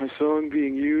for my song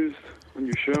being used on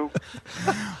your show.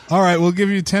 All right, we'll give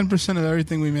you 10% of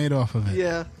everything we made off of it.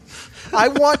 Yeah. I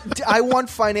want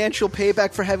financial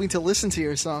payback for having to listen to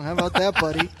your song. How about that,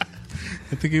 buddy?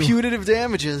 I think he, Punitive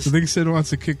damages. I think Sid wants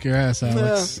to kick your ass,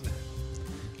 Alex.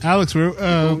 Alex,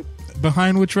 we're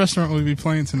behind which restaurant will we be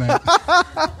playing tonight?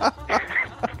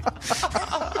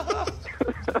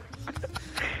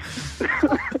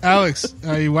 Alex,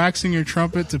 are you waxing your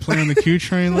trumpet to play on the Q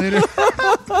train later?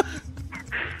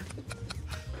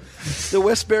 The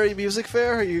Westbury Music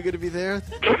Fair, are you going to be there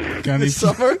this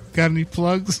summer? Got any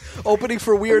plugs? Opening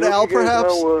for Weird Al,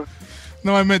 perhaps?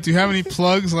 No, I meant, do you have any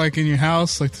plugs, like, in your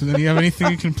house? Like, do you have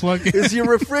anything you can plug in? Is your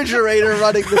refrigerator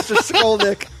running, Mr.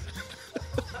 Skolnick?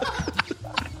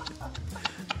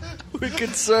 We're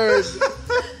concerned.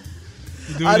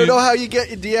 I don't know how you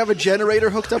get... Do you have a generator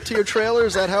hooked up to your trailer?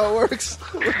 Is that how it works?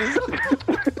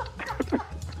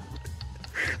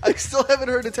 I still haven't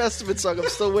heard a Testament song. I'm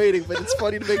still waiting, but it's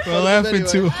funny to make fun We're of laughing anyway.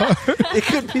 too hard. It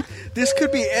could be. This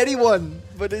could be anyone,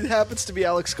 but it happens to be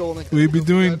Alex Skolnick. We'll be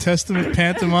doing Testament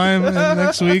pantomime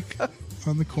next week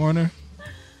on the corner.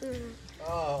 Oh,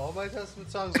 all my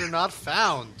Testament songs are not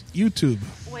found. YouTube.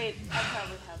 Wait, I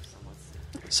probably have someone.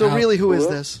 So really, who is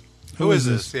this? Who is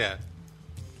this? Yeah.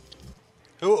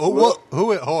 Who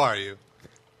are you?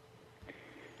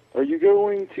 Are you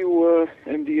going to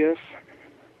MDF?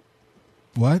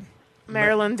 What?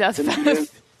 Maryland Death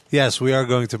Fest. Yes, we are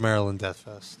going to Maryland Death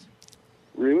Fest.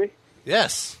 Really?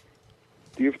 Yes.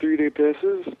 Do you have 3-day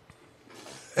passes?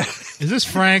 Is this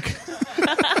Frank?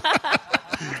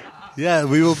 Yeah,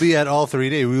 we will be at all 3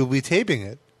 days. We will be taping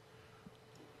it.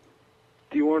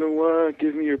 Do you want to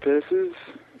give me your passes?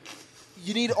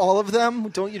 You need all of them?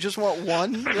 Don't you just want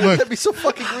one? Look. That'd be so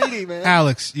fucking greedy, man.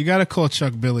 Alex, you got to call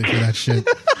Chuck Billy for that shit.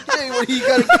 Hey, what, you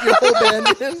got to get your whole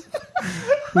band in?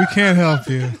 We can't help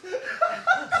you.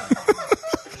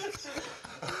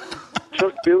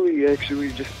 Chuck Billy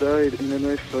actually just died in a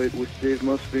knife fight with Dave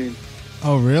Mustaine.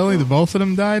 Oh, really? The both of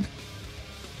them died?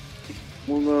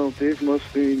 Well, no, Dave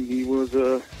Mustaine, he was,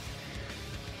 I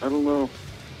don't know.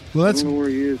 Well, I don't know where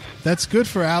he is. That's good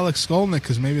for Alex Skolnick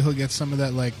because maybe he'll get some of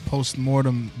that like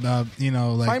post-mortem, like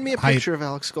Find me a hype. picture of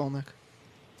Alex Skolnick.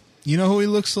 You know who he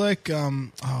looks like?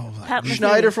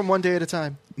 Schneider from One Day at a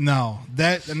Time. No,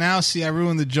 now see, I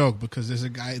ruined the joke because there's a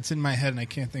guy. It's in my head and I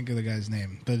can't think of the guy's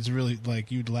name, but it's really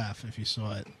like you'd laugh if you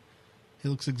saw it. He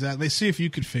looks exactly. See if you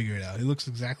could figure it out. He looks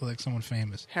exactly like someone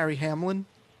famous. Harry Hamlin.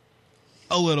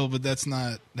 A little, but that's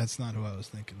not who I was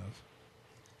thinking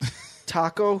of.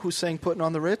 Taco, who sang "Putting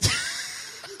on the Ritz."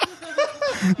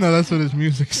 No, that's what his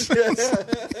music says.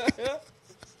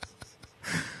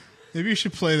 Maybe you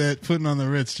should play that "Putting on the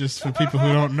Ritz" just for people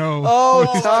who don't know.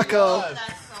 Oh, Taco.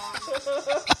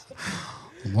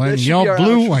 When you're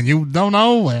blue and you don't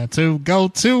know where to go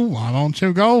to, why don't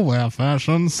you go where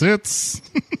fashion sits?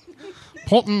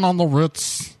 Putting on the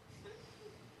Ritz.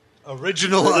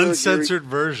 Original uncensored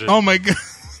version. Oh my god.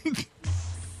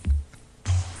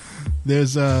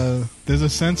 There's a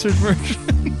censored version.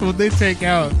 What they take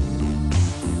out?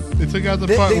 They took out the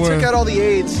part where they took out all the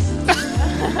AIDS.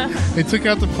 They took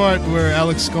out the part where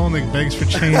Alex Skolnick begs for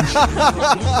change.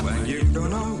 You don't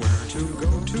know where to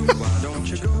go to. Why don't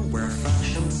you go where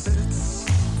fashion sits?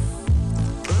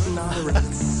 Putting on the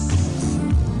Ritz.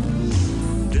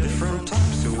 Different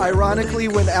times to Ironically,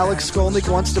 when Alex Skolnick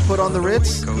wants to put on the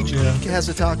Ritz, he has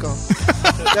a taco.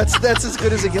 That's as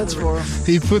good as it gets for him.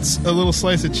 He puts a little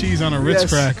slice of cheese on a Ritz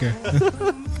cracker.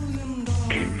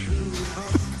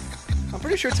 I'm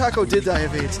pretty sure Taco did die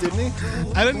of AIDS, didn't he?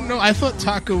 I didn't know. I thought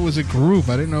Taco was a group.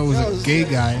 I didn't know it was a gay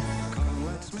guy.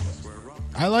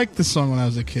 I liked the song when I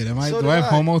was a kid. Do I have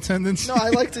homo tendencies? No, I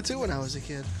liked it too when I was a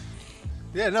kid.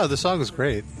 Yeah, no, the song is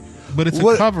great. But it's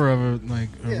a cover of a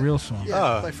real song.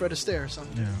 Yeah, by Fred Astaire or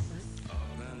something. Yeah.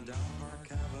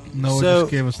 Noah So-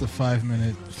 just gave us the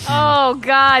 5-minute. Oh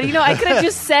God! I could have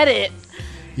just said it.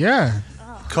 Yeah.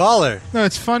 Caller. No,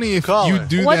 it's funny if Caller. you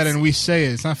do What's- that and we say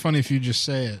it. It's not funny if you just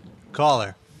say it.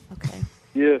 Caller.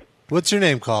 Yeah. What's your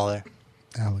name, caller?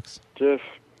 Alex. Jeff.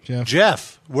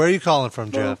 Jeff. Where are you calling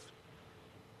from, Jeff?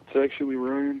 It's actually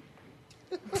Ryan.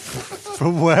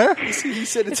 From where? He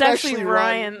said it's actually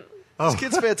Ryan. This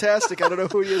kid's fantastic. I don't know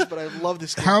who he is, but I love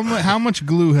this kid. How much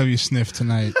glue have you sniffed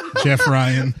tonight, Jeff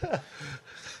Ryan?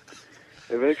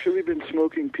 I've actually been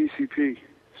smoking PCP.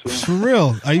 For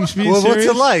real? Are you being Well, what's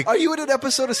serious? it like? Are you in an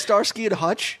episode of Starsky and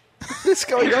Hutch? This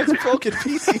going on smoking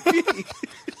PCP.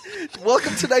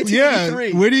 Welcome to 1983.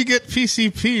 Yeah. Where do you get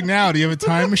PCP now? Do you have a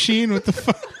time machine? What the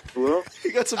fuck? Well,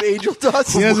 he got some angel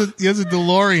dust. He has a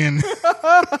DeLorean.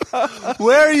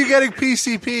 Where are you getting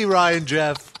PCP, Ryan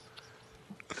Jeff?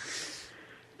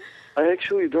 I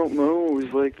actually don't know. It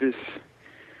was like this.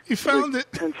 You found it.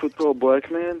 10-foot tall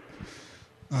black man.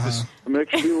 I'm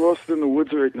actually lost in the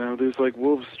woods right now. There's like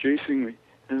wolves chasing me.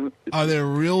 And it's Are there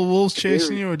real wolves chasing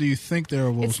scary. you, or do you think there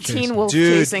are wolves It's chasing teen you? wolf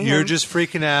Dude, chasing you're him. just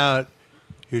freaking out.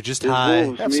 You're just There's high.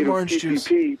 wolves Have made some of orange juice.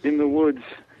 PCP in the woods.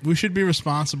 We should be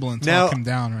responsible and Now- talk him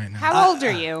down right now. How old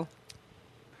are you?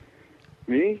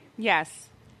 Me? Yes.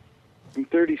 I'm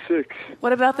 36.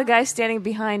 What about the guy standing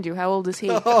behind you? How old is he?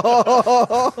 Don't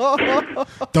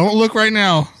look right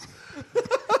now.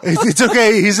 It's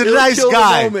okay. He's a It'll nice kill the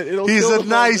guy. moment. It'll He's kill a the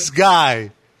nice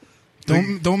guy.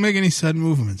 Don't make any sudden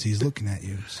movements. He's looking at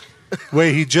you.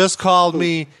 Wait, he just called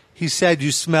me. He said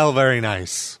you smell very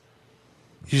nice.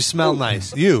 You smell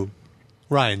nice. You,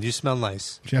 Ryan, you smell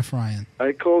nice. Jeff Ryan.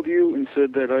 I called you and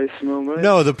said that I smell nice.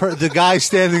 No, the guy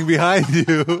standing behind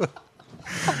you.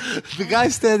 The guy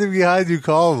standing behind you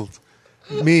called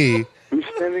me. Who's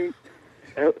standing?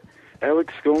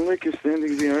 Alex Skolnick is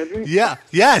standing behind me? Yeah.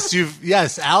 Yes.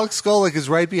 Alex Skolnick is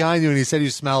right behind you, and he said you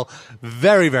smell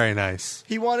very, very nice.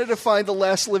 He wanted to find the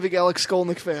last living Alex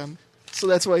Skolnick fan, so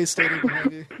that's why he's standing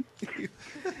behind you.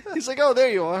 He's like, oh, there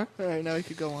you are. All right, now you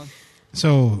can go on.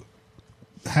 So,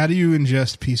 how do you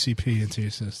ingest PCP into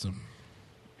your system?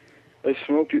 I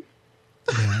smoke it.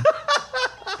 Yeah.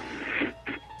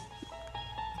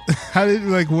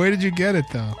 Where did you get it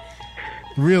though?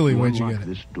 Really? Where'd you get it?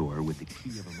 This door with the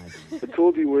key of a magic. I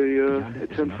told you a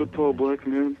 10-foot-tall black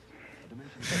man.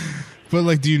 But,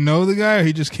 like, do you know the guy, or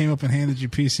he just came up and handed you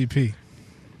PCP?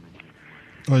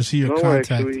 Or is he your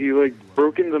contact? Actually, he, like,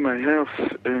 broke into my house,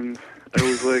 and I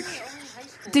was like...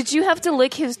 Did you have to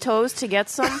lick his toes to get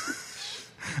some?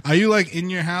 Are you, like, in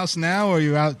your house now, or are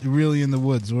you out really in the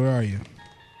woods? Where are you?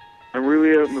 I'm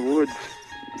really out in the woods.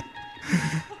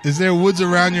 Is there woods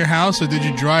around your house, or did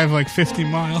you drive, like, 50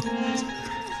 miles?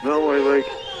 No,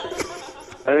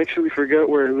 I actually forgot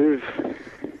where I live.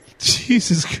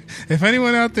 Jesus. If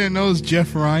anyone out there knows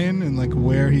Jeff Ryan and, like,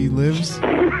 where he lives,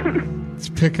 let's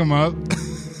pick him up.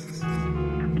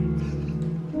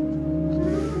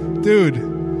 Dude,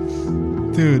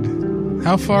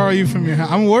 how far are you from your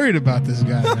house? I'm worried about this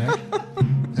guy, man.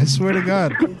 I swear to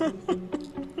God.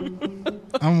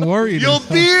 I'm worried. You'll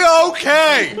be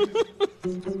okay.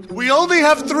 We only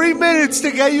have 3 minutes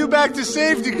to get you back to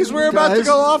safety because we're about to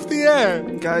go off the air.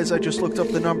 Guys, I just looked up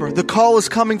the number. The call is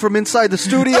coming from inside the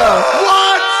studio.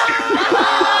 What?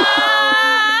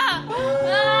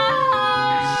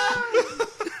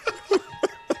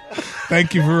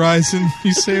 Thank you, Verizon.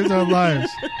 You saved our lives.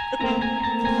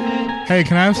 Hey,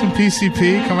 can I have some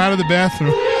PCP? Come out of the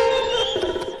bathroom.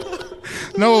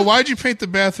 Noah, why'd you paint the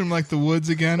bathroom like the woods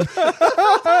again?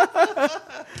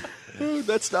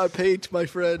 That's not paint, my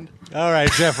friend. All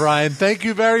right, Jeff Ryan, thank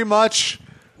you very much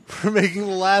for making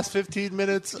the last 15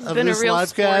 minutes of been a this real live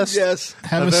sport. cast. Yes.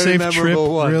 Have a very safe trip,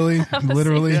 memorable one. really,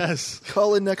 literally. Yes.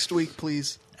 Call in next week,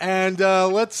 please. And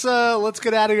let's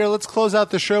get out of here. Let's close out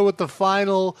the show with the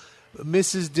final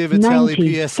Mrs. Divitelli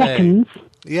 90 PSA. seconds.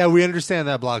 Yeah, we understand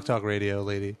that, Block Talk Radio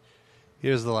lady.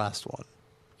 Here's the last one.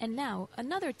 And now,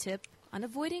 another tip on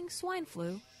avoiding swine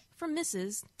flu from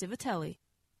Mrs. Divitelli.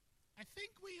 I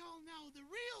think we all know the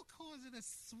real cause of the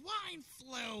swine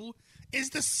flu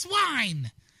is the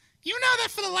swine. You know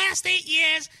that for the last 8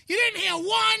 years, you didn't hear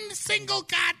one single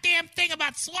goddamn thing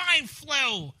about swine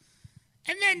flu.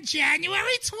 And then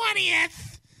January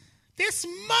 20th, this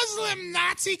Muslim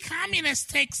Nazi communist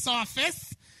takes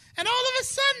office, and all of a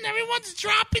sudden everyone's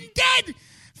dropping dead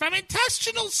from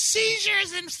intestinal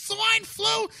seizures and swine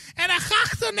flu and a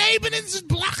Achterleben and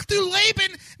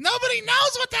Blachteleben. Nobody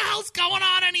knows what the hell's going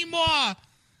on anymore.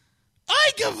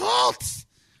 I gewalt.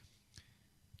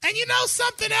 And you know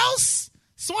something else?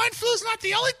 Swine flu's not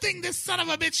the only thing this son of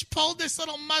a bitch pulled, this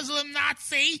little Muslim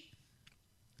Nazi.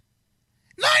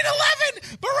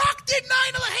 9/11! Barack did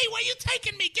 9/11. Hey, where you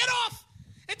taking me? Get off!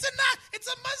 It's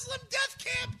a Muslim death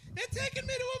camp. They're taking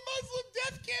me to a Muslim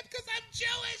death camp because I'm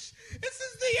Jewish. This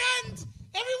is the end.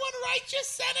 Everyone write your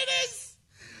senators.